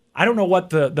guessing, I don't know what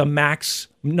the max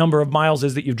number of miles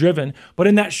is that you've driven, but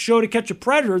in that show To Catch a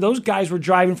Predator, those guys were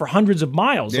driving for hundreds of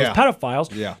miles, those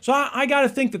pedophiles. Yeah. So I got to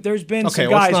think that there's been some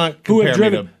let's guys not who have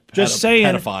compare me driven. to Just saying,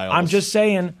 pedophiles. I'm just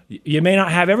saying, you may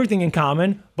not have everything in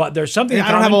common, but there's something in I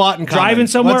common. don't have a lot in common. Driving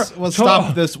somewhere. Let's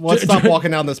stop this. Let's stop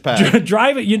walking down this path.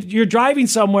 You're driving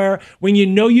somewhere when you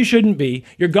know you shouldn't be.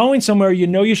 You're going somewhere you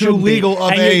know you shouldn't be. Legal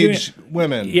of age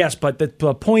women. Yes, but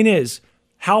the point is,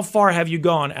 how far have you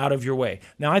gone out of your way?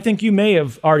 Now, I think you may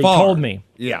have already told me.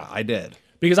 Yeah, I did.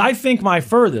 Because I think my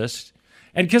furthest,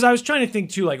 and because I was trying to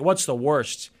think too, like, what's the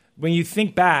worst? When you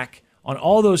think back on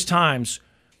all those times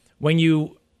when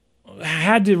you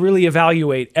had to really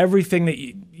evaluate everything that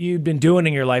you'd been doing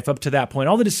in your life up to that point,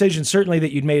 all the decisions certainly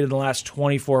that you'd made in the last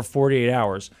 24, 48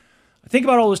 hours. Think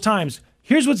about all those times.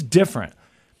 Here's what's different.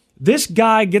 This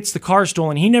guy gets the car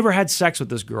stolen. He never had sex with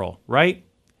this girl, right?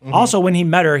 Also, when he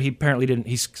met her, he apparently didn't,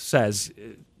 he says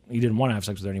he didn't want to have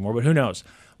sex with her anymore, but who knows?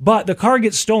 But the car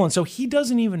gets stolen, so he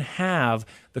doesn't even have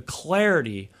the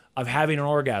clarity of having an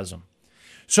orgasm.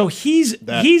 So he's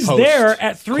there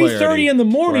at 3:30 in the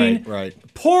morning,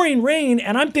 pouring rain,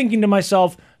 and I'm thinking to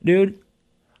myself, dude,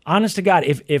 honest to God,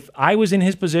 if I was in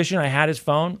his position, I had his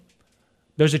phone,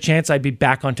 there's a chance I'd be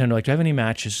back on Tinder. Like, do I have any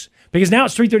matches? Because now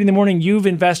it's 3:30 in the morning, you've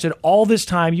invested all this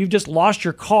time, you've just lost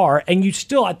your car, and you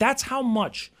still, that's how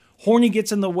much horny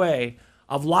gets in the way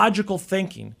of logical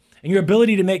thinking and your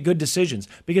ability to make good decisions.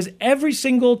 Because every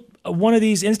single one of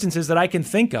these instances that I can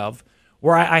think of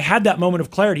where I had that moment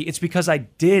of clarity, it's because I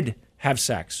did have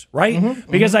sex, right?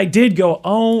 Because I did go,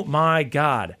 oh my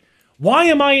God, why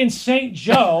am I in St.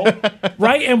 Joe,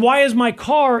 right? And why is my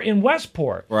car in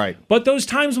Westport? Right. But those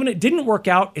times when it didn't work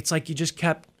out, it's like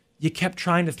you kept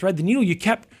trying to thread the needle. You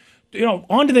kept,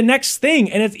 on to the next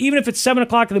thing. And even if it's 7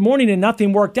 o'clock in the morning and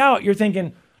nothing worked out, you're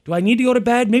thinking, do I need to go to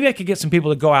bed? Maybe I could get some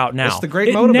people to go out now. It's the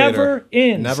great motivator. Never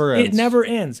ends. It never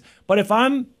ends. But if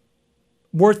I'm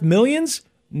worth millions,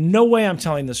 no way I'm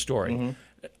telling this story.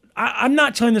 I'm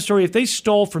not telling the story. If they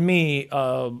stole from me,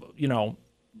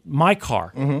 my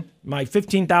car, my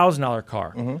 $15,000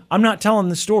 car, I'm not telling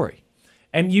the story.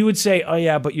 And you would say, oh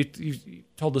yeah, but you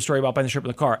told the story about buying the shirt in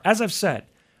the car. As I've said,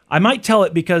 I might tell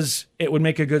it because it would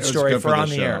make a good story for on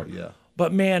the air. Yeah.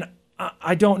 But man,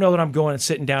 I don't know that I'm going and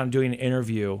sitting down and doing an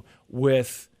interview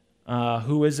with,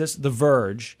 who is this? The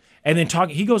Verge. And then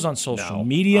he goes on social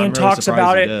media and talks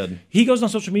about it. He goes on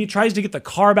social media, tries to get the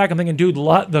car back. I'm thinking, dude,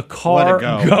 let the car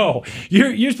go.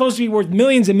 You're supposed to be worth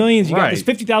millions and millions. You got this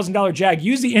 $50,000 Jag.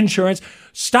 Use the insurance.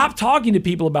 Stop talking to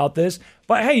people about this.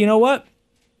 But hey, you know what?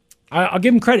 I'll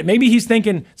give him credit. Maybe he's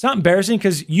thinking it's not embarrassing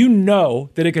because you know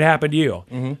that it could happen to you.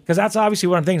 Because that's obviously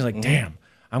what I'm thinking. Like, damn,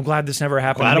 I'm glad this never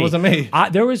happened to me. Glad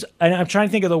it wasn't me. And I'm trying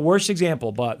to think of the worst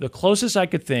example, but the closest I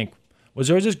could think was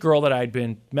there was this girl that I'd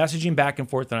been messaging back and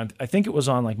forth, and I think it was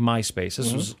on like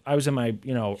MySpace. I was in my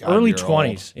early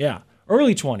 20s. Yeah,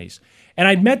 early 20s. And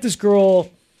I'd met this girl.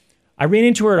 I ran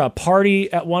into her at a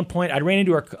party at one point. I ran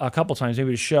into her a couple times,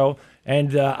 maybe at a show.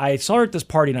 And I saw her at this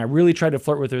party, and I really tried to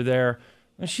flirt with her there.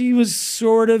 And she was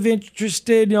sort of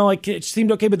interested, like it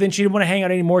seemed okay, but then she didn't want to hang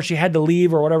out anymore. She had to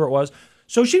leave or whatever it was.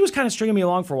 So she was kind of stringing me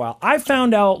along for a while. I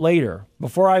found out later,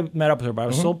 before I met up with her, but I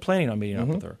was still planning on meeting up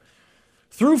with her.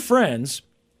 Through friends,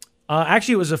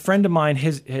 actually it was a friend of mine,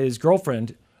 his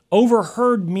girlfriend,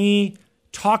 overheard me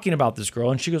talking about this girl.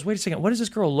 And she goes, wait a second, what does this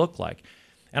girl look like?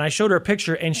 And I showed her a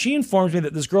picture, and she informs me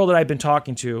that this girl that I'd been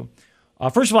talking to,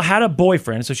 first of all, had a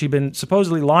boyfriend. So she'd been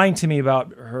supposedly lying to me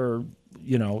about her,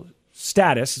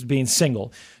 status as being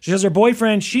single. She says her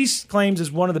boyfriend, she claims, is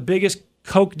one of the biggest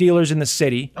coke dealers in the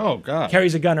city. Oh, God.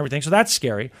 Carries a gun and everything. So that's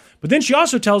scary. But then she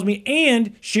also tells me,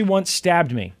 and she once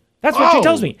stabbed me. That's what she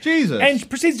tells me. Jesus. And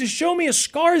proceeds to show me a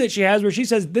scar that she has where she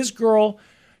says this girl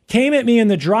came at me in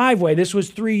the driveway. This was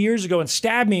 3 years ago and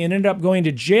stabbed me and ended up going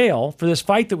to jail for this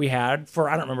fight that we had for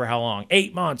I don't remember how long,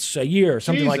 8 months, a year,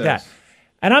 something like that.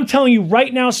 And I'm telling you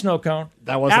right now, Snowcone,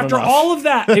 that wasn't after enough. all of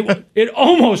that, it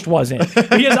almost wasn't.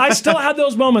 Because I still had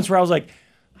those moments where I was like,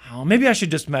 oh, maybe I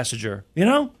should just message her,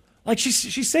 Like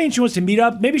she's saying she wants to meet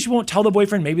up. Maybe she won't tell the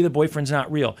boyfriend. Maybe the boyfriend's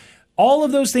not real. All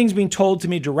of those things being told to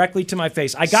me directly to my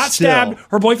face. I got stabbed.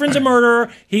 Her boyfriend's a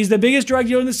murderer. He's the biggest drug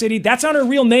dealer in the city. That's not her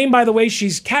real name, by the way.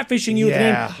 She's catfishing you with the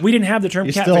name. We didn't have the term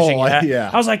catfishing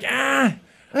yet. I was like,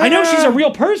 I know she's a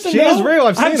real person. She is real.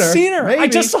 I've seen her. I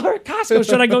just saw her at Costco.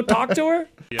 Should I go talk to her?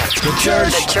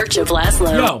 The Church of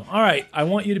Laszlo. Yo, all right. I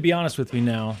want you to be honest with me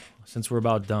now, since we're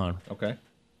about done. Okay.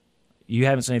 You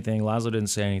haven't said anything. Laszlo didn't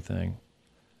say anything.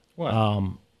 What?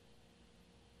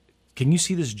 Can you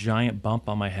see this giant bump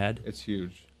on my head? It's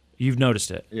huge. You've noticed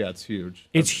it. Yeah, it's huge.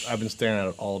 I've been staring at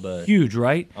it all day. Huge,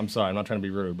 right? I'm sorry. I'm not trying to be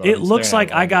rude, but It looks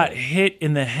like I got hit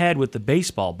in the head with the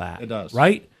baseball bat. It does.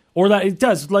 Right? Or that it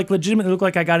does. Like, legitimately look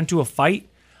like I got into a fight.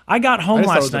 I got home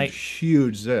last night. A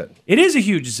huge zit. It is a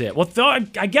huge zit. Well,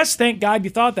 I guess thank God you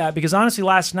thought that, because honestly,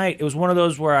 last night it was one of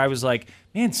those where I was like,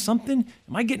 man, am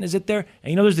I getting a zit there?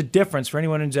 And there's a difference for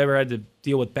anyone who's ever had to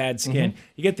deal with bad skin.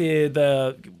 You get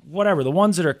the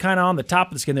ones that are kind of on the top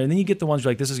of the skin there, and then you get the ones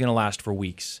where like, this is going to last for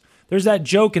weeks. There's that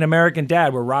joke in American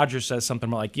Dad where Roger says something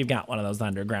like, you've got one of those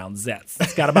underground zits.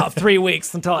 It's got about 3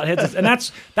 weeks until it hits us. And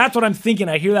that's what I'm thinking.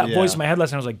 I hear that voice in my head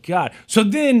last night. I was like, God. So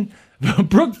then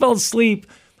Brooke fell asleep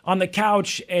on the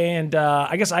couch, and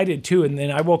I guess I did too. And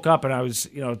then I woke up and I was,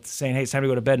 saying, hey, it's time to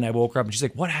go to bed. And I woke her up and she's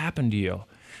like, what happened to you?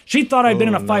 She thought I'd been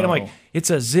in a fight. No. I'm like, it's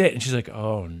a zit. And she's like,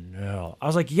 oh no. I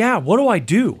was like, yeah, what do I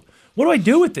do? What do I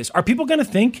do with this? Are people going to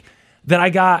think that I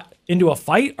got into a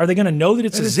fight? Are they going to know that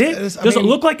it's a zit? Does it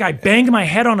look like I banged my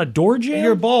head on a door jamb?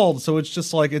 You're bald, so it's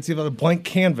just like it's even a blank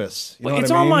canvas. You know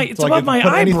it's what I mean? It's above my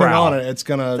eyebrow. Anything on it, it's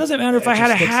gonna. It doesn't matter if I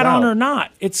had a hat on or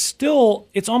not. It's on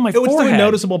my forehead. It would still be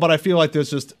noticeable, but I feel like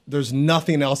there's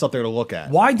nothing else up there to look at.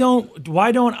 Why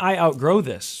don't I outgrow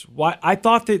this? Why I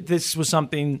thought that this was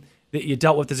something that you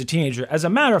dealt with as a teenager. As a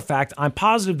matter of fact, I'm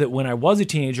positive that when I was a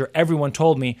teenager, everyone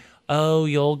told me, "Oh,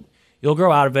 you'll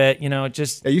grow out of it." It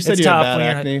just you said it's you tough had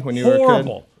bad acne when you were a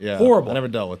kid. Yeah, horrible. I never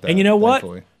dealt with that. And you know what?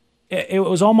 Thankfully. It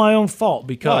was all my own fault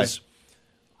because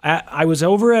I was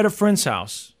over at a friend's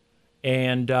house,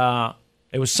 and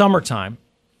it was summertime.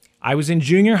 I was in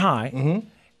junior high,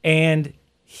 and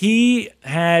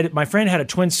my friend had a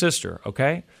twin sister.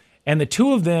 Okay, and the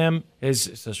two of them, his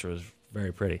sister was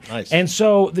very pretty. Nice. And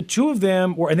so the two of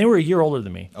them and they were a year older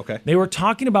than me. Okay. They were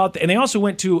talking about, and they also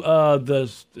went to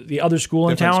the other school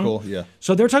in Different town. school, yeah.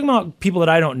 So they're talking about people that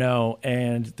I don't know,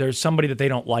 and there's somebody that they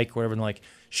don't like, or whatever. And like,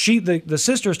 the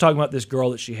sister is talking about this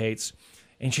girl that she hates,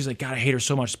 and she's like, God, I hate her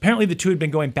so much. Apparently the two had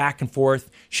been going back and forth.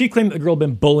 She claimed that the girl had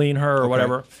been bullying her or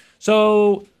whatever.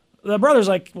 So the brother's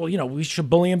like, well, we should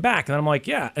bully him back. And I'm like,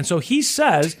 yeah. And so he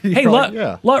says, hey,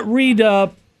 let Reed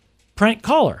prank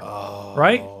call her. Oh,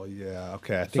 right? Yeah,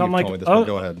 okay. I think So I'm you've like, told me this, but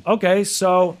go ahead. Okay,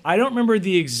 so I don't remember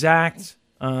the exact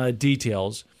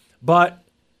details, but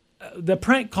the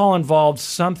prank call involved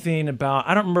something about,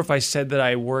 I don't remember if I said that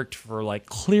I worked for like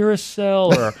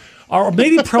Clearasil or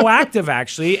maybe Proactive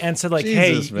actually, and said like,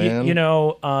 Jesus, hey, man.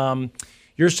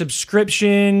 your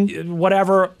subscription,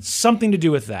 whatever, something to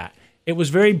do with that. It was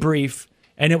very brief.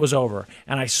 And it was over.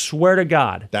 And I swear to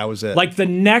God, that was it. Like the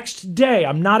next day,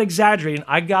 I'm not exaggerating,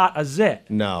 I got a zit.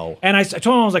 No. And I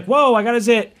told him, I was like, whoa, I got a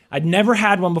zit. I'd never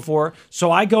had one before.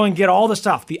 So I go and get all the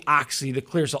stuff, the Oxy, the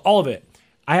Clearasil, all of it.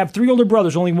 I have 3 older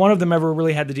brothers. Only one of them ever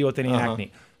really had to deal with any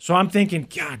acne. So I'm thinking,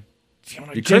 God, I'm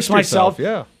going to jinx myself.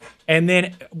 Yeah. And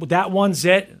then that one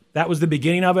zit, that was the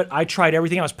beginning of it. I tried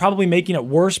everything. I was probably making it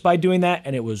worse by doing that,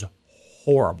 and it was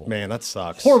horrible. Man, that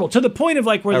sucks. Horrible. To the point of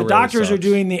like where the doctors are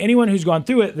doing anyone who's gone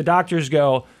through it, the doctors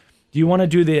go, do you want to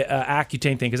do the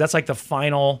Accutane thing? Because that's like the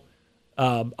final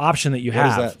option that you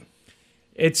have. What is that?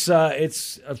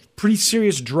 It's a pretty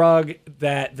serious drug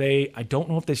that I don't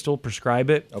know if they still prescribe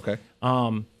it. Okay.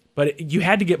 But you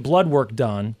had to get blood work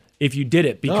done if you did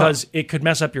it because it could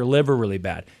mess up your liver really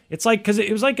bad. It's like, because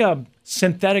it was like a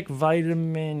synthetic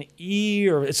vitamin E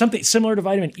or it's something similar to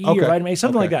vitamin E or vitamin A,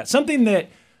 something like that. Something that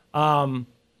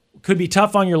could be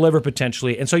tough on your liver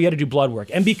potentially, and so you had to do blood work.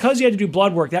 And because you had to do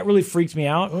blood work, that really freaked me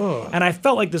out. And I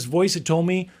felt like this voice had told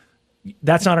me,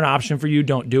 that's not an option for you,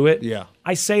 don't do it. Yeah.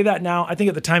 I say that now. I think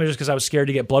at the time it was just because I was scared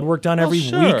to get blood work done every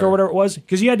week or whatever it was,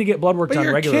 because you had to get blood work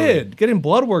done regularly. You're a kid. Getting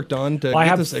blood work done to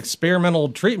get this experimental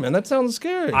treatment, that sounds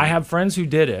scary. I have friends who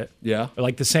did it. Yeah.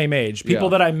 Like the same age. People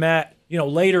that I met,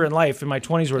 later in life, in my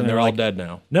 20s, where they're all like, dead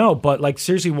now. No, but like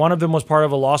seriously, one of them was part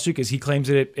of a lawsuit because he claims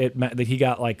that that he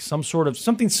got like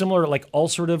something similar, like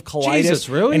ulcerative colitis. Jesus,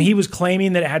 really? And he was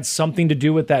claiming that it had something to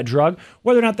do with that drug.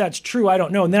 Whether or not that's true, I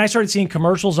don't know. And then I started seeing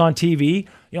commercials on TV,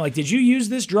 like, did you use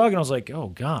this drug? And I was like, oh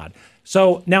God.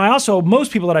 So now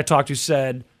most people that I talked to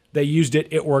said they used it,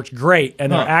 it worked great,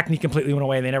 and their acne completely went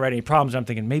away, and they never had any problems. I'm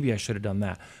thinking, maybe I should have done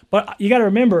that. But you got to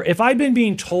remember, if I'd been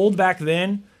being told back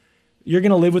then, you're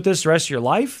going to live with this the rest of your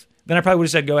life, then I probably would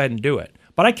have said, go ahead and do it.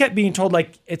 But I kept being told,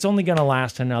 like, it's only going to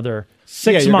last another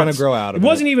 6 you're months. going to grow out of it. It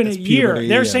wasn't even It's a year. puberty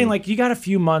They're and- saying like you got a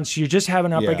few months, you just have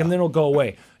an outbreak, Yeah. and then it'll go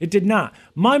away. It did not.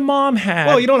 My mom had.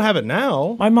 Well, you don't have it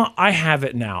now. My mom, I have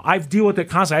it now. I deal with it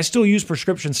constantly. I still use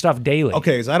prescription stuff daily.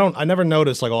 Okay, because I never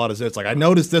noticed like a lot of zits. Like I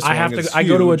noticed this. I one, have it's to. I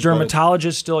go to a huge, but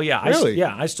dermatologist still. Yeah. Really?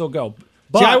 I still go.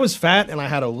 See, I was fat and I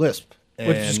had a lisp,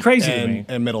 Which is crazy to me.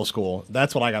 In middle school,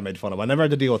 that's what I got made fun of. I never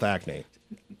had to deal with acne.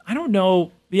 I don't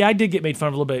know. Yeah, I did get made fun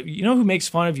of a little bit. You know who makes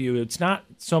fun of you? It's not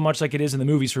so much like it is in the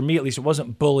movies. For me, at least, it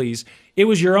wasn't bullies. It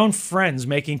was your own friends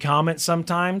making comments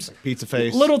sometimes. Pizza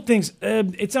face. Little things.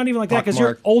 It's not even like that because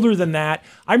you're Pockmark. older than that.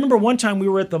 I remember one time we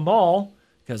were at the mall,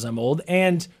 because I'm old,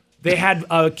 and they had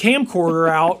a camcorder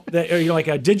out, that, or, like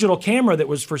a digital camera that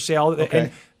was for sale. Okay.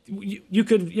 And you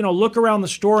could look around the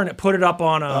store and it put it up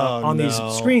on these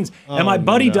screens. And my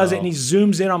buddy does it and he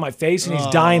zooms in on my face and he's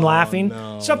dying laughing.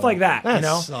 Stuff like that. That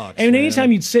sucks, and man.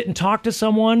 anytime you'd sit and talk to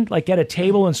someone like at a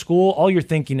table in school, all you're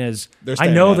thinking is, They're I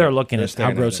staring know at they're it. looking They're at how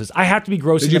staring gross at it is. I have to be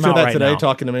grossing Did you them feel out that right today now.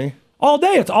 talking to me? All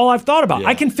day. It's all I've thought about. Yeah.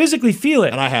 I can physically feel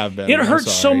it. And I have been. It I'm hurts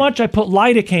so sorry. much I put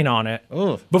lidocaine on it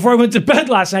before I went to bed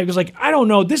last night because like, I don't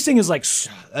know. This thing is like...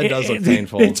 That does look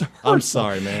painful. It's I'm hurtful.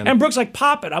 sorry, man. And Brooke's like,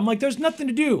 pop it. I'm like, there's nothing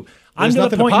to do. I'm There's to the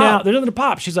nothing to point pop. now. There's nothing to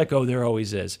pop. She's like, oh, there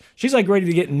always is. She's like ready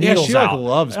to get Yeah, needles she, like, out.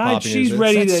 loves popping She's it.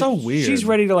 ready That's to. so weird. She's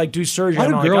ready to like do surgery. Why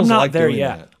do I'm like, girls I'm not like there doing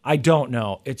yet. that? I don't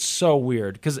know. It's so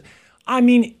weird because. I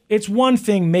mean, it's one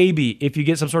thing maybe if you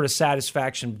get some sort of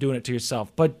satisfaction doing it to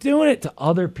yourself, but doing it to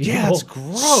other people, Yeah, it's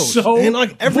gross. So And,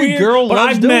 like, every weird. girl But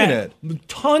loves I've doing met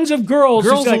tons of girls.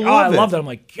 Girls who's like, will oh, I love it. love that. I'm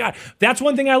like, God, that's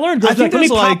one thing I learned. Girls I think like, let me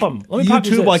there's pop like them. Let me pop YouTube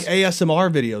this. like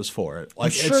ASMR videos for it.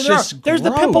 Like Sure it's there are. just There's the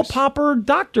gross. pimple popper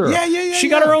doctor. Yeah. She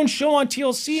got her own show on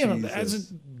TLC and has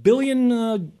a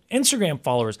billion Instagram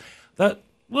followers.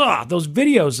 Those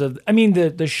videos of, I mean,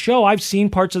 the show. I've seen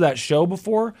parts of that show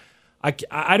before.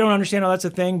 I don't understand how that's a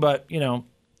thing, but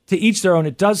to each their own.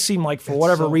 It does seem like for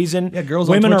whatever reason, girls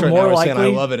women on Twitch are more right now likely.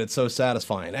 saying, I love it. It's so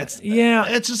satisfying. It's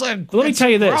just like. Let me tell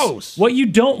you this: gross. what you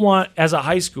don't want as a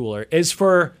high schooler is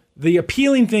for the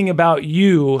appealing thing about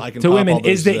you can to pop women all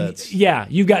those is that zits.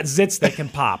 you've got zits that can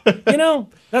pop.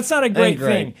 That's not a great great.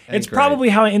 thing. Ain't It's great. probably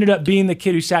how I ended up being the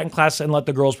kid who sat in class and let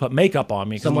the girls put makeup on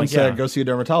me. 'cause I'm Someone like, said, "Go see a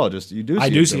dermatologist." You do. I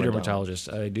see do see a dermatologist.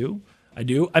 I do. I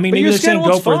mean, But maybe your they're skin saying go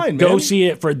looks for fine, go man. see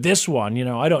it for this one.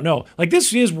 I don't know. Like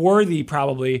this is worthy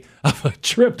probably of a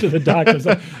trip to the doctor's.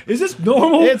 Like, is this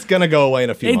normal? It's gonna go away in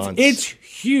a few months. It's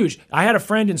huge. I had a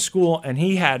friend in school and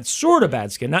he had sort of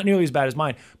bad skin, not nearly as bad as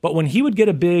mine. But when he would get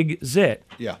a big zit,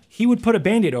 he would put a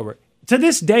Band-Aid over it. To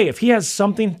this day, if he has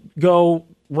something go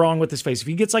wrong with his face, if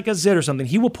he gets like a zit or something,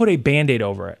 he will put a Band-Aid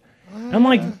over it. And I'm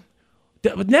like,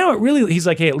 but now it really, he's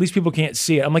like, hey, at least people can't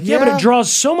see it. I'm like, yeah, but Yeah. it draws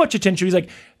so much attention. He's like,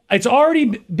 it's already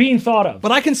being thought of.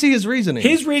 But I can see his reasoning.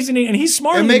 And he's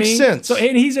smarter It than makes me. sense. So,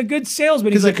 and he's a good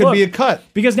salesman. He's Because it like, could look, be a cut.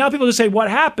 because now people just say, what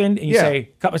happened? And you Yeah. say,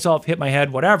 cut myself, hit my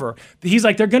head, whatever. He's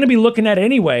like, they're going to be looking at it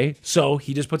anyway. So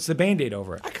he just puts the Band-Aid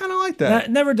over it. I kind of like that.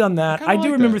 Never done that. I do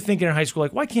like remember that. thinking in high school,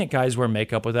 like, why can't guys wear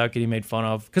makeup without getting made fun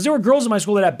of? Because there were girls in my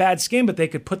school that had bad skin, but they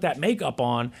could put that makeup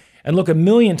on and look a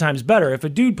million times better. If a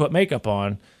dude put makeup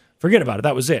on, forget about it.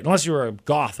 That was it. Unless you were a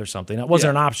goth or something. That wasn't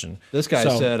an option. This guy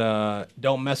So- said,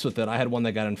 "Don't mess with it." I had one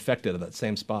that got infected at that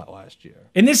same spot last year.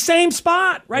 in this same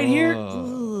spot right here.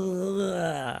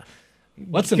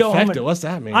 What's Go home infected? and- What's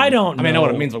that mean? I don't I mean, I know what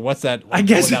know. it means, but what's that? I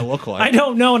guess what would that look like? I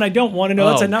don't know, and I don't want to know.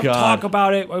 That's Oh, enough God. talk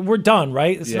about it. We're done,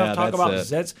 right? It's Yeah, enough talk that's about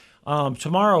it. zits.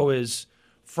 Tomorrow is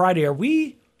Friday. Are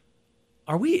we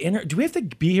in? Do we have to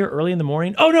be here early in the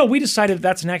morning? Oh no, we decided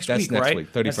that's next That's week, next right?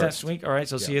 week, That's 31st. next week. All right,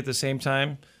 so see you at the same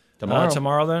time Tomorrow.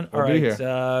 Tomorrow then. We'll All be right.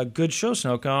 here. Good show,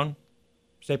 Snow Cone.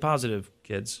 Stay positive,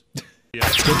 kids.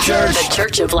 The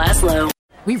Church of Laszlo.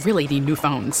 We really need new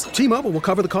phones. T-Mobile will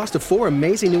cover the cost of 4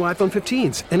 amazing new iPhone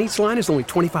 15s, and each line is only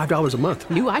 $25 a month.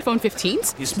 New iPhone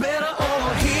 15s?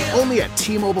 Only at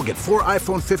T-Mobile, get 4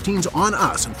 iPhone 15s on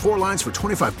us and 4 lines for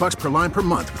 $25 per line per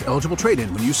month with eligible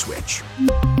trade-in when you switch.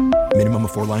 Minimum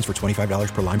of 4 lines for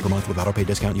 $25 per line per month with autopay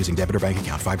discount using debit or bank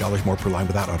account. $5 more per line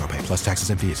without autopay, plus taxes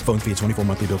and fees. Phone fee at 24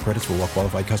 monthly bill credits for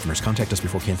well-qualified customers. Contact us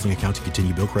before canceling account to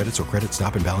continue bill credits or credit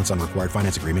stop and balance on required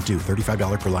finance agreement due.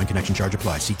 $35 per line connection charge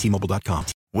applies. See T-Mobile.com.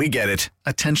 We get it.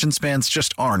 Attention spans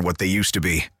just aren't what they used to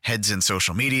be. Heads in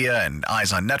social media and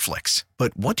eyes on Netflix.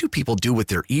 But what do people do with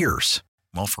their ears?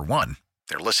 Well, for one,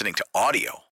 they're listening to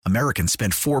audio. Americans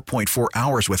spend 4.4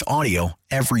 hours with audio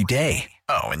every day.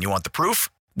 Oh, and you want the proof?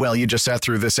 Well, you just sat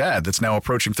through this ad that's now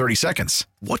approaching 30 seconds.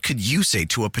 What could you say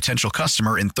to a potential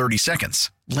customer in 30 seconds?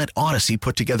 Let Odyssey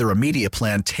put together a media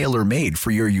plan tailor-made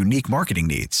for your unique marketing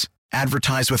needs.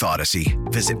 Advertise with Odyssey.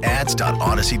 Visit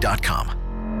ads.odyssey.com.